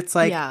 because it's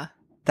like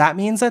that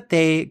means that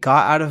they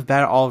got out of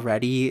bed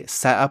already,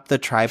 set up the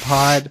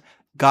tripod,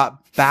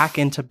 got back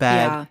into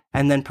bed,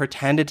 and then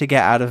pretended to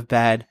get out of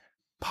bed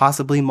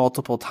possibly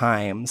multiple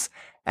times,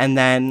 and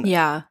then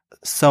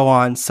so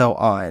on.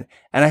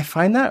 And I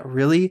find that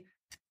really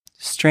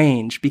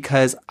strange,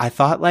 because I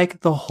thought like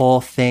the whole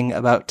thing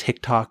about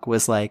TikTok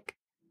was like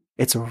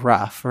it's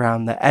rough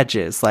around the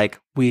edges, like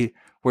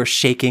we're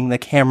shaking the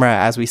camera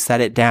as we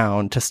set it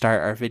down to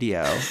start our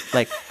video,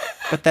 like,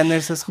 but then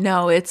there's this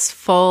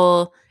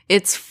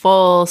it's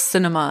full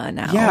cinema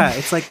now. Yeah,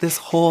 it's like this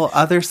whole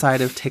other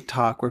side of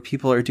TikTok where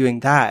people are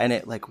doing that, and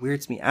it like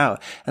weirds me out.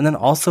 And then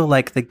also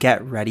like the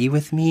get ready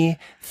with me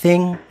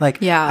thing,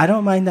 like I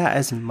don't mind that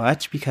as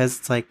much, because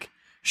it's like,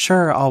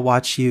 sure, I'll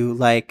watch you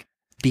like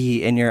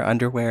be in your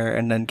underwear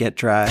and then get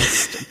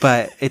dressed.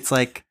 But it's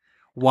like,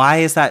 why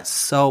is that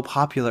so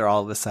popular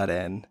all of a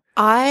sudden?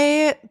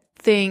 I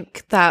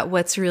think that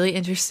what's really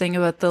interesting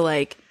about the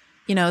like,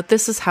 you know,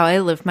 this is how I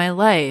live my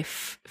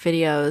life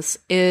videos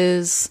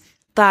is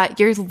that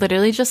you're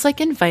literally just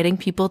like inviting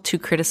people to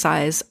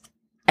criticize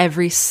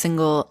every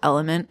single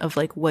element of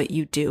like what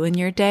you do in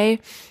your day.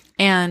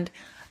 And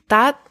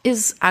that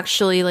is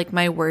actually like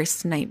my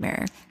worst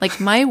nightmare.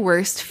 Like my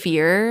worst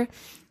fear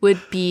would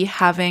be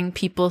having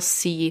people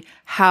see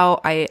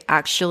how I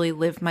actually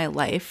live my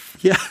life.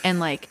 Yeah. And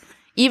like,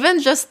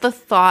 even just the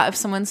thought of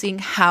someone seeing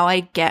how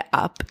I get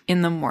up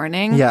in the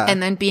morning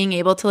and then being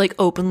able to like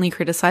openly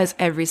criticize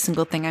every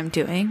single thing I'm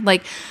doing.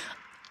 Like,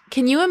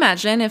 can you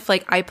imagine if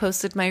like I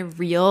posted my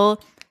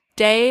real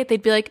day,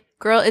 they'd be like,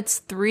 girl, it's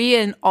 3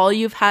 and all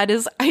you've had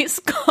is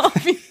iced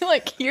coffee.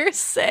 Like, you're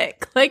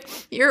sick. Like,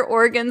 your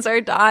organs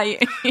are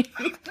dying.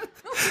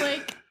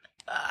 Like,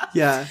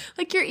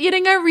 like you're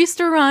eating a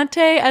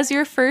ristorante as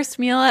your first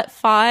meal at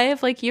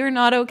 5. Like, you're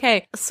not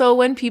okay. So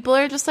when people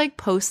are just like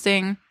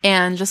posting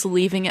and just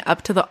leaving it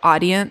up to the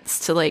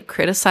audience to like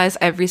criticize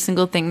every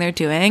single thing they're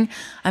doing,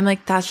 I'm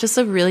like, that's just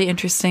a really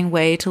interesting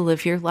way to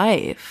live your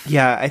life.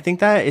 Yeah, I think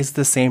that is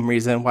the same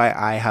reason why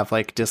I have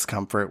like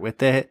discomfort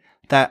with it.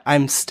 That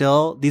I'm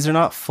still, these are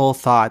not full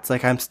thoughts,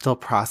 like I'm still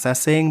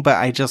processing, but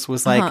I just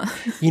was like,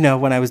 you know,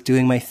 when I was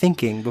doing my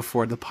thinking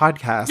before the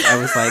podcast, I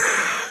was like,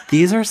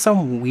 these are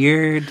some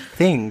weird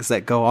things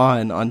that go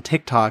on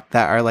TikTok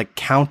that are like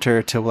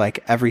counter to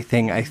like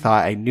everything I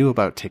thought I knew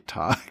about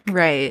TikTok.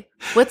 Right.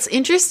 What's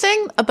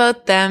interesting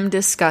about them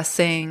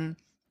discussing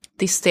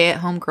the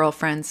stay-at-home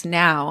girlfriends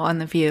now on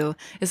The View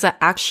is that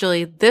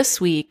actually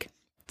this week,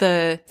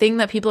 the thing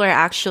that people are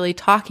actually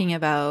talking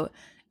about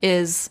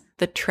is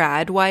the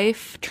trad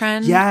wife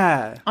trend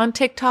on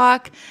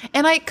TikTok.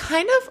 And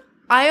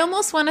I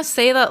almost want to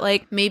say that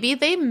like maybe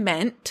they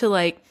meant to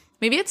like,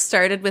 maybe it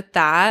started with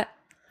that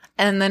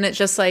and then it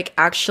just like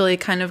actually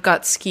kind of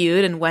got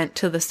skewed and went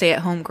to the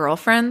stay-at-home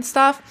girlfriend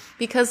stuff,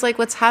 because like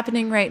what's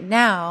happening right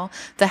now,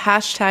 the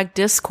hashtag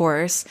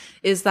discourse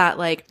is that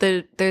like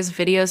there's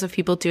videos of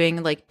people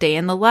doing like day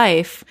in the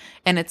life,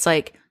 and it's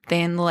like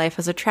day in the life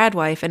as a trad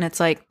wife, and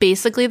it's like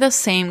basically the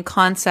same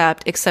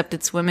concept, except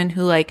it's women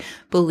who like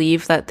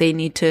believe that they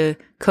need to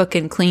cook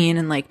and clean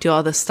and like do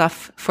all this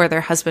stuff for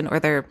their husband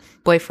or their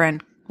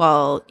boyfriend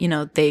while, you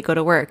know, they go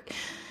to work.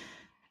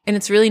 And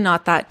it's really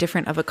not that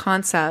different of a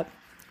concept,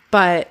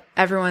 but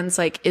everyone's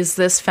like, is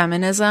this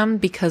feminism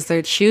because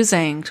they're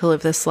choosing to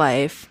live this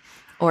life,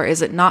 or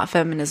is it not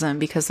feminism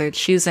because they're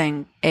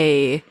choosing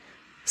a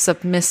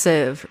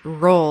submissive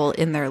role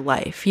in their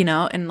life, you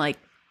know? And like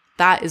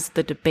that is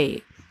the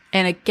debate.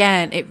 And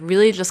again, it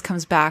really just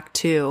comes back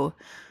to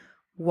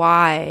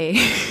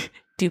why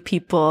do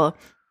people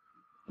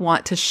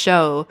want to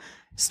show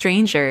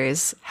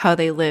strangers how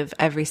they live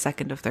every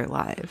second of their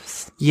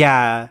lives?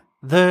 Yeah.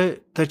 The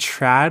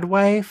trad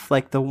wife,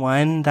 like the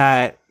one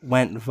that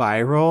went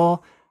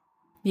viral.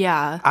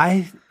 Yeah.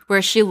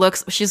 Where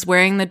she's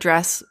wearing the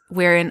dress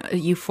where in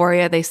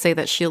Euphoria they say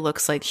that she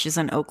looks like she's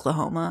in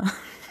Oklahoma.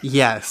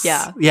 Yes.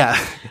 Yeah.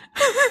 Yeah.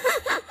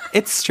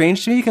 It's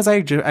strange to me because I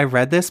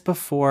read this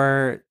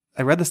before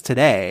I read this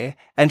today,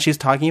 and she's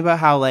talking about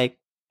how like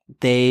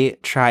they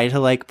try to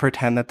like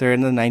pretend that they're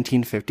in the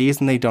 1950s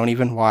and they don't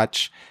even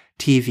watch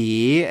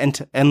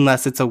TV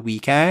unless it's a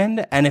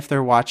weekend. And if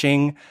they're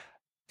watching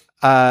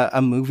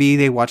a movie,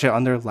 they watch it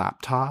on their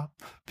laptop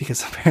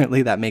because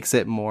apparently that makes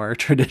it more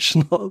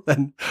traditional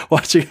than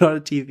watching it on a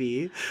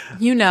TV.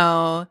 You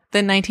know, the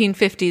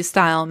 1950s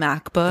style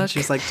MacBook. And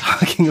she's like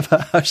talking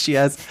about how she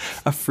has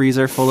a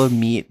freezer full of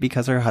meat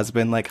because her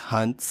husband like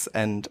hunts.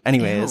 And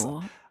anyways,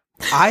 Ew.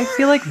 I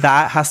feel like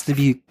that has to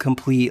be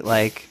complete.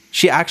 Like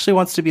she actually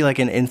wants to be like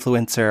an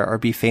influencer or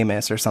be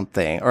famous or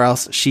something, or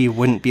else she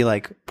wouldn't be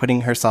like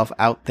putting herself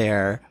out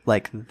there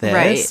like this.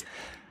 Right.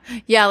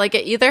 Yeah, like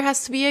it either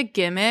has to be a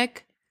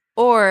gimmick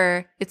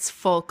or it's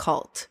full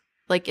cult.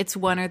 Like it's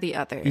one or the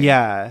other.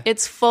 Yeah.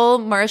 It's full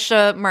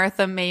Martha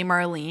May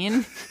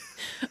Marlene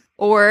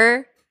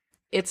or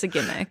it's a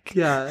gimmick.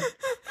 Yeah.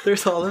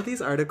 There's all of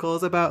these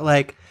articles about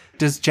like,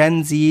 does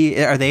Gen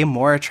Z, are they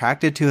more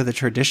attracted to the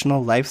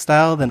traditional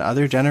lifestyle than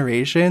other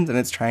generations? And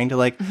it's trying to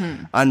like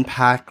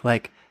unpack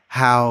like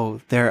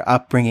how their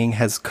upbringing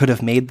could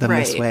have made them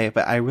this way.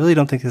 But I really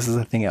don't think this is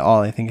a thing at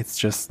all. I think it's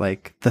just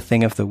like the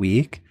thing of the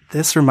week.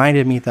 This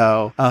reminded me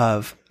though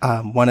of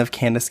one of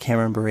Candace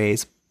Cameron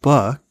Bure's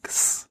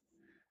books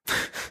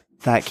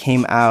that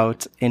came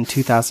out in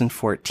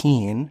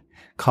 2014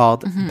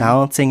 called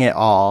Balancing It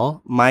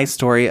All, My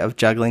Story of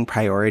Juggling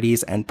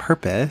Priorities and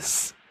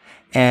Purpose.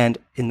 And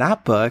in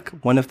that book,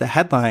 one of the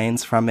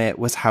headlines from it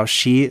was how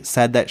she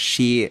said that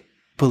she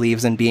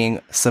believes in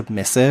being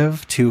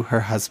submissive to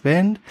her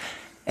husband.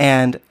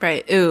 And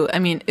right.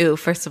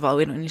 First of all,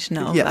 we don't need to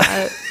know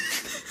that.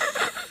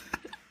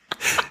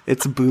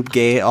 It's boob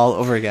gay all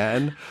over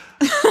again.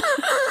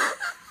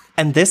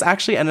 And this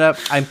actually ended up,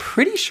 I'm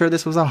pretty sure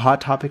this was a hot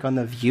topic on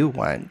The View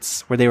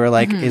once, where they were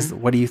like,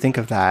 what do you think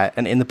of that?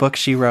 And in the book,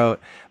 she wrote,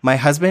 my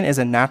husband is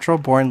a natural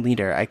born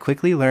leader. I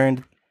quickly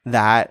learned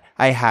that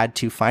I had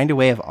to find a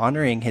way of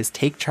honoring his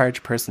take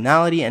charge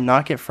personality and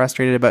not get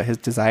frustrated about his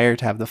desire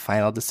to have the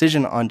final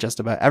decision on just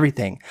about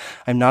everything.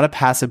 I'm not a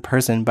passive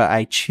person, but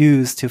I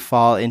choose to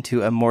fall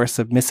into a more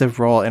submissive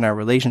role in our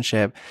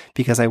relationship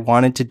because I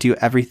wanted to do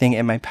everything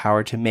in my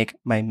power to make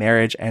my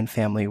marriage and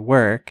family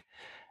work.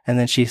 And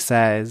then she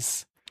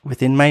says,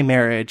 within my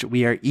marriage,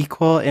 we are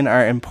equal in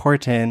our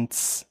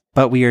importance,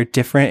 but we are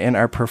different in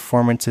our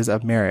performances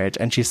of marriage.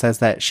 And she says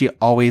that she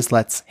always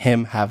lets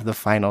him have the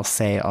final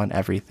say on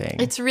everything.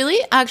 It's really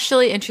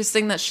actually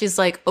interesting that she's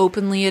like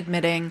openly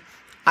admitting,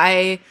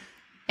 I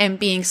am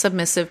being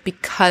submissive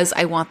because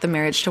I want the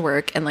marriage to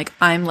work. And like,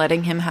 I'm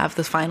letting him have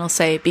the final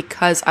say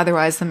because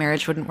otherwise the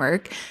marriage wouldn't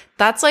work.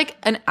 That's like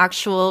an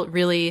actual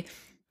really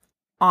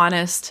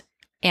honest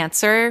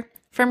answer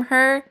from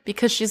her,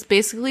 because she's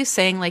basically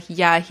saying like,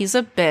 yeah, he's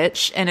a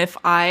bitch, and if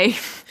I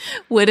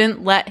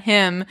wouldn't let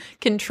him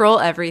control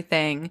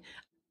everything,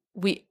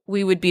 we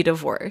would be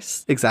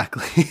divorced.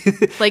 Exactly.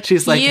 Like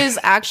he's an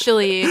asshole.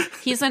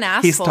 He's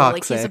like he's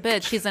toxic. a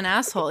bitch. He's an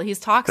asshole. He's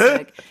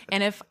toxic.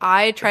 And if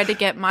I tried to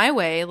get my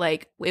way,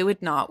 like it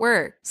would not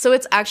work. So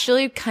it's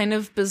actually kind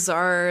of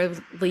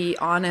bizarrely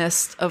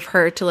honest of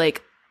her to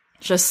like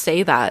just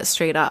say that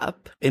straight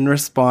up. In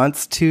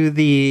response to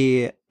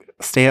the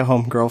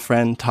stay-at-home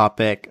girlfriend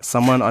topic,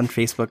 someone on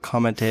Facebook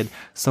commented,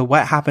 so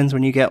what happens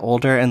when you get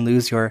older and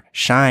lose your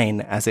shine,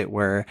 as it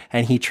were,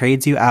 and he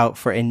trades you out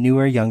for a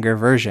newer, younger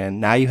version?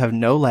 Now you have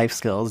no life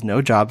skills,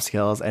 no job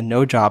skills, and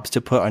no jobs to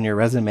put on your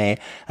resume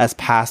as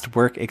past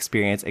work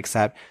experience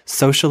except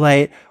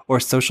socialite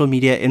or social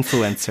media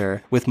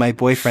influencer with my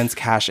boyfriend's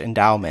cash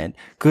endowment.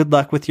 Good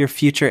luck with your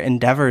future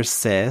endeavors,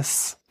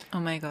 sis. Oh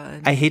my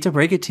God. I hate to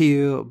break it to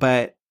you,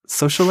 but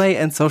socialite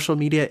and social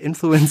media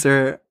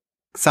influencer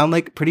sound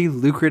like pretty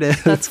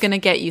lucrative. That's gonna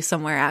get you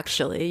somewhere,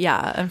 actually.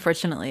 Yeah,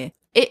 unfortunately.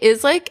 It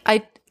is like,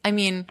 I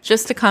mean,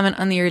 just to comment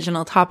on the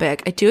original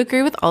topic, I do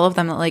agree with all of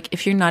them that like,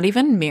 if you're not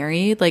even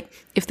married, like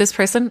if this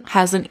person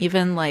hasn't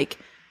even like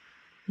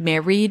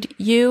married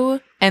you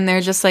and they're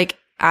just like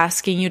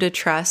asking you to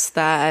trust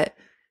that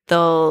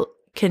they'll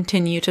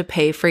continue to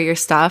pay for your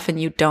stuff and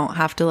you don't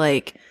have to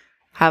like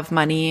have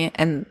money,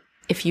 and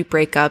if you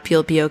break up,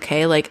 you'll be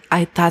okay. Like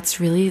that's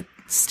really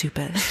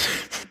stupid.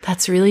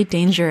 That's really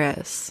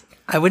dangerous.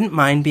 I wouldn't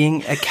mind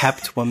being a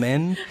kept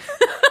woman,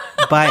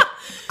 but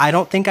I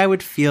don't think I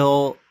would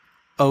feel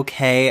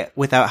okay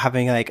without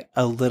having like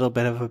a little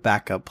bit of a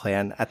backup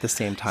plan at the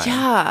same time.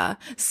 Yeah.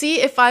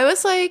 See, if I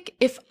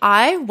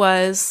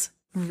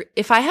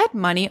had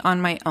money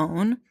on my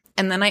own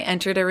and then I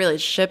entered a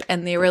relationship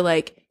and they were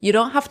like, you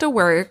don't have to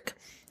work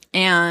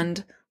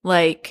and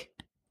like,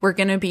 we're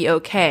going to be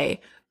okay.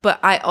 But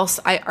I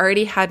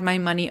already had my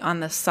money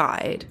on the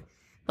side.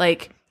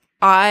 Like,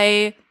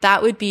 that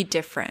would be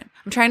different.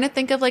 I'm trying to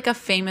think of like a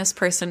famous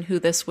person who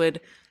this would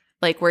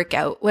like work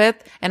out with.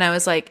 And I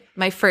was like,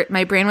 my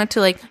brain went to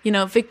like,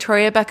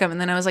 Victoria Beckham. And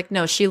then I was like,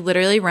 no, she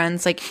literally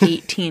runs like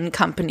 18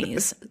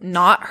 companies,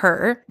 not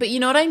her. But you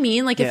know what I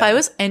mean? Like if I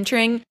was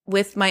entering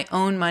with my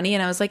own money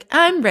and I was like,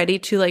 I'm ready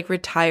to like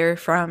retire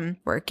from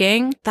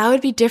working, that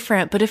would be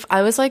different. But if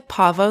I was like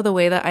Pavo the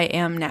way that I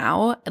am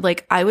now,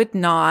 like I would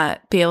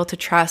not be able to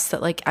trust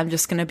that like I'm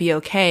just going to be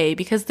okay,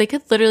 because they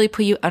could literally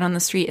put you out on the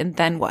street and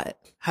then what?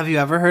 Have you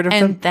ever heard of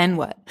And then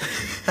what?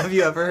 Have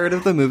you ever heard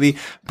of the movie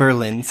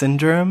Berlin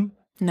Syndrome?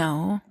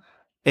 No.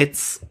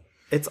 It's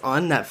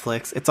on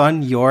Netflix. It's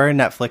on your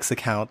Netflix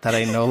account that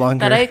I no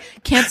longer... that I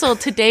canceled.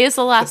 Today is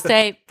the last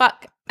day.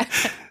 Fuck.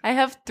 I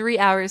have 3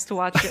 hours to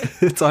watch it.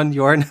 It's on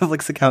your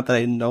Netflix account that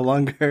I no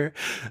longer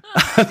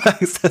have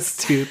access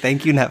to.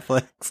 Thank you,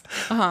 Netflix.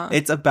 Uh-huh.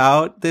 It's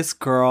about this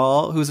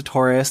girl who's a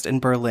tourist in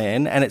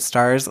Berlin, and it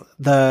stars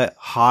the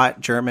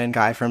hot German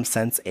guy from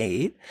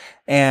Sense8.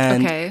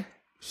 And okay.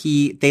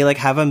 They like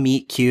have a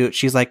meet cute.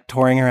 She's like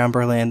touring around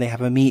Berlin. They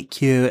have a meet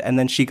cute, and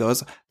then she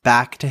goes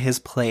back to his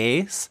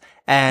place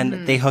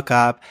and they hook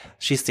up.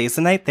 She stays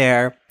the night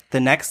there. The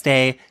next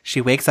day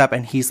she wakes up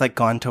and he's like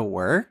gone to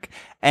work,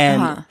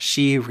 and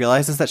she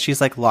realizes that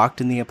she's like locked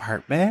in the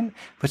apartment,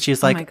 but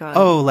she's like,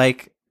 oh,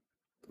 like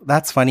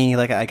that's funny.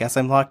 Like, I guess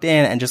I'm locked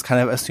in, and just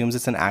kind of assumes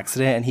it's an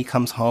accident. And he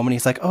comes home and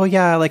he's like, oh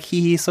yeah, like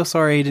he's so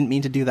sorry. Didn't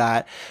mean to do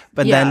that.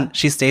 But then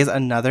she stays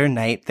another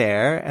night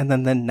there. And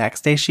then the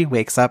next day she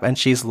wakes up and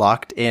she's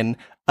locked in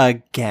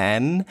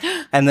again.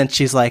 And then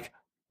she's like,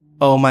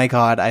 oh my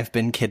God, I've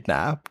been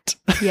kidnapped.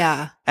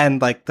 Yeah. And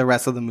like the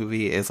rest of the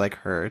movie is like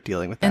her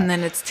dealing with that. And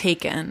then it's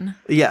Taken.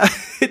 Yeah.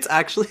 It's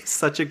actually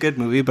such a good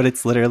movie, but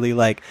it's literally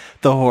like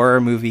the horror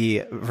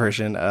movie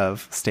version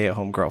of Stay at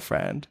Home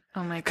Girlfriend.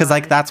 Oh my God. Because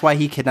like that's why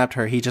he kidnapped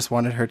her. He just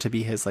wanted her to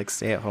be his like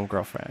stay at home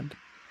girlfriend.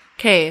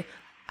 Okay.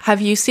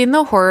 Have you seen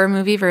the horror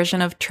movie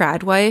version of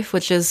Tradwife,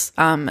 which is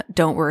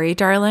Don't Worry,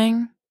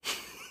 Darling?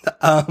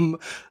 I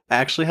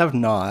actually have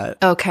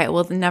not. Okay,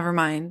 well never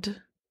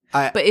mind.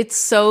 But it's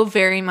so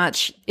very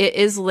much, it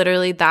is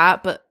literally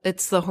that, but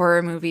it's the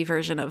horror movie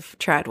version of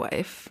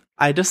Tradwife.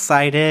 I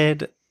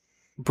decided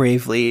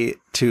bravely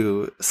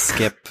to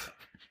skip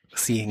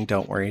seeing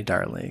Don't Worry,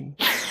 Darling.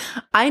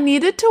 I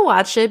needed to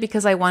watch it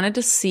because I wanted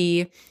to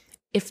see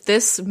if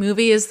this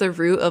movie is the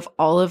root of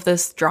all of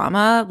this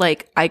drama.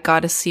 Like, I got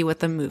to see what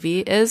the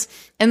movie is.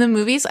 And the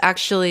movie's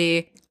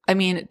actually, I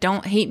mean,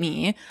 don't hate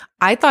me.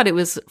 I thought it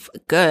was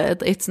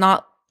good. It's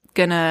not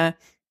gonna...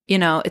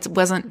 it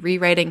wasn't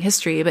rewriting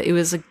history, but it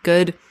was a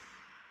good,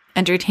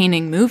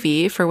 entertaining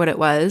movie for what it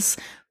was.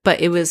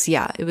 But it was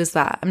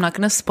that. I'm not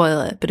going to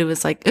spoil it, but it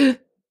was like, it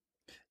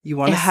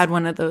had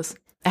one of those.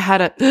 It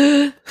had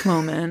a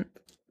moment.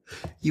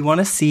 You want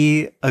to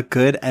see a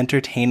good,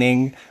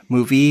 entertaining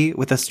movie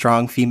with a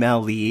strong female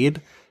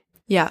lead?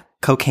 Yeah.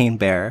 Cocaine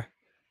Bear.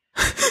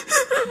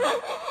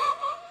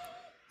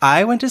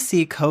 I went to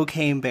see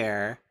Cocaine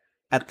Bear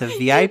at the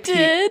VIP. You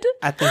did?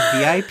 At the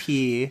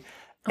VIP.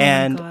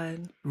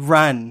 And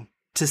run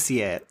to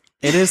see it.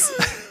 It is,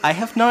 I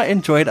have not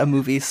enjoyed a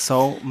movie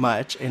so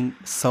much in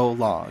so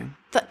long.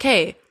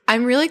 Okay,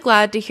 I'm really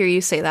glad to hear you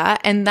say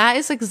that. And that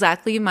is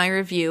exactly my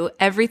review.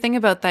 Everything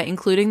about that,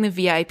 including the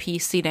VIP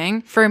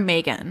seating for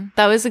Megan.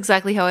 That was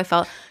exactly how I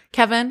felt.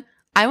 Kevin,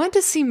 I went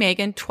to see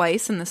Megan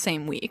twice in the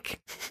same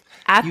week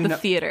at the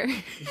theater.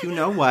 You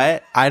know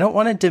what? I don't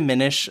want to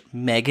diminish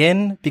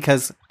Megan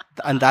because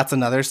that's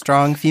another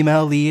strong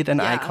female lead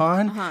and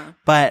icon.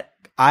 But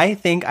I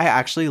think I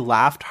actually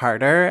laughed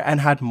harder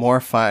and had more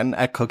fun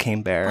at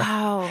Cocaine Bear.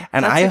 Wow.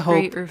 And I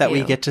hope that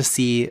we get to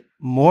see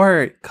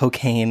more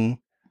cocaine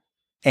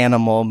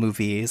animal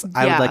movies.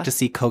 I would like to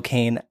see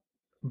Cocaine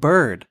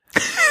Bird.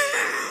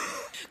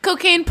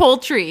 Cocaine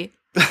Poultry.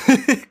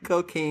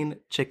 Cocaine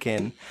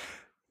Chicken.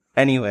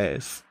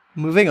 Anyways,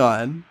 moving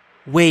on.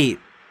 Wait,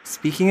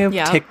 speaking of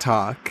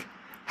TikTok,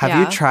 have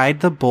you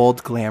tried the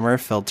Bold Glamour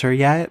filter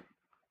yet?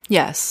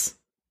 Yes.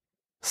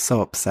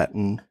 So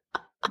upsetting.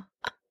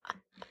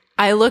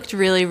 I looked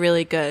really,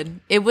 really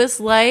good. It was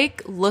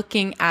like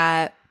looking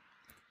at,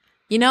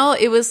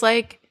 it was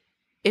like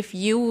if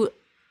you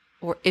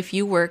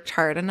worked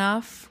hard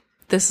enough,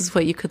 this is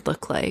what you could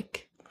look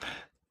like.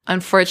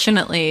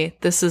 Unfortunately,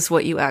 this is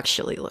what you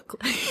actually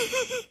look like.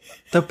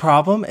 The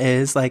problem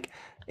is, like,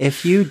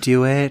 if you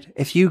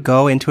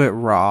go into it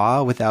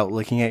raw without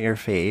looking at your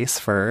face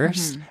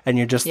first, and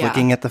you're just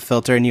looking at the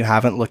filter and you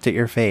haven't looked at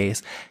your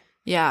face,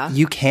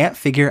 you can't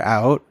figure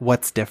out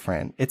what's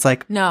different. It's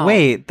like,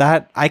 wait,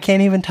 I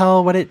can't even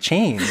tell what it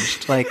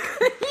changed. Like,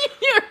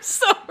 you're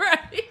so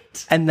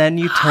right. And then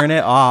you turn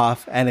it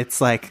off and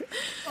it's like,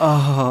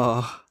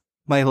 oh,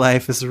 my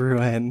life is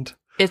ruined.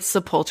 It's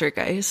the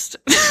poltergeist.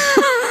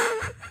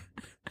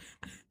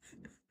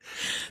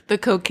 The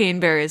Cocaine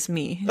Bear is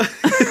me.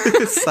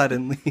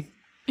 Suddenly.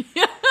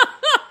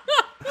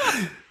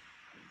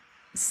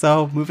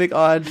 So, moving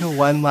on to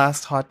one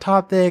last hot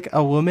topic.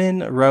 A woman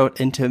wrote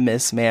into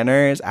Miss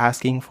Manners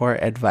asking for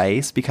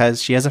advice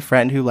because she has a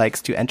friend who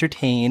likes to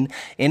entertain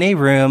in a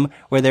room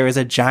where there is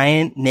a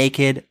giant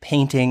naked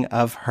painting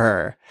of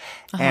her.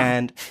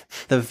 And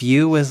the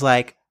view was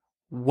like,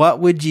 What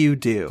would you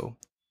do?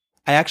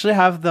 I actually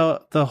have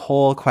the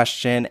whole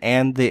question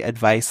and the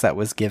advice that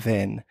was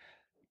given.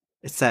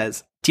 It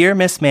says, Dear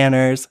Miss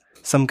Manners,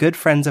 some good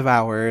friends of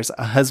ours,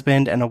 a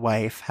husband and a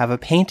wife, have a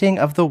painting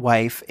of the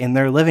wife in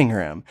their living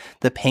room.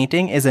 The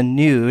painting is a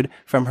nude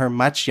from her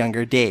much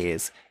younger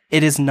days.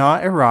 It is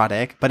not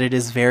erotic, but it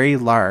is very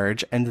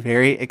large and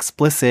very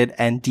explicit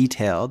and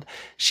detailed.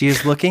 She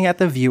is looking at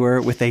the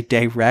viewer with a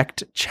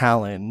direct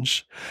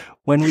challenge.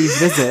 When we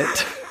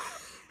visit,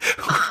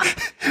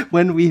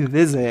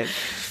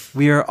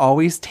 we are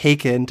always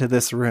taken to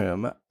this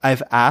room.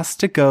 I've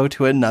asked to go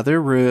to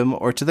another room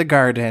or to the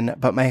garden,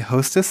 but my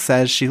hostess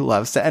says she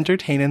loves to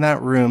entertain in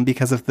that room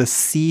because of the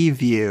sea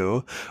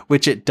view,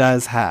 which it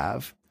does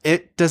have.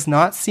 It does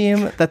not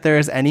seem that there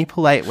is any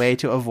polite way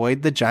to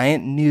avoid the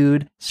giant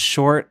nude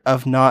short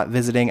of not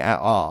visiting at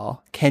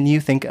all. Can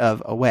you think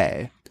of a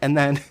way? And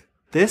then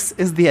this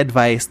is the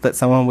advice that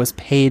someone was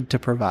paid to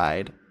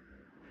provide.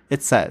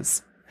 It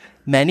says,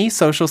 Many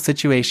social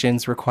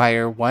situations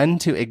require one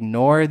to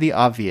ignore the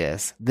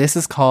obvious. This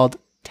is called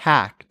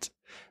tact.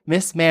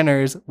 Miss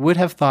Manners would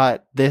have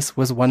thought this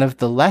was one of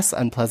the less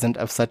unpleasant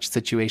of such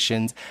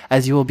situations,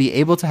 as you will be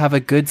able to have a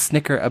good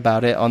snicker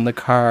about it in the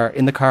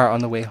car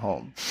on the way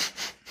home.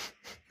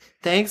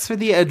 Thanks for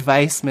the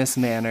advice, Miss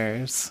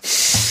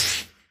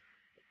Manners.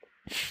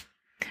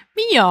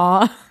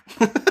 Mia.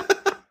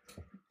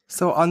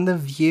 So on The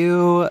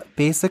View,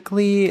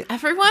 basically...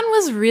 Everyone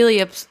was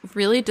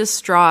really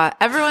distraught.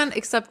 Everyone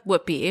except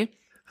Whoopi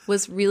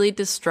was really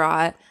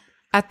distraught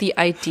at the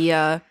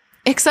idea,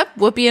 except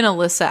Whoopi and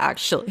Alyssa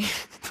actually,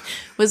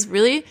 was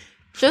really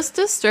just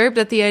disturbed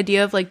at the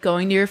idea of like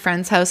going to your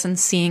friend's house and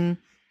seeing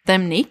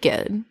them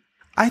naked.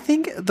 I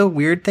think the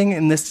weird thing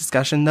in this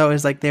discussion, though,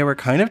 is like they were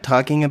kind of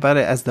talking about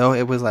it as though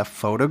it was a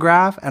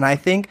photograph. And I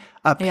think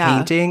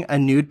a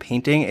nude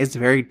painting is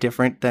very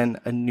different than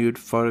a nude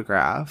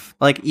photograph.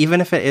 Like, even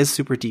if it is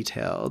super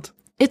detailed.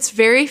 It's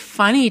very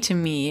funny to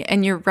me.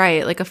 And you're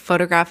right. Like, a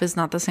photograph is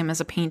not the same as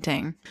a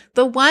painting.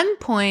 The one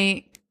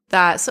point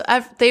that,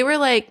 they were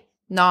like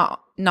not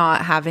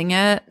having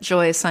it,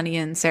 Joy, Sunny,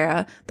 and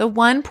Sarah. The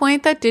one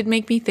point that did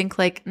make me think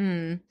like,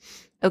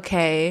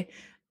 okay,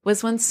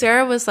 was when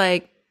Sarah was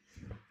like,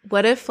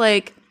 what if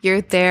like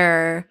you're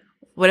there?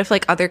 What if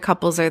like other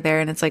couples are there?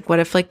 And it's like, what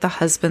if like the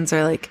husbands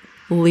are like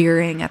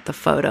leering at the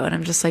photo? And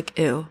I'm just like,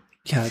 ew.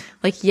 Yeah.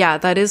 Like, yeah,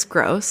 that is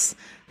gross.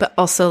 But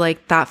also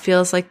like that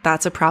feels like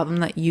that's a problem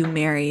that you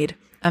married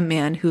a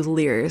man who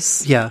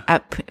leers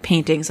at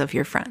paintings of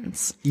your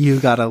friends. You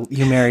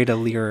married a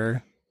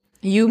leerer.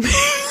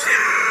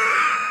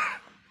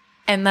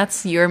 And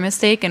that's your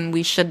mistake and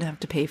we shouldn't have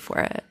to pay for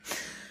it.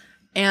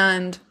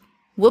 And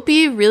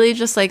Whoopi really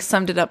just like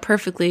summed it up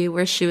perfectly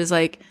where she was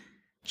like,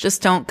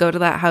 just don't go to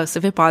that house.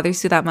 If it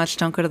bothers you that much,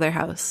 don't go to their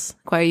house.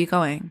 Why are you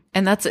going?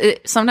 And that's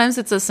it. Sometimes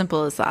it's as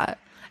simple as that.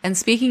 And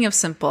speaking of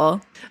simple,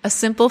 a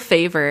simple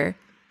favor,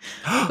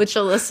 which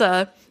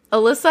Alyssa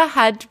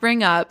had to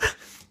bring up.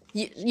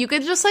 You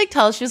could just like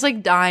tell she was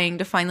like dying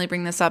to finally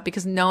bring this up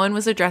because no one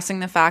was addressing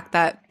the fact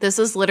that this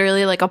is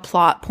literally like a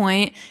plot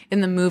point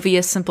in the movie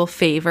A Simple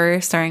Favor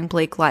starring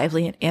Blake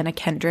Lively and Anna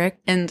Kendrick.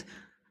 And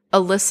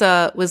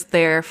Alyssa was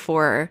there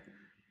for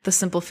the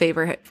Simple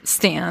Favor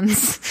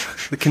stands.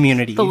 The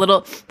community. the little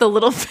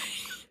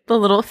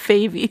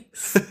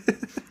favies.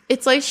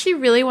 It's like she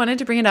really wanted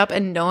to bring it up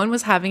and no one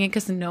was having it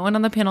because no one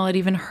on the panel had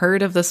even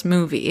heard of this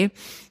movie.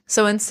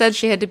 So instead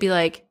she had to be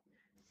like,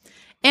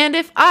 and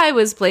if I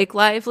was Blake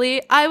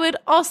Lively, I would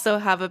also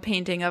have a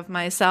painting of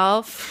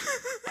myself.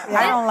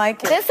 I don't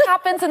like it. This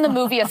happens in the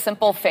movie A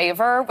Simple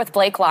Favor with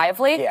Blake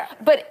Lively. Yeah.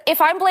 But if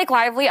I'm Blake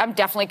Lively, I'm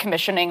definitely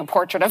commissioning a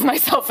portrait of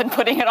myself and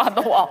putting it on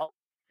the wall.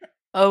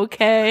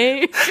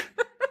 Okay.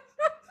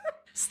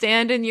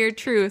 Stand in your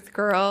truth,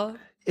 girl.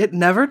 It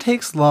never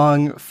takes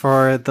long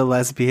for the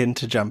lesbian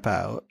to jump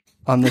out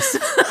on this.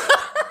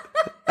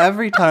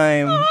 Every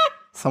time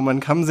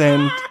someone comes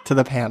in to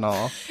the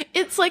panel.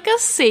 It's like a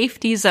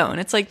safety zone.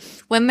 It's like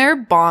when they're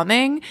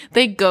bombing,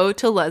 they go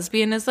to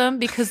lesbianism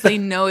because they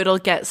know it'll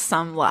get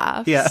some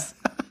laughs. Yeah.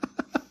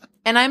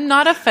 And I'm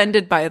not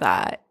offended by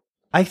that.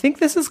 I think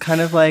this is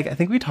kind of like, I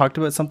think we talked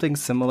about something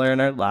similar in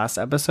our last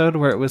episode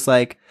where it was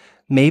like,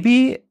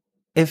 maybe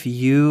if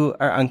you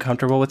are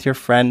uncomfortable with your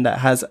friend that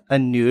has a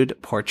nude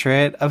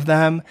portrait of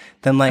them,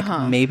 then like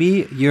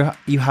maybe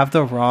you have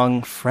the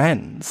wrong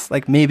friends.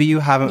 Like maybe you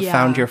haven't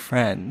found your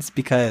friends,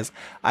 because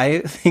I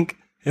think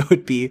it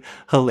would be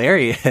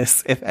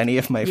hilarious if any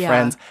of my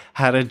friends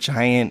had a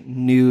giant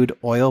nude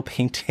oil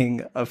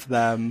painting of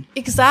them.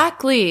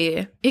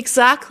 Exactly.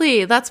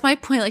 That's my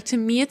point. Like to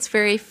me, it's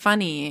very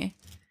funny.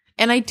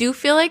 And I do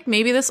feel like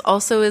maybe this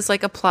also is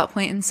like a plot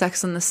point in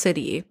Sex and the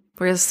City,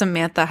 whereas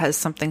Samantha has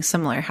something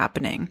similar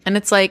happening. And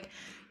it's like,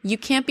 you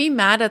can't be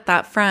mad at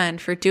that friend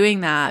for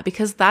doing that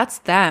because that's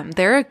them.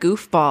 They're a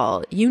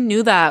goofball. You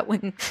knew that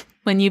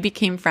when you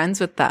became friends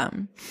with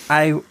them.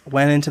 I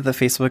went into the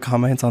Facebook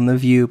comments on the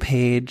View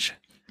page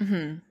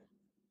to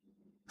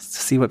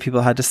see what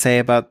people had to say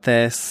about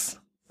this.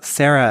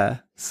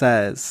 Sarah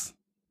says,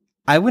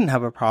 I wouldn't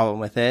have a problem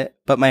with it,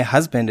 but my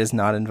husband is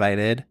not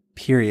invited.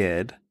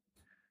 period.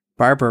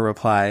 Barbara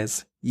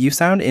replies, "You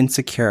sound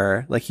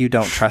insecure, like you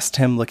don't trust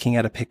him looking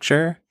at a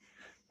picture."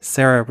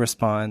 Sarah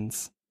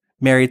responds,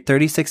 "Married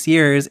 36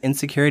 years,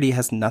 insecurity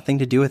has nothing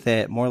to do with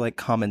it, more like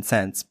common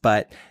sense,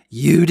 but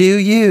you do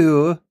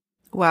you."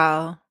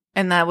 Wow.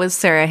 And that was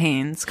Sarah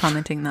Haynes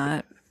commenting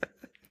that.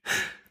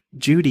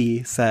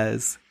 Judy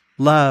says,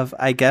 "Love,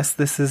 I guess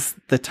this is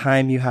the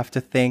time you have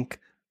to think,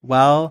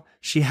 well,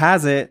 she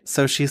has it,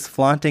 so she's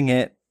flaunting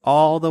it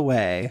all the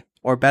way.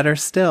 Or better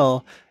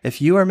still,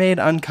 if you are made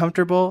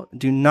uncomfortable,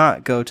 do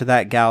not go to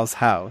that gal's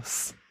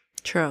house."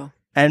 True.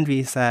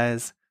 Envy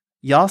says,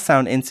 "Y'all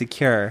sound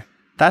insecure.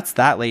 That's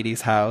that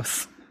lady's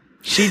house.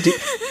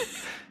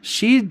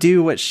 She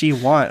do what she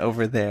want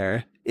over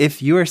there.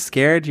 If you are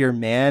scared your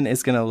man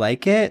is going to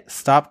like it,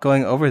 stop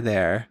going over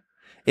there.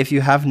 If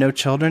you have no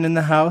children in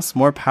the house,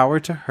 more power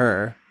to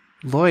her."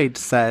 Lloyd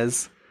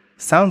says,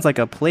 "Sounds like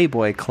a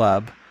Playboy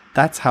club.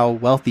 That's how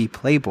wealthy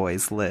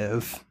Playboys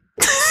live."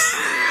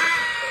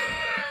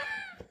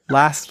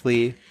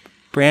 Lastly,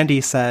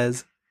 Brandy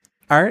says,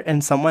 "Art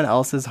in someone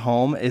else's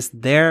home is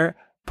their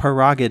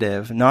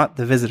prerogative, not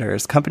the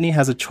visitor's. Company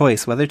has a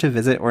choice whether to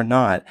visit or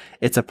not.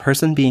 It's a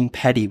person being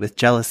petty with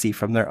jealousy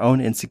from their own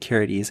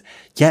insecurities.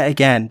 Yet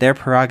again, their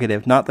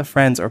prerogative, not the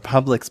friend's or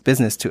public's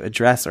business to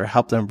address or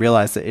help them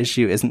realize the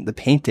issue isn't the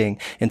painting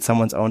in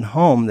someone's own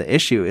home. The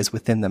issue is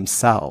within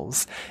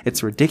themselves.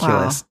 It's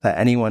ridiculous that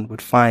anyone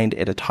would find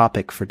it a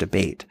topic for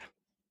debate.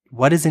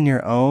 What is in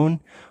your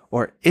own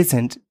or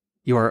isn't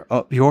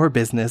your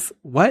business?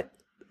 What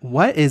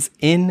is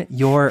in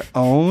your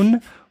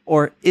own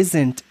or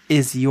isn't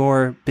is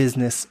your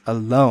business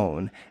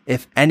alone.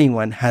 If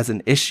anyone has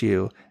an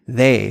issue,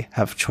 they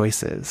have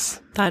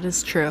choices." That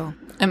is true.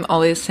 I'm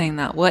always saying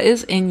that. What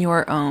is in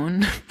your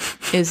own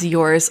is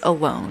yours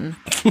alone.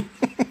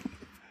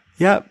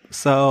 Yep.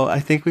 So I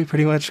think we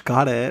pretty much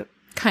got it.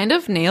 Kind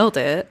of nailed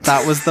it.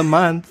 That was the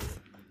month.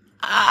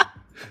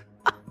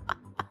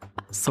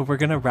 So we're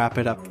going to wrap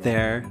it up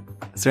there.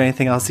 Is there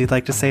anything else you'd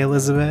like to say,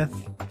 Elizabeth?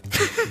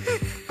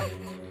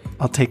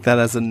 I'll take that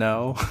as a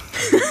no.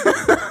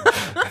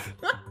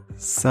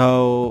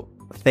 So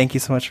thank you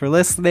so much for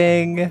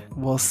listening.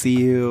 We'll see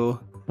you.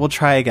 We'll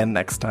try again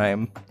next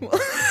time.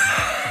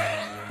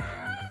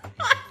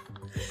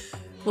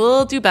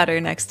 We'll do better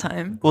next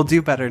time.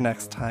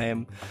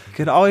 You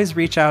could always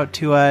reach out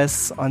to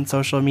us on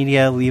social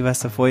media. Leave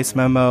us a voice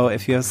memo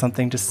if you have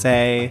something to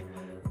say.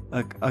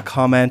 A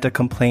comment, a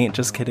complaint.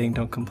 Just kidding.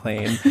 Don't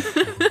complain.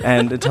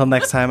 And until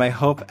next time, I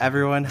hope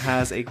everyone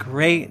has a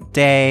great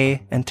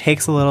day and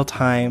takes a little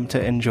time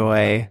to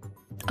enjoy.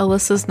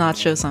 Alyssa's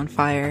nachos on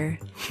fire.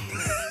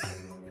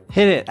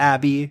 Hit it,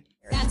 Abby.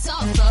 That's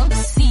all, folks.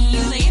 See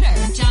you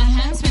later. John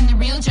Huntsman, the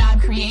real job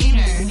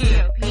creator.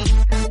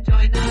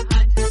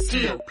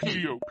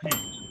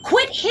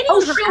 Quit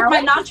hitting her.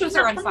 My nachos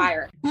are on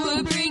fire.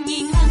 We're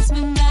bringing